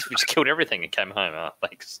hey, we just killed everything and came home.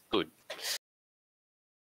 Like good.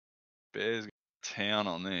 Bears town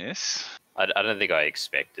on this. I don't think I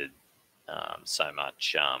expected so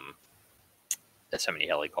much. So many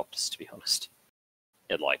helicopters, to be honest.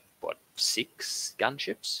 It had like what 6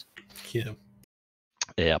 gunships? Yeah.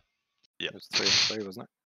 Yep. It was 3 and 3, wasn't it?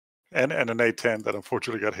 And an A10 that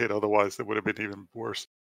unfortunately got hit. Otherwise, it would have been even worse.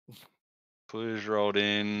 Cluj rolled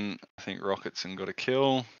in. I think Rocketson got a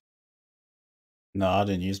kill. No, I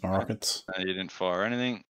didn't use my rockets. No, you didn't fire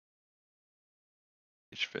anything.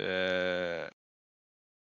 Bear.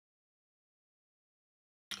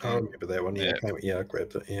 I remember that one. Yeah, I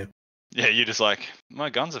grabbed it. Yeah. Yeah, you're just like, my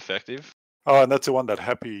gun's effective. Oh, and that's the one that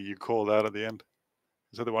Happy you called out at the end.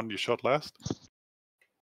 Is that the one you shot last?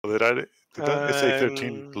 Or did that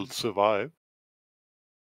SA13 survive?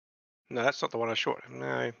 No, that's not the one I shot.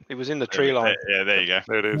 No, it was in the tree line. Yeah, there you go.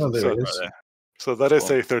 There it is. Oh, there so, it is. Right there. so that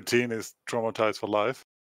SA13 is traumatized for life.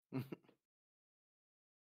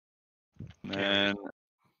 Man,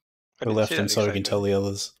 We left him so we can tell the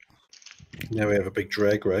others. Now we have a big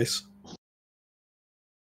drag race.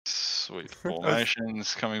 sweet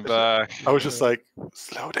formations coming back. I was just like,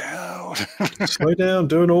 slow down. Slow down,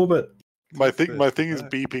 do an orbit. my thing is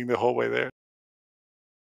beeping the whole way there.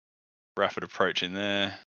 Rapid approach in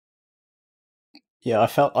there. Yeah, I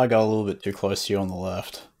felt I got a little bit too close to you on the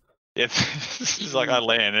left. Yeah, it's just like I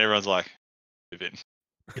land and everyone's like, move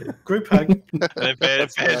in. Group hug. And then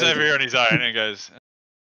Bear's over here on his own and goes,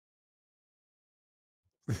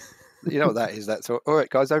 You know what that is? That's all right,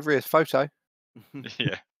 guys. Over here, photo.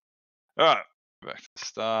 yeah. All right. Back to the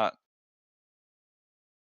start.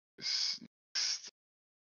 This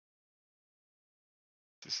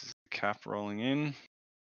is the cap rolling in.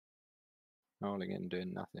 Rolling in,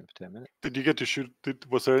 doing nothing for 10 minutes. Did you get to shoot?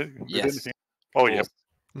 Was there Yes. anything? Oh, yeah.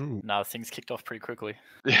 No, things kicked off pretty quickly.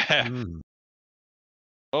 Yeah.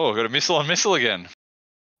 Oh, got a missile on missile again.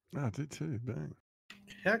 I did too. Bang.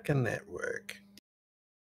 How can that work?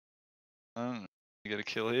 You get a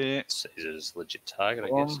kill here. Caesar's legit target, I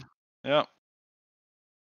guess. Yep.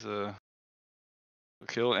 There's a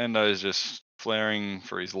kill. Endo's just flaring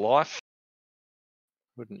for his life.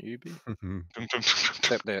 Wouldn't you be?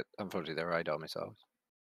 Except that, unfortunately, they're radar missiles.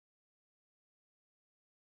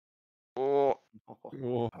 Oh.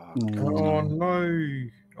 Oh, no.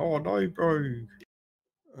 Oh no, bro.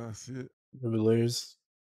 that's it. We lose.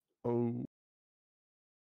 Oh.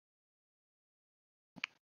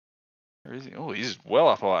 Where is he? Oh, he's well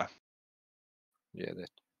up high. Yeah, they're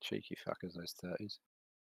cheeky fuckers, those 30s.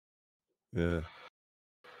 Yeah.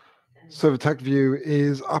 Server Tech View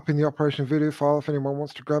is up in the Operation Voodoo file if anyone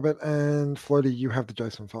wants to grab it. And Floaty, you have the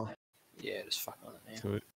JSON file. Yeah, just fuck on it now.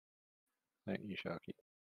 Sweet. Thank you, Sharky.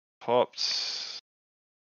 Pops.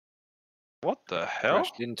 What the hell?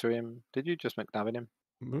 Crashed into him. Did you just McNubbin him?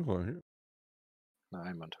 Look like it. No,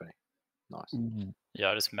 M120. Nice.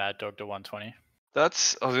 Yeah, I just mad dogged a 120.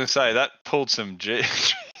 That's, I was going to say, that pulled some G.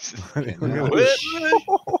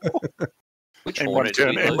 Which M110, one did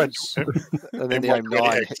we lose? And then the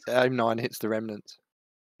AIM-9 hits the remnants.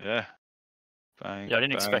 Yeah. Bang, Yeah, I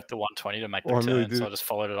didn't bang. expect the 120 to make the Oh, I turn, nearly so I did. just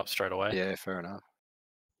followed it up straight away. Yeah, fair enough.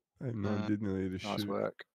 I did nearly to Nice shoot.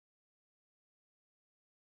 work.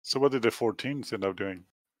 So what did the 14s end up doing?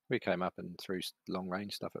 We came up and threw long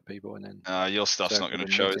range stuff at people, and then Your stuff's not circled going to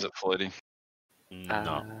and show, moved is it. it, Floaty?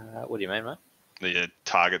 No. What do you mean, mate? The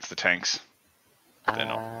targets, the tanks. They're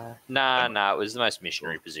not. Nah, it was the most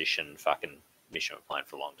missionary position fucking mission we've playing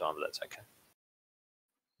for a long time, but that's okay.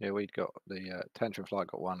 yeah, we'd got the Tantrum Flight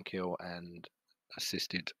got 1 kill and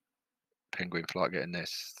assisted Penguin Flight getting their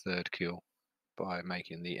 3rd kill by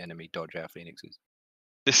making the enemy dodge our Phoenixes.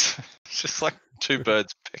 This it's just like two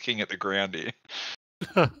birds pecking at the ground here.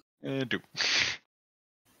 Is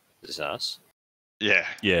this us? Yeah.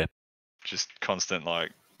 Yeah. Just constant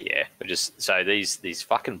like. Yeah, but just so these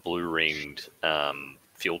fucking blue ringed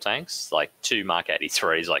fuel tanks, like 2 Mark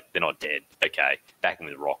 83s, like they're not dead. Okay, backing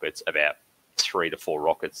with rockets, about 3 to 4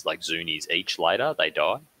 rockets, like Zunis each later, they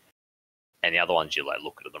die. And the other ones, you like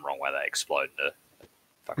look at them the wrong way, they explode into a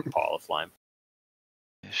fucking pile of flame.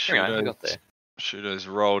 Anyway, we got there. Shooter's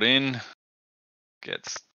rolled in.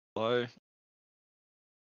 Gets low.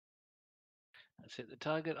 I set the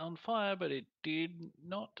target on fire, but it did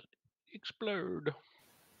not explode. You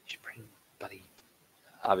should bring bloody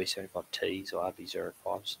RB75Ts or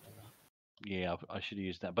RB05s. Yeah, I should have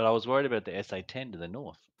used that, but I was worried about the SA-10 to the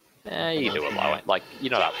north. You can do it low. Like,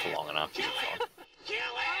 you're not up for long enough. You can fine.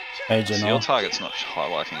 So your target's not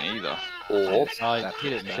highlighting either. I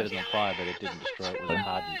hit it and set it on fire, but it didn't destroy it. It was a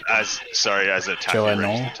hardened. As a attack, you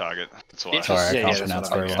reached the target. That's why. Sorry, I can't pronounce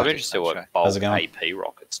very well. I'm interested in what bulk AP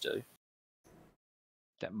rockets do.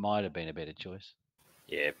 That might have been a better choice.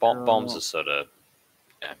 Yeah, bombs are sort of,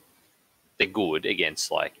 they're good against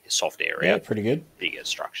like soft area. Yeah, pretty good. Bigger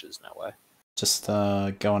structures, no way. Just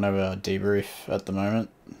going over debrief at the moment.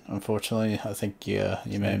 Unfortunately, I think you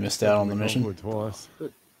may have missed out on the mission. Twice.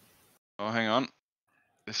 Good. Oh, hang on.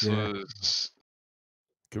 This was.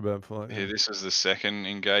 Kebab flight. Yeah, this was the second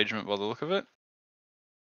engagement by the look of it.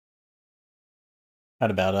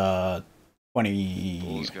 Had about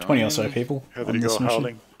 20 or so people. How did on he this go mission.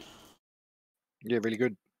 howling? Yeah, really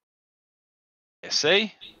good. Yeah,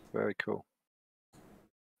 see? Very cool.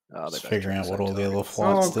 Oh, Just figuring out what all the other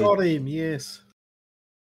flights did. got him, yes.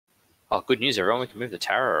 Oh, good news, everyone. We can move the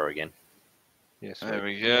Tarot again. Yes. There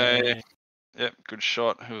we go. Yep, good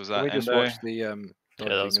shot. Who was that? We just Endo? watched the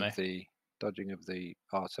that was dodging of the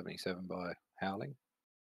R77 by howling.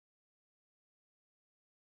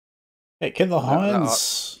 Hey, can the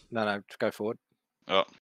Hinds No, go forward. Oh.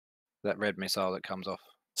 That red missile that comes off.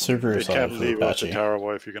 super You excited can't for the leave off Apache? the tower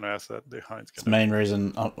away if you're going to ask that. The Heinz It's the main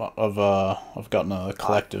reason I've gotten a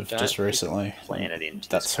collective don't just recently. plan it into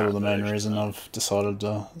That's this sort of the current main version, reason I've decided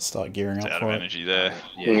to start gearing It's up out for of it. energy there.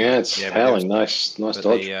 Yeah, it's howling. Nice But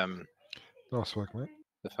dodge. Nice work, mate.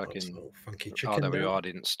 The fucking funky chicken RWR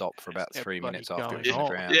didn't stop for about 3 minutes after it hit the going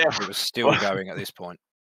ground. Yeah. It was still going at this point.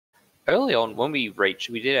 Early on, when we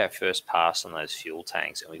did our first pass on those fuel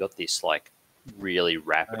tanks, and we got this like really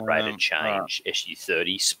rapid rate of change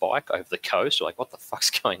SU-30 spike over the coast. We're like, what the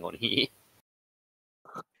fuck's going on here?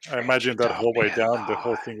 I imagine that whole way down, the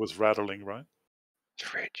whole thing was rattling, right?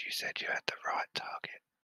 Fred, you said you had the right target.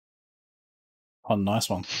 Oh, nice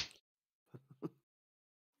one.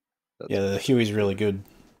 Yeah, the Huey's really good.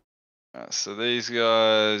 So these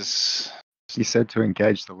guys You said to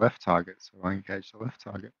engage the left target, so I engage the left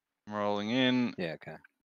target. rolling in. Yeah, okay.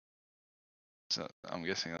 So I'm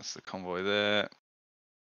guessing that's the convoy there.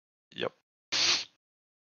 Yep.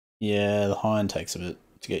 Yeah, the Hind takes a bit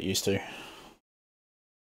to get used to. I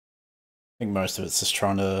think most of it's just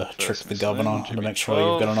trying to trick the missile in, governor to make sure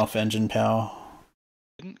you've got enough engine power.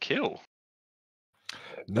 Didn't kill.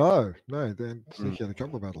 No, they're sneaky had a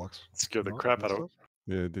couple of bad lucks. Scared the crap out of him.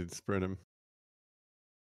 Yeah, it did spread him.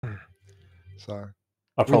 So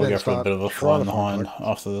I'll probably go for a bit of a fly in the Hind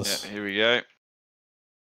after this. Yeah, here we go.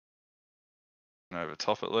 Over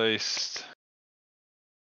top at least.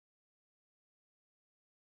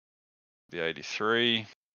 The 83.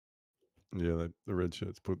 Yeah, the red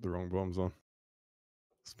shirts put the wrong bombs on.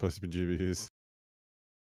 It's supposed to be GBUs.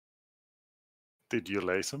 Did you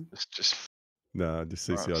lace them? It's just Nah, just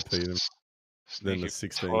CCIP them. Then the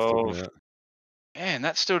 16 took 12. them out. Man,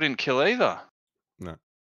 that still didn't kill either. No.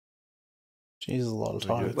 Jeez, a lot of They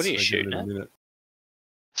targets. get- What are you they give it shooting a at? minute.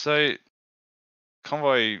 So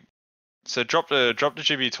convoy. So dropped the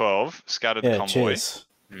GB12, scattered the Yeah, convoy. cheers.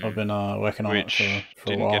 I've been working on it which for a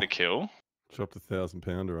didn't while. get a kill. Dropped a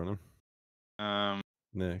 1,000-pounder on them.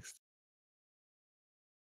 Next.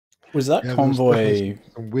 Was that yeah, there was convoy? definitely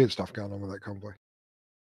some weird stuff going on with that convoy.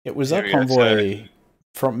 It was Here that we go,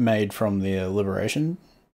 convoy made from the Liberation,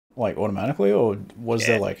 like automatically, or was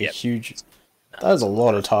there like a huge? That was a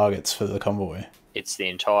lot of targets for the convoy. It's the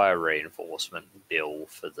entire reinforcement bill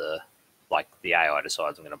for the AI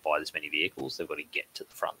decides I'm going to buy this many vehicles. They've got to get to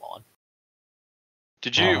the front line.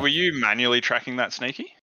 Did you were you manually tracking that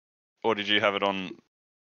sneaky, or did you have it on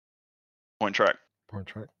point track? Point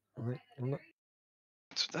track. I think, wasn't it?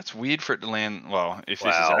 That's weird for it to land. Well, if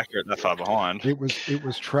this is accurate, that far behind. It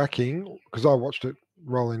was tracking because I watched it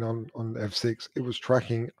rolling on F6. It was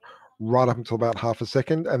tracking right up until about half a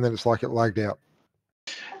second, and then it's like it lagged out.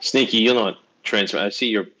 Sneaky, you're not transmitting. I see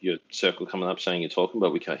your circle coming up saying you're talking,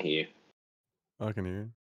 but we can't hear you. I can hear you.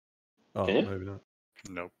 Oh, Can you? maybe not.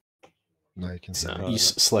 Nope. No, you can see. You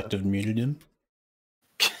selective muted him.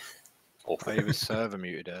 Oh, he was server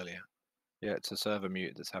muted earlier. Yeah, it's a server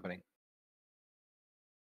mute that's happening.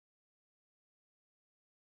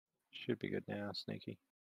 Should be good now, Sneaky.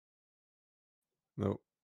 Nope.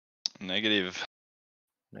 Negative.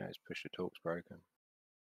 No, his push to talk's broken.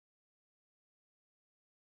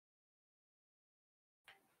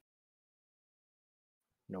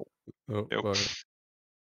 Nope. Oh, Nope. bugger.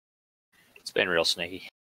 It's been real sneaky.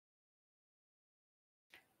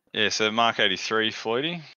 Yeah, so Mark 83,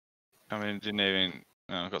 Floydie. I mean, didn't even.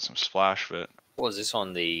 Got some splash, but What was this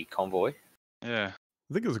on the convoy? yeah.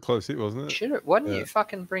 I think it was a close hit, wasn't it? Should it? Why didn't Yeah. you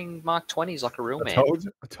fucking bring Mark 20s like a real man?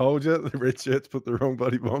 I told you the red shirts put the wrong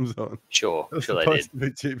bloody bombs on. Sure, That's sure they did.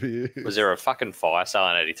 supposed to be GPUs. Was there a fucking fire sale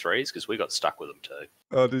in 83s? Because we got stuck with them too.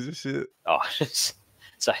 Oh, did you shit? Oh,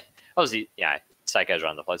 so obviously, Seiko's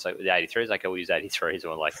run the place. Like with the 83s, like we'll use 83s,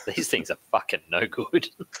 and we're like, these things are fucking no good.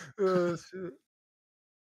 Oh, shit.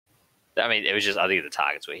 I mean, it was just, I think the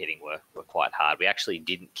targets we're hitting were quite hard. We actually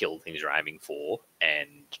didn't kill the things we're aiming for,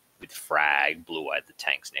 and with frag, blew away the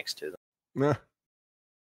tanks next to them. Nah.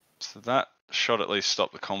 So that shot at least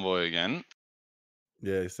stopped the convoy again.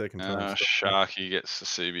 Yeah, second time. Sharky gets the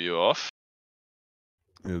CBU off.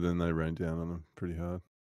 Yeah, then they rained down on them pretty hard.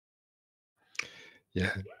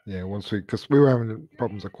 Yeah. Once because we were having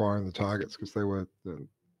problems acquiring the targets because they were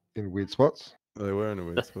in weird spots. They were in a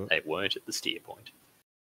weird spot. They weren't at the steer point.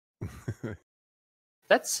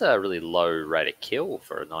 That's a really low rate of kill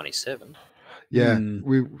for a 97. Yeah,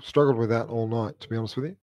 we struggled with that all night, to be honest with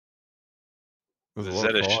you. There's a The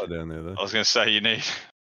lot of Zedish- fire down there, though. I was going to say you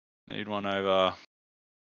need one over.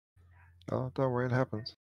 Oh, don't worry, it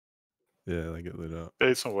happens. Yeah, they get lit up.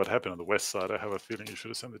 Based on what happened on the west side, I have a feeling you should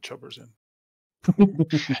have sent the choppers in.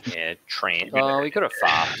 Yeah, we could have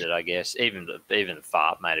farped it, I guess. Even the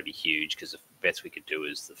farp made it be huge because the best we could do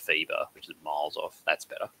is the fever, which is miles off. That's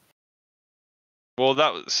better. Well,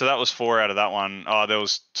 that was 4 out of that one. Oh, there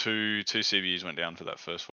was two CBUs went down for that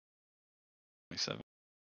first one. 27.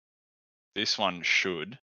 This one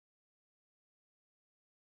should.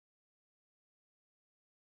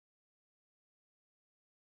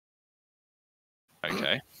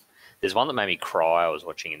 Okay. There's one that made me cry. I was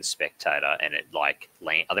watching in Spectator, and it I think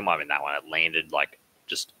it might have been that one. It landed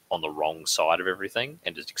just on the wrong side of everything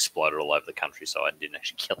and just exploded all over the countryside and didn't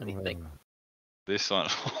actually kill anything. This one.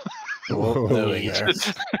 Well, there we go.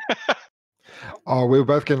 Oh, we were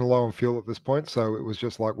both getting low on fuel at this point, so it was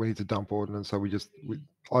just like we need to dump ordnance. So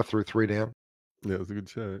I threw 3 down. Yeah, it was a good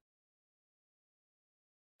show.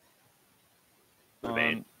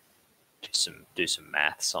 Do some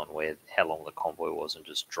maths on how long the convoy was and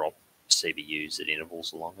just drop CBUs at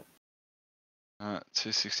intervals along it.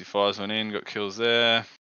 265s went in, got kills there.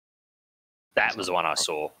 That was the one I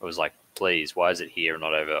saw. It was like, please, why is it here and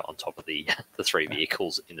not over on top of the the 3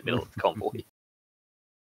 vehicles in the middle of the convoy?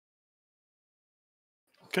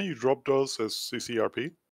 Can you drop those as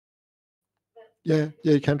CCRP? Yeah,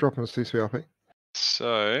 you can drop them as CCRP.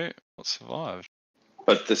 So, what survived?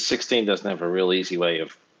 But the 16 doesn't have a real easy way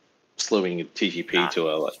of slewing TGP to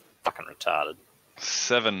a like. Fucking retarded.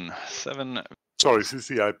 7. Sorry,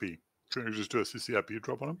 CCIP. Can you just do a CCIP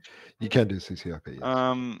drop on them? You can do CCRP.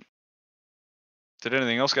 Yes. Did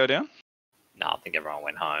anything else go down? No, I think everyone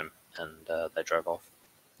went home and they drove off.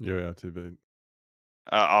 Yeah, too bad.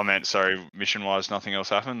 I meant, sorry, mission-wise, nothing else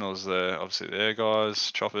happened. There was obviously the air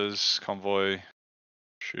guys, choppers, convoy,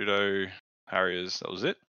 Shudo, Harriers. That was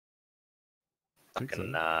it.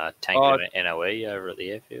 Fucking tank an NOE over at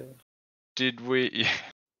the airfield. Did we?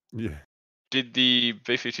 Yeah. Did the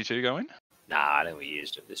B-52 go in? Nah, I think we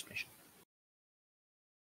used it this mission.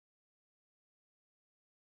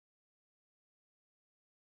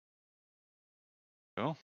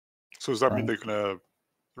 Cool. So does that mean they're going to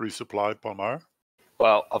resupply Palmyra?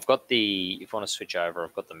 Well, I've got if you want to switch over,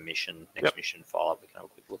 I've got the mission, next mission file up. We can have a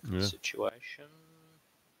quick look at the situation.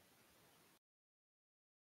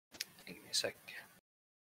 Give me a sec.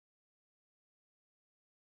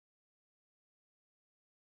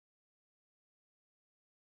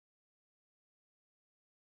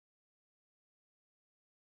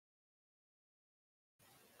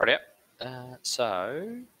 Right out.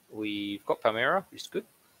 So we've got Palmyra, which is good.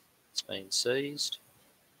 It's been seized.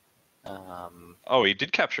 Oh, he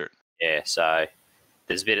did capture it. Yeah, so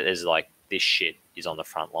there's like this shit is on the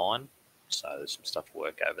front line, so there's some stuff to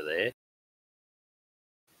work over there.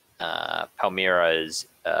 Palmyra's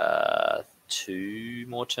 2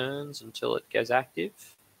 more turns until it goes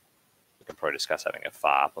active. We can probably discuss having a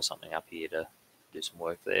FARP or something up here to do some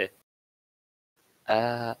work there.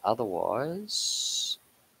 Otherwise,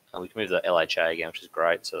 we can move the LHA again, which is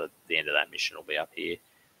great. So at the end of that mission will be up here.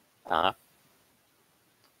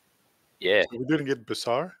 Yeah. So we didn't get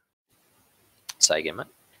Bassar? Say again, mate.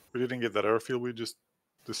 We didn't get that airfield we just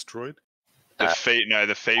destroyed? The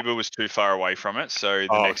FIBA was too far away from it, so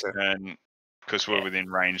the next turn, because we're within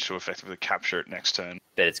range to effectively capture it next turn.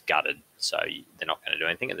 But it's gutted, so they're not going to do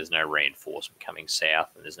anything, and there's no reinforcement coming south,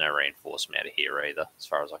 and there's no reinforcement out of here either, as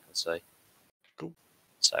far as I can see. Cool.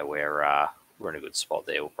 So we're in a good spot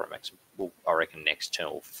there. We'll probably make some. I reckon next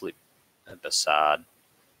turn we'll flip Assad,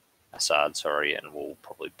 and we'll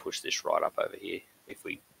probably push this right up over here if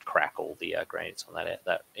we crack all the granites on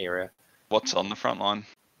that area. What's on the front line?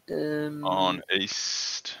 On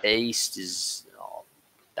east. East is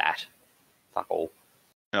that. Fuck all.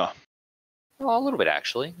 Yeah. Oh, a little bit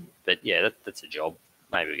actually, but yeah, that's a job.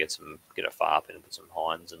 Maybe we get a FARP and put some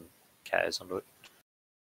Hinds and KOs onto it.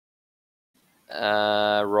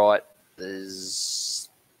 Right. There's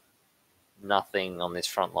nothing on this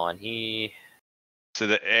front line here. So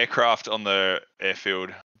the aircraft on the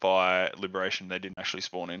airfield by Liberation, they didn't actually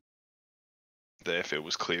spawn in. The airfield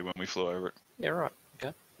was clear when we flew over it. Yeah, right.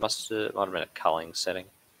 Okay. Might have been a culling setting.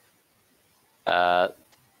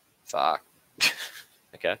 Fuck.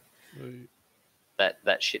 Okay.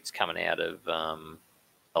 That shit's coming out of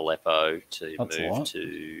Aleppo to move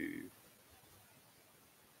to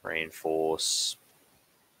reinforce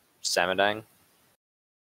Samadang.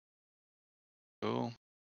 Cool.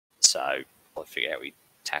 So I'll figure out how we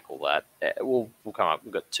tackle that. We'll come up.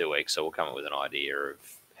 We've got 2 weeks, so we'll come up with an idea of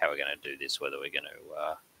how we're going to do this. Whether we're going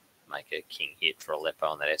to make a king hit for Aleppo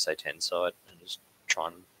on that SA-10 side and just try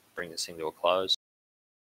and bring this thing to a close.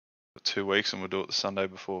 2 weeks, and we'll do it the Sunday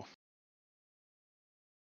before.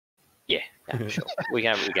 Yeah, sure. we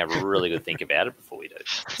can have a really good think about it before we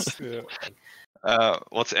do.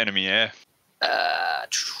 What's enemy air?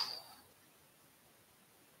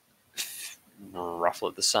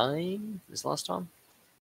 Roughly the same as last time.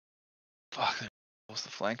 Fuck, what's the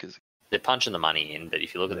flankers? They're punching the money in, but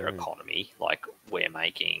if you look at their economy, like we're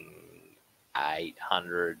making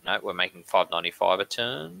 800. No, we're making 595 a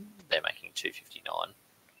turn. They're making 259.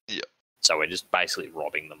 Yeah. So we're just basically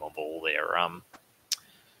robbing them of all their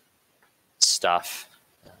stuff.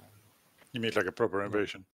 You mean like a proper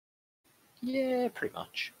invasion? Yeah, pretty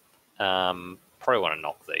much. Probably want to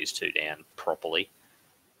knock these 2 down properly.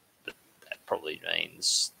 But that probably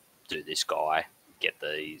means do this guy, get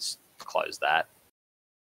these, close that.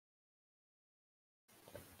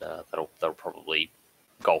 And, that'll probably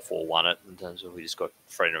Gulf War 1 it in terms of we just got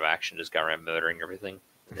freedom of action, just go around murdering everything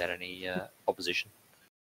without any opposition.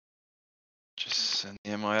 Just send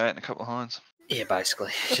the MI8 and a couple of Hinds. Yeah,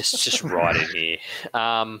 basically, just right in here.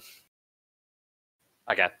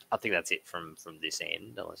 Okay, I think that's it from this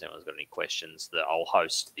end. Unless anyone's got any questions, I'll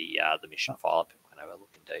host the mission file up and have a look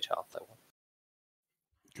in detail if they want.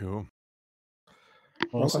 Cool.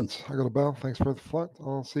 Awesome. I got a bell. Thanks for the flight.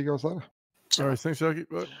 I'll see you guys later. All right, thanks, Jackie.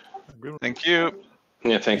 Bye. Thank you.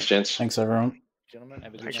 Yeah, thanks, gents. Thanks, everyone. Gentlemen,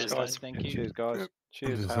 have a good Thanks, night. guys. Thank you. Cheers, guys. Yep.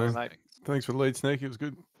 Cheers, Just Howard, saying. mate. Thanks for the lead, Snake. It was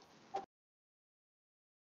good.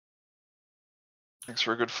 Thanks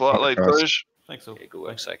for a good flight, late guys. Bruges. Thanks, all. Yeah, good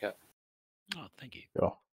work, Seiko. Oh, thank you. Yeah.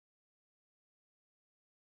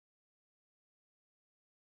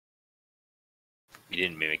 You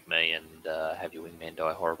didn't mimic me and have your wingman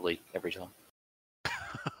die horribly every time.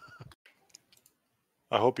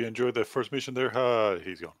 I hope you enjoyed the first mission there.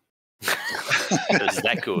 He's gone. Is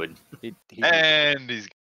that good? And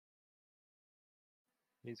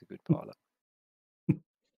He's a good pilot.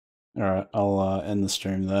 All right, I'll end the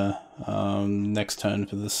stream there. Next turn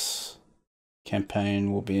for this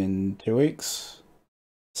campaign will be in 2 weeks,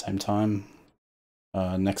 same time.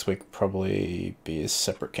 Next week probably be a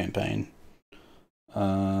separate campaign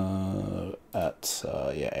at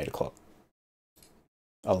 8 o'clock.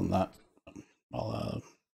 Other than that, I'll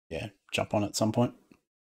jump on at some point.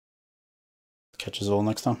 Catch us all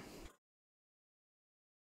next time.